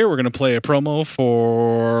break here. We're going to play a promo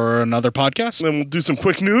for another podcast. Then we'll do some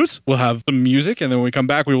quick news. We'll have some music, and then when we come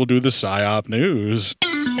back, we will do the PSYOP news.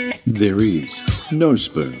 There is no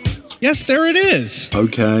spoon. Yes, there it is.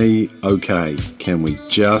 Okay. Can we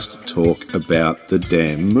just talk about the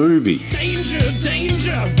damn movie? Danger.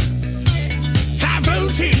 High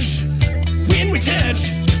voltage. When we touch.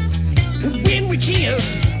 When we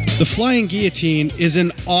kiss. The flying guillotine is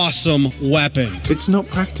an awesome weapon. It's not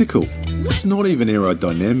practical. It's not even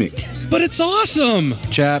aerodynamic. But it's awesome!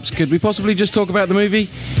 Chaps, could we possibly just talk about the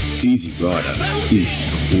movie? Easy Rider is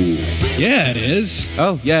cool. Yeah, it is.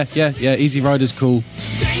 Oh, yeah. Easy Rider's cool.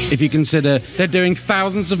 If you consider they're doing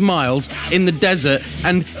thousands of miles in the desert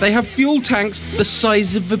and they have fuel tanks the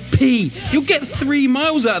size of a pea. You'll get 3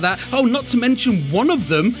 miles out of that. Oh, not to mention one of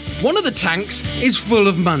the tanks is full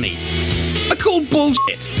of money. I call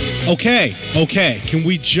bullshit. Okay. Can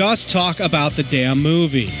we just talk about the damn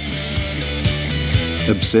movie?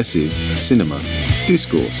 Obsessive Cinema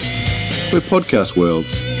Discourse, where podcast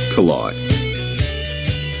worlds collide.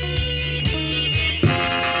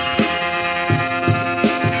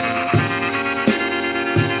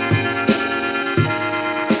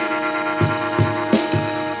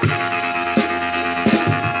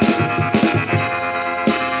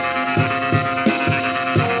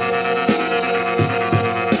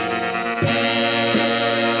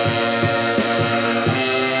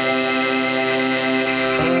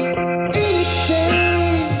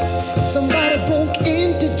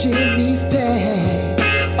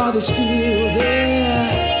 Still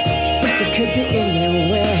there, something could be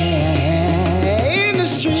anywhere in the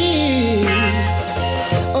streets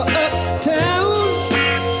or uptown.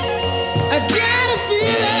 I got a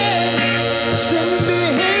feeling shouldn't be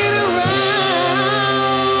hanging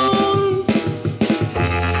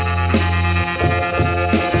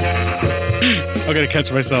around. I'm gonna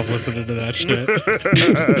catch myself listening to that shit.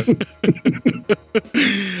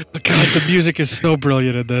 God, the music is so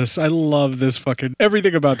brilliant in this. I love this fucking...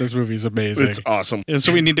 Everything about this movie is amazing. It's awesome. And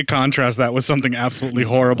so we need to contrast that with something absolutely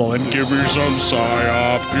horrible and give me some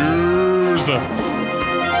PSYOP news.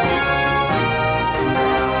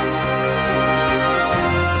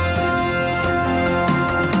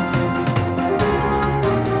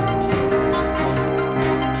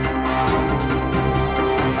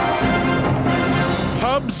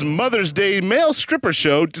 Hub's Mother's Day male stripper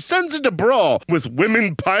show descends into brawl with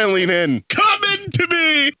women piling in. Come into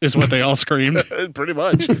me! Is what they all screamed. Pretty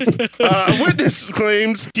much. A witness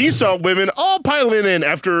claims he saw women all piling in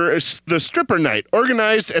after the stripper night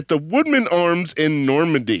organized at the Woodman Arms in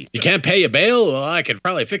Normandy. You can't pay your bail? Well, I could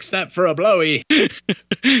probably fix that for a blowy.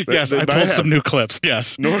 Yes, I pulled some new clips.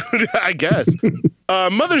 Yes. I guess.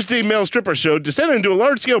 Mother's Day male stripper show descended into a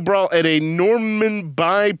large-scale brawl at a Norman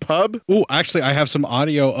By pub. Oh, actually, I have some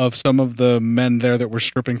audio of some of the men there that were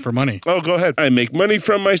stripping for money. Oh, go ahead. I make money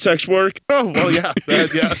from my sex work. Oh, well, yeah.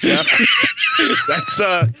 Yeah.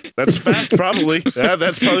 That's fact, probably. Yeah,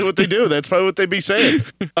 that's probably what they do. That's probably what they'd be saying.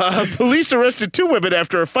 Police arrested 2 women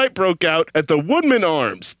after a fight broke out at the Woodman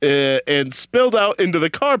Arms and spilled out into the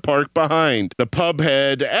car park behind. The pub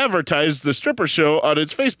had advertised the stripper show on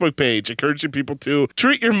its Facebook page, encouraging people to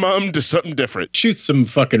treat your mom to something different. Shoot some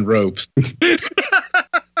fucking ropes.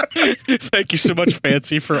 Thank you so much,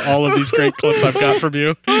 Fancy, for all of these great clips I've got from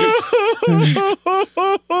you.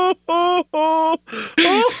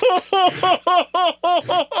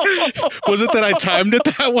 Was it that I timed it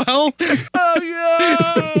that well? Oh,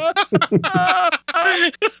 yeah.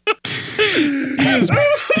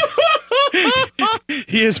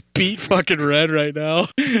 He is beat fucking red right now.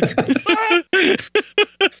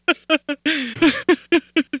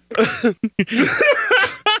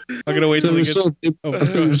 I'm gonna wait till he gets.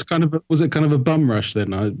 Was it kind of a bum rush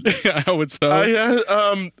then? I would say.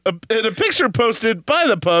 And a picture posted by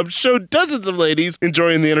the pub showed dozens of ladies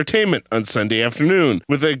enjoying the entertainment on Sunday afternoon,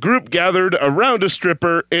 with a group gathered around a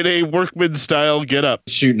stripper in a workman-style getup,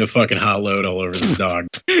 shooting a fucking hot load all over this dog.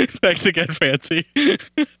 Thanks again, Fancy.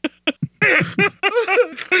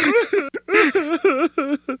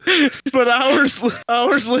 But hours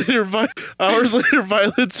later,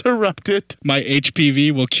 violence erupted. My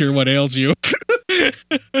HPV will cure what ails you.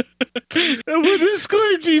 And witness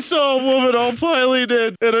claimed he saw a woman all piling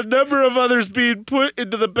in and a number of others being put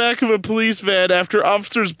into the back of a police van after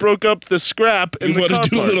officers broke up the scrap in the car park. You want to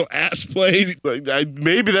do a little ass play?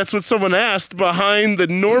 Maybe that's what someone asked behind the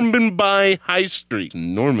Norman By High Street.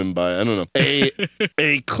 Norman By, I don't know.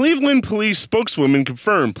 A Cleveland police spokeswoman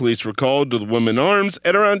confirmed police were called to the Women Arms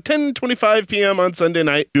at around 10:25 p.m. on Sunday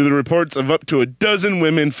night due to the reports of up to a dozen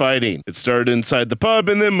women fighting. It started inside the pub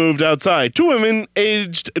and then moved outside. 2 women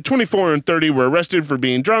aged 24 and 30 were arrested for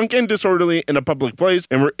being drunk and disorderly in a public place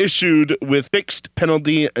and were issued with fixed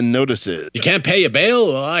penalty notices. You can't pay your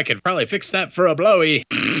bail? Well, I could probably fix that for a blowy.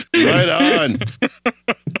 Right on.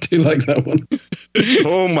 Do you like that one?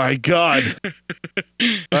 Oh my God.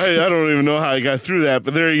 I don't even know how I got through that,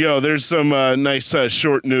 but there you go. There's some nice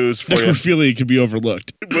short news for you. Necrophilia can be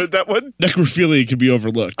overlooked. What, that one? Necrophilia can be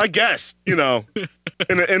overlooked. I guess,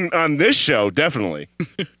 and on this show, definitely.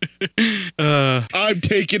 I'm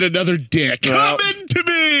taking another dick. Coming to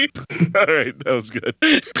me. All right, that was good.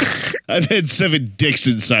 I've had 7 dicks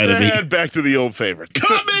inside of me. And back to the old favorite.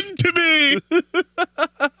 Coming to me.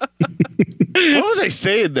 What was I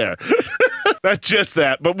saying there? Not just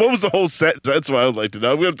that, but what was the whole sentence? That's what I would like to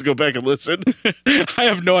know. We have to go back and listen. I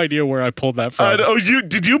have no idea where I pulled that from.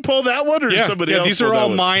 Did you pull that one, or did somebody else? These are all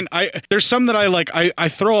mine. There's some that I like. I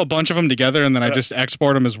throw a bunch of them together and then I just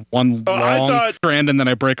export them as one long strand, and then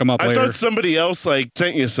I break them up later. I thought somebody else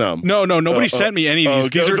sent you some. No, nobody sent me any of these.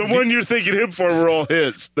 These are the one you're thanking him for. Were all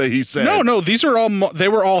his that he sent. No, these are all. They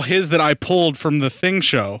were all his that I pulled from the Thing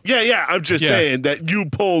show. Yeah. I'm just saying that you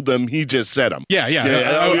pulled them. He just said them. Yeah.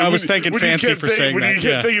 I was thanking Fancy for saying that. When you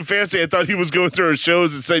kept thinking Fancy, I thought he was going through our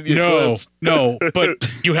shows and saying clips. No, but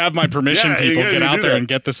you have my permission, people. Get out there and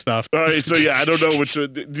get the stuff. All right, so I don't know which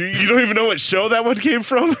one. You don't even know what show that one came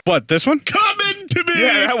from? What, this one? Coming to me!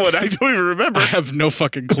 Yeah, that one. I don't even remember. I have no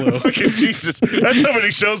fucking clue. Fucking Jesus. That's how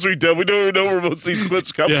many shows we've done. We don't even know where most of these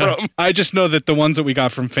clips come from. I just know that the ones that we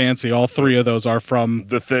got from Fancy, all 3 of those are from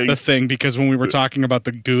The Thing, because when we were talking about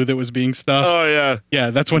the goo that was being stuffed. Oh, yeah. Yeah,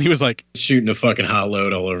 that's when he was like... shooting a fucking hot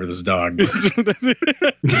load all over this dog. Which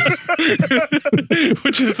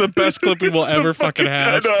is the best clip we will ever fucking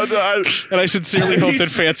have. And I sincerely hope that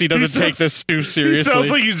Fancy doesn't take this too seriously. He sounds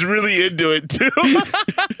like he's really into it, too.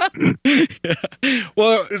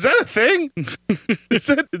 Well, is that a thing? Is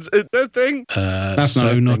that a thing? That's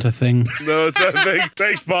not a thing. No, it's not a thing.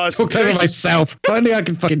 Thanks, boss. Talked over myself. Finally, I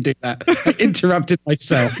can fucking do that. I interrupted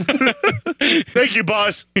myself. Thank you,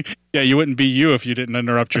 boss. Yeah, you wouldn't be you if you didn't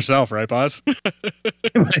interrupt yourself, right, boss?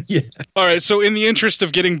 Yeah. All right, so in the interest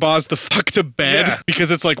of getting Boz the fuck to bed, because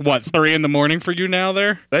it's like, what, 3 a.m. for you now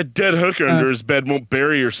there? That dead hooker under his bed won't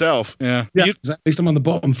bury herself. Yeah. At least I'm on the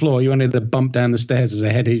bottom floor. You only have to bump down the stairs as a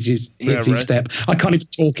head hits each step. I can't even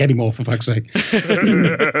talk anymore, for fuck's sake.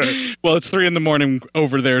 Well, it's 3 a.m.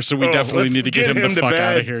 over there, so we definitely need to get him the fuck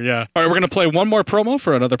out of here. Yeah. All right, we're going to play one more promo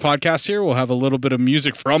for another podcast here. We'll have a little bit of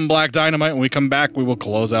music from Black Dynamite. When we come back, we will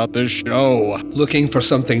close out this show. Looking for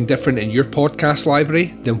something different in your podcast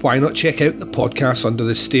library? Then why not check out the Podcast Under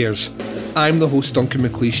the Stairs? I'm the host, Duncan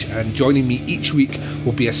McLeish, and joining me each week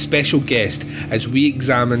will be a special guest as we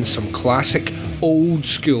examine some classic old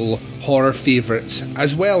school horror favourites,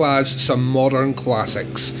 as well as some modern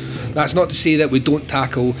classics. That's not to say that we don't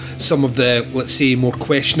tackle some of the, let's say, more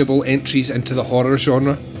questionable entries into the horror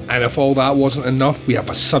genre. And if all that wasn't enough, we have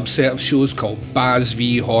a subset of shows called Baz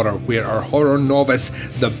v Horror, where our horror novice,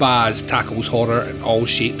 the Baz, tackles horror in all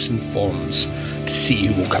shapes and forms to see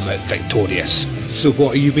who will come out victorious. So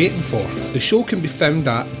what are you waiting for? The show can be found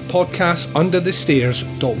at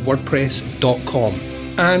podcastunderthestairs.wordpress.com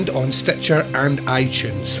and on Stitcher and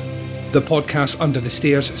iTunes. The Podcast Under the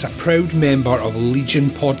Stairs is a proud member of Legion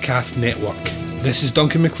Podcast Network. This is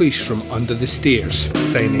Duncan McLeish from Under the Stairs,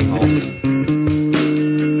 signing off.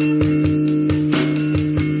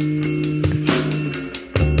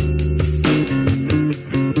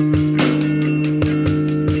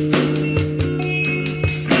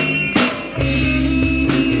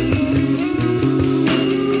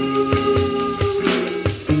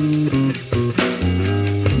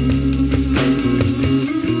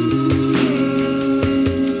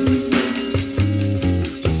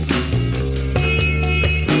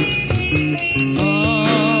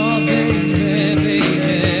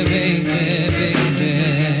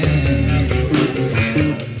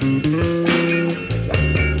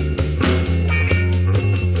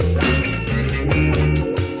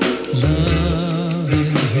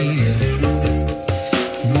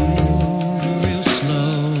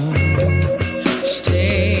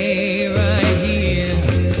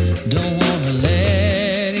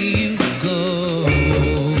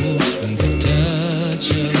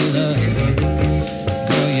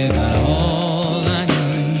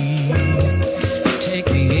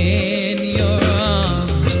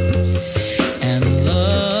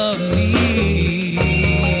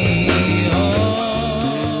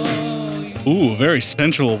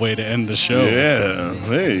 Sensual way to end the show. Yeah.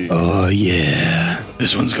 Hey. Oh, yeah.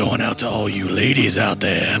 This one's going out to all you ladies out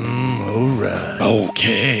there. All right.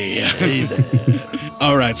 Okay. Hey there.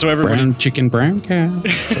 All right. So everybody. Brown chicken, brown cow.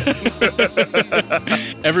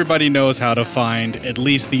 Everybody knows how to find at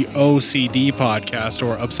least the OCD podcast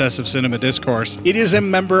or Obsessive Cinema Discourse. It is a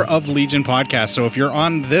member of Legion Podcast. So if you're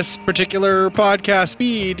on this particular podcast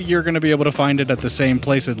feed, you're going to be able to find it at the same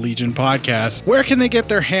place at Legion Podcast. Where can they get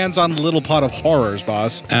their hands on Little Pot of Horrors,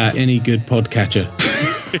 boss? Any good podcatcher.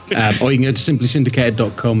 Or you can go to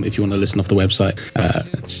simplysyndicated.com if you want to listen off the website.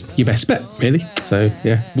 It's your best bet, really. So,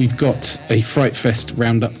 yeah, we've got a Fright Fest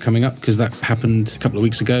roundup coming up because that happened a couple of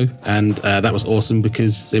weeks ago. And that was awesome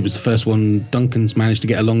because it was the first one Duncan's managed to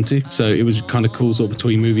get along to. So it was kind of cool sort of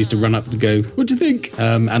between movies to run up to go, what do you think?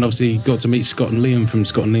 And obviously got to meet Scott and Liam from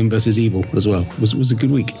Scott and Liam vs. Evil as well. It was a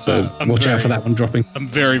good week. So watch out for that one dropping. I'm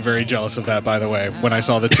very, very jealous of that, by the way. When I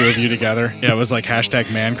saw the two of you together, yeah, it was like hashtag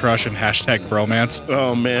man crush and hashtag bromance.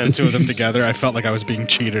 Oh, man. The two of them together, I felt like I was being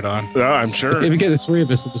cheated on. Oh, I'm sure. If we get the three of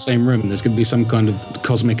us at the same room, there's going to be some kind of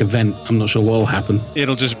cosmic event. I'm not sure what will happen.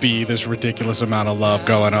 It'll just be this ridiculous amount of love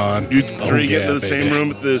going on. You three get into the same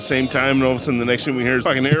room at the same time, and all of a sudden the next thing we hear is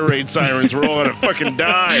fucking air raid sirens. We're all going to fucking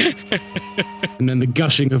die. And then the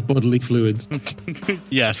gushing of bodily fluids.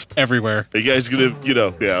 Yes, everywhere. Are you guys going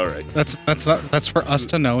to, yeah, all right. That's for us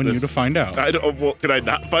to know and you to find out. Well, can I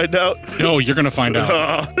not find out? No, you're going to find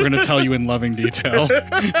out. We're going to tell you in loving detail.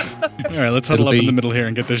 All right, let's huddle up in the middle here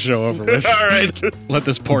and get this show over with. All right. Let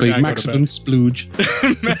this poor guy maximum splooge.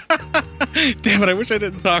 Damn it, I wish I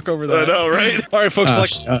didn't talk over that. I know, right? All right, folks.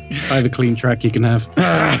 I have a clean track you can have.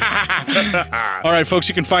 All right, folks,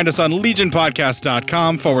 you can find us on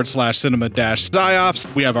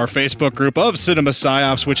legionpodcast.com/cinema-psyops. We have our Facebook group of Cinema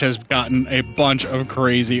Psyops, which has gotten a bunch of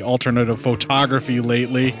crazy alternative photography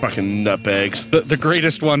lately. Fucking nutbags. The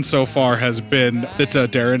greatest one so far has been that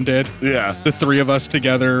Darren did. Yeah. The three of us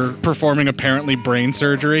together performing apparently brain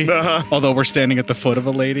surgery, although we're standing at the foot of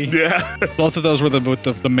a lady. Yeah. Both of those were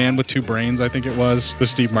the Man with Two Brains, I think it was, the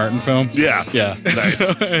Steve Martin film. Yeah. Yeah. Nice.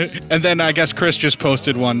 And then I guess Chris just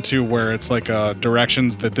posted one too where it's like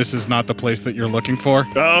directions that this is not the place that you're looking for.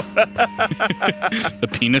 Oh. The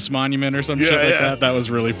penis monument or some shit like that. That was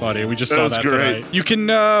really funny. We just saw that great. tonight. You can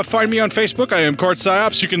find me on Facebook. I am Court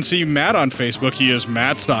Psyops. You can see Matt on Facebook. He is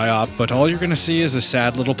Matt Psyop. But all you're going to see is a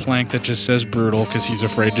sad little plank that just says brutal because he's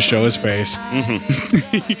afraid to show his face.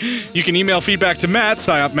 Mm-hmm. You can email feedback to Matt,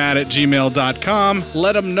 psyopmatt@gmail.com.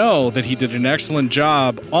 Let him know that he did an excellent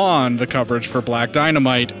job on the coverage for Black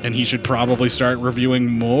Dynamite, and he should probably start reviewing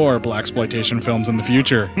more blaxploitation films in the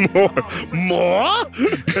future. More?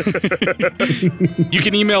 You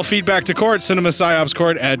can email feedback to Court,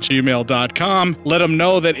 cinemasciopscourt@gmail.com. Let him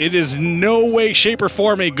know that it is no way, shape, or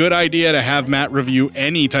form a good idea to have Matt review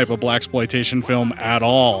any type of blaxploitation film at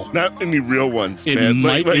all. Not any real ones, It man.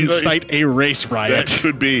 might incite a race riot. That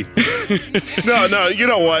could be. No, you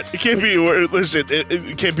know what? It can't be worse. Listen,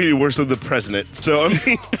 it can't be worse than the president. So, I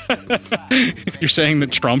mean... You're saying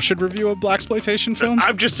that Trump should review a blaxploitation film?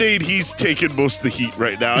 I'm just saying he's taking most of the heat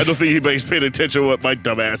right now. I don't think anybody's paying attention to what my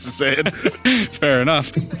dumbass is saying. Fair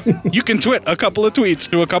enough. You can twit a couple of tweets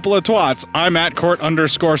to a couple of twats. I'm at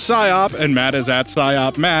Court_Psyop, and Matt is at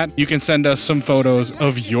Psyop Matt. You can send us some photos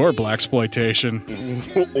of your blaxploitation.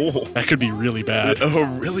 That could be really bad. Oh,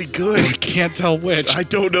 really good. I can't tell which. I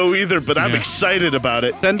don't know either, but I'm excited about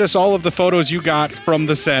it. Send us all of the photos you got from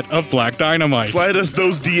the set of Black Dynamite. Slide us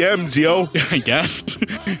those DMs, yo. I guess.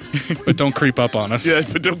 But don't creep up on us. Yeah,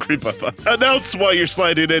 but don't creep up. Announce why you're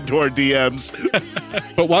sliding into our DMs.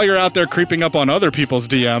 But while you're out there creeping up on other people's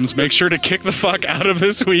DMs, make sure to kick the fuck out of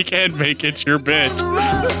this week and make it your bitch.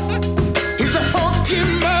 He's a funky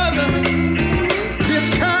mother. This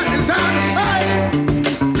kind is out of sight.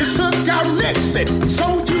 This hook got Nixon,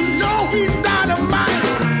 so you know he's dynamite.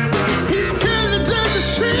 He's killing the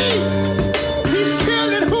street. He's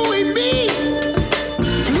killing who he be.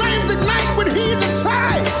 Flames ignite when he's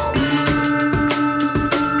inside.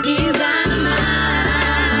 He's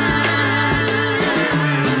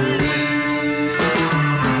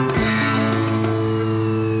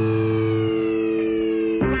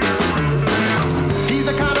He's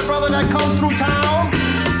the kind of brother that comes through town,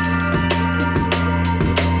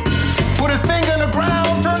 put his finger in the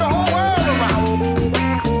ground, turn the whole world around,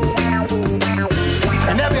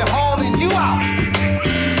 and they'll be hauling you out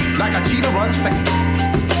like a cheetah runs fast.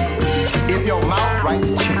 If your mouth right,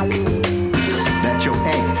 that your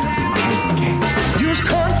ass can't. use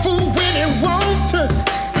kung fu when it want to.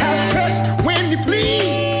 Have sex when you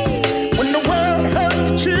please. When the world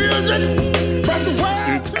hurt children. From the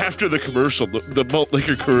world. Dude, after the commercial, the malt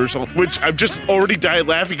liquor commercial, which I'm just already dying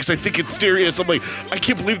laughing because I think it's serious. I'm like, I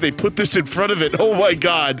can't believe they put this in front of it. Oh my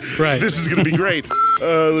God. Right. This is going to be great.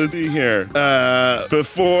 Let's see here.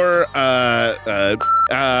 Before, yeah.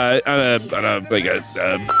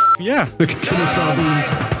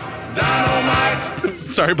 Dynamite.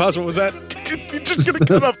 Sorry, Buzz, what was that? You're just going to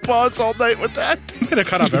cut off pause all night with that? I'm going to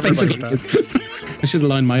cut off everybody with that. I should have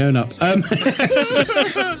lined my own up. I've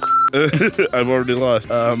already lost.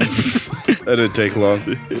 That didn't take long.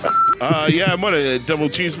 Yeah, I want a double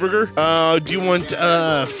cheeseburger. Do you want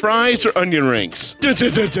fries or onion rings?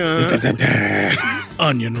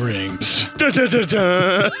 Onion rings.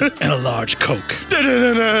 And a large Coke.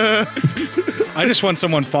 I just want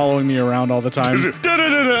someone following me around all the time.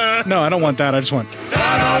 No, I don't want that. I just want...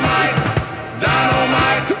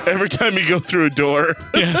 Dynamite! Every time you go through a door.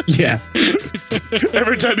 Yeah.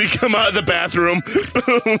 Every time you come out of the bathroom.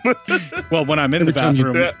 Well, when I'm in the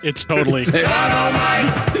bathroom, it's totally...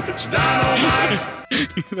 Dynamite!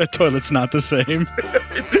 That toilet's not the same.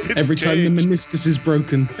 Every time the meniscus is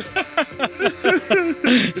broken.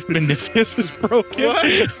 Meniscus is broken? What?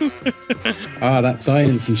 That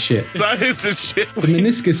science and shit. Science and shit. The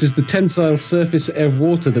meniscus is the tensile surface of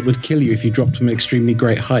water that would kill you if you dropped from an extremely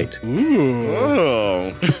great height. Ooh.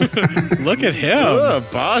 Oh. Look at him. Oh,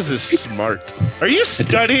 Boz is smart. Are you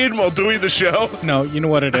studying while doing the show? No, you know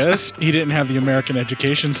what it is? He didn't have the American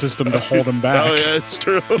education system to hold him back. Oh, yeah, it's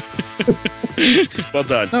true. Well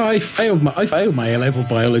done. No, I failed my A-level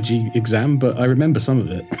biology exam, but I remember some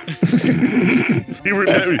of it. You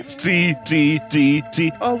remember? C.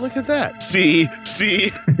 Oh, look at that. C.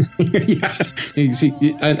 Yeah. You see,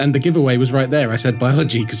 and the giveaway was right there. I said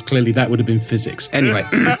biology because clearly that would have been physics. Anyway.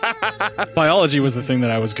 Biology was the thing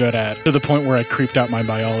that I was good at, to the point where I creeped out my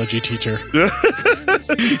biology teacher.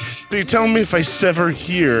 So you're telling me if I sever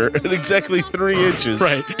here at exactly 3 inches.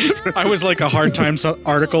 Right. I was like a Hard Times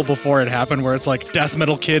article before it happened where it's like death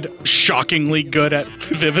metal kid shockingly good at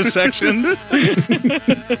vivisections.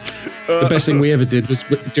 The best thing we ever did was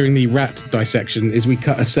during the rat dissection is we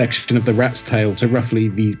cut a section of the rat's tail to roughly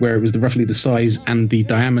the size and the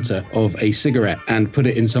diameter of a cigarette and put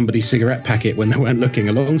it in somebody's cigarette packet when they weren't looking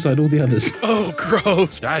alongside all the others. Oh,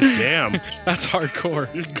 gross. God damn. That's hardcore.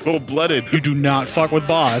 You're cold-blooded. You do not fuck with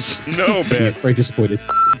Boz. No, man. Very disappointed.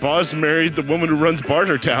 Boz married the woman who runs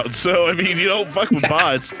Bartertown, so I mean, you don't fuck with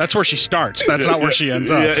Boz. That's where she starts. That's not where she ends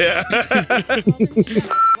up. Yeah.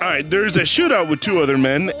 All right, there's a shootout with 2 other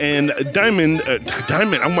men, and Diamond,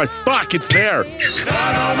 oh my fuck, it's there.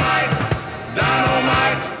 Dynamite!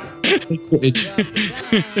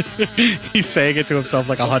 He's saying it to himself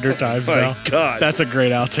like 100 times Oh my now. God. That's a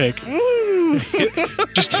great outtake.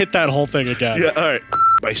 Just hit that whole thing again. Yeah, all right.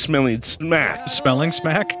 By smelling smack. Smelling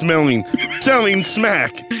smack? Selling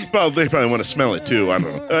smack. Well, they probably want to smell it too. I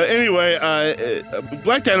don't know. Anyway,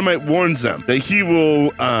 Black Dynamite warns them that he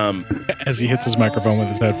will. As he hits his microphone with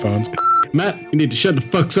his headphones. Matt, you need to shut the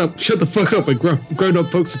fuck up. Shut the fuck up when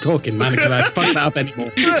grown-up folks are talking, man. Because I fuck that up anymore.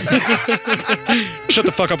 Shut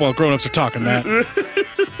the fuck up while grown-ups are talking, Matt.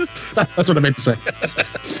 That's what I meant to say.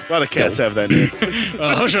 A lot of cats have that name.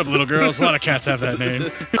 Hush up, little girls. A lot of cats have that name.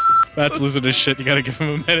 Matt's losing his shit. You gotta give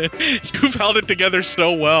him a minute. You've held it together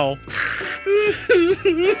so well.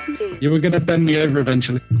 You were gonna bend me over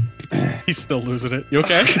eventually. He's still losing it. You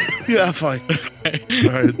okay? Yeah, fine. Okay.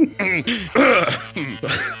 All right.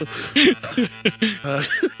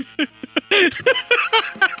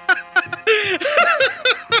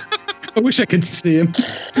 I wish I could see him.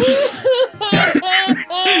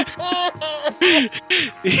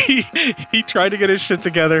 he tried to get his shit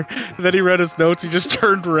together, and then he read his notes. He just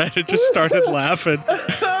turned red and just started laughing.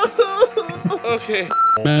 Okay.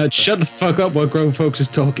 Matt, shut the fuck up while grown folks is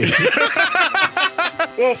talking.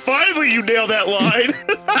 Well, finally you nailed that line.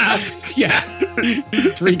 Yeah.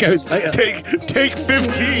 3 goes later. Take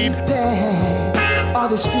 15. Are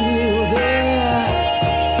they still there?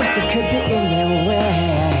 Something could be anywhere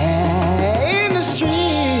in the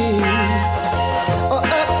street or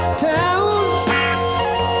uptown.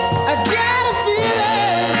 I got a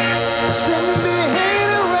feeling something be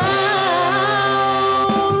hanging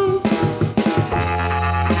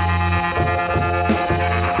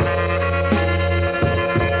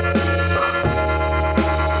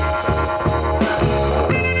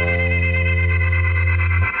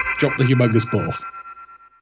Drop the humongous balls.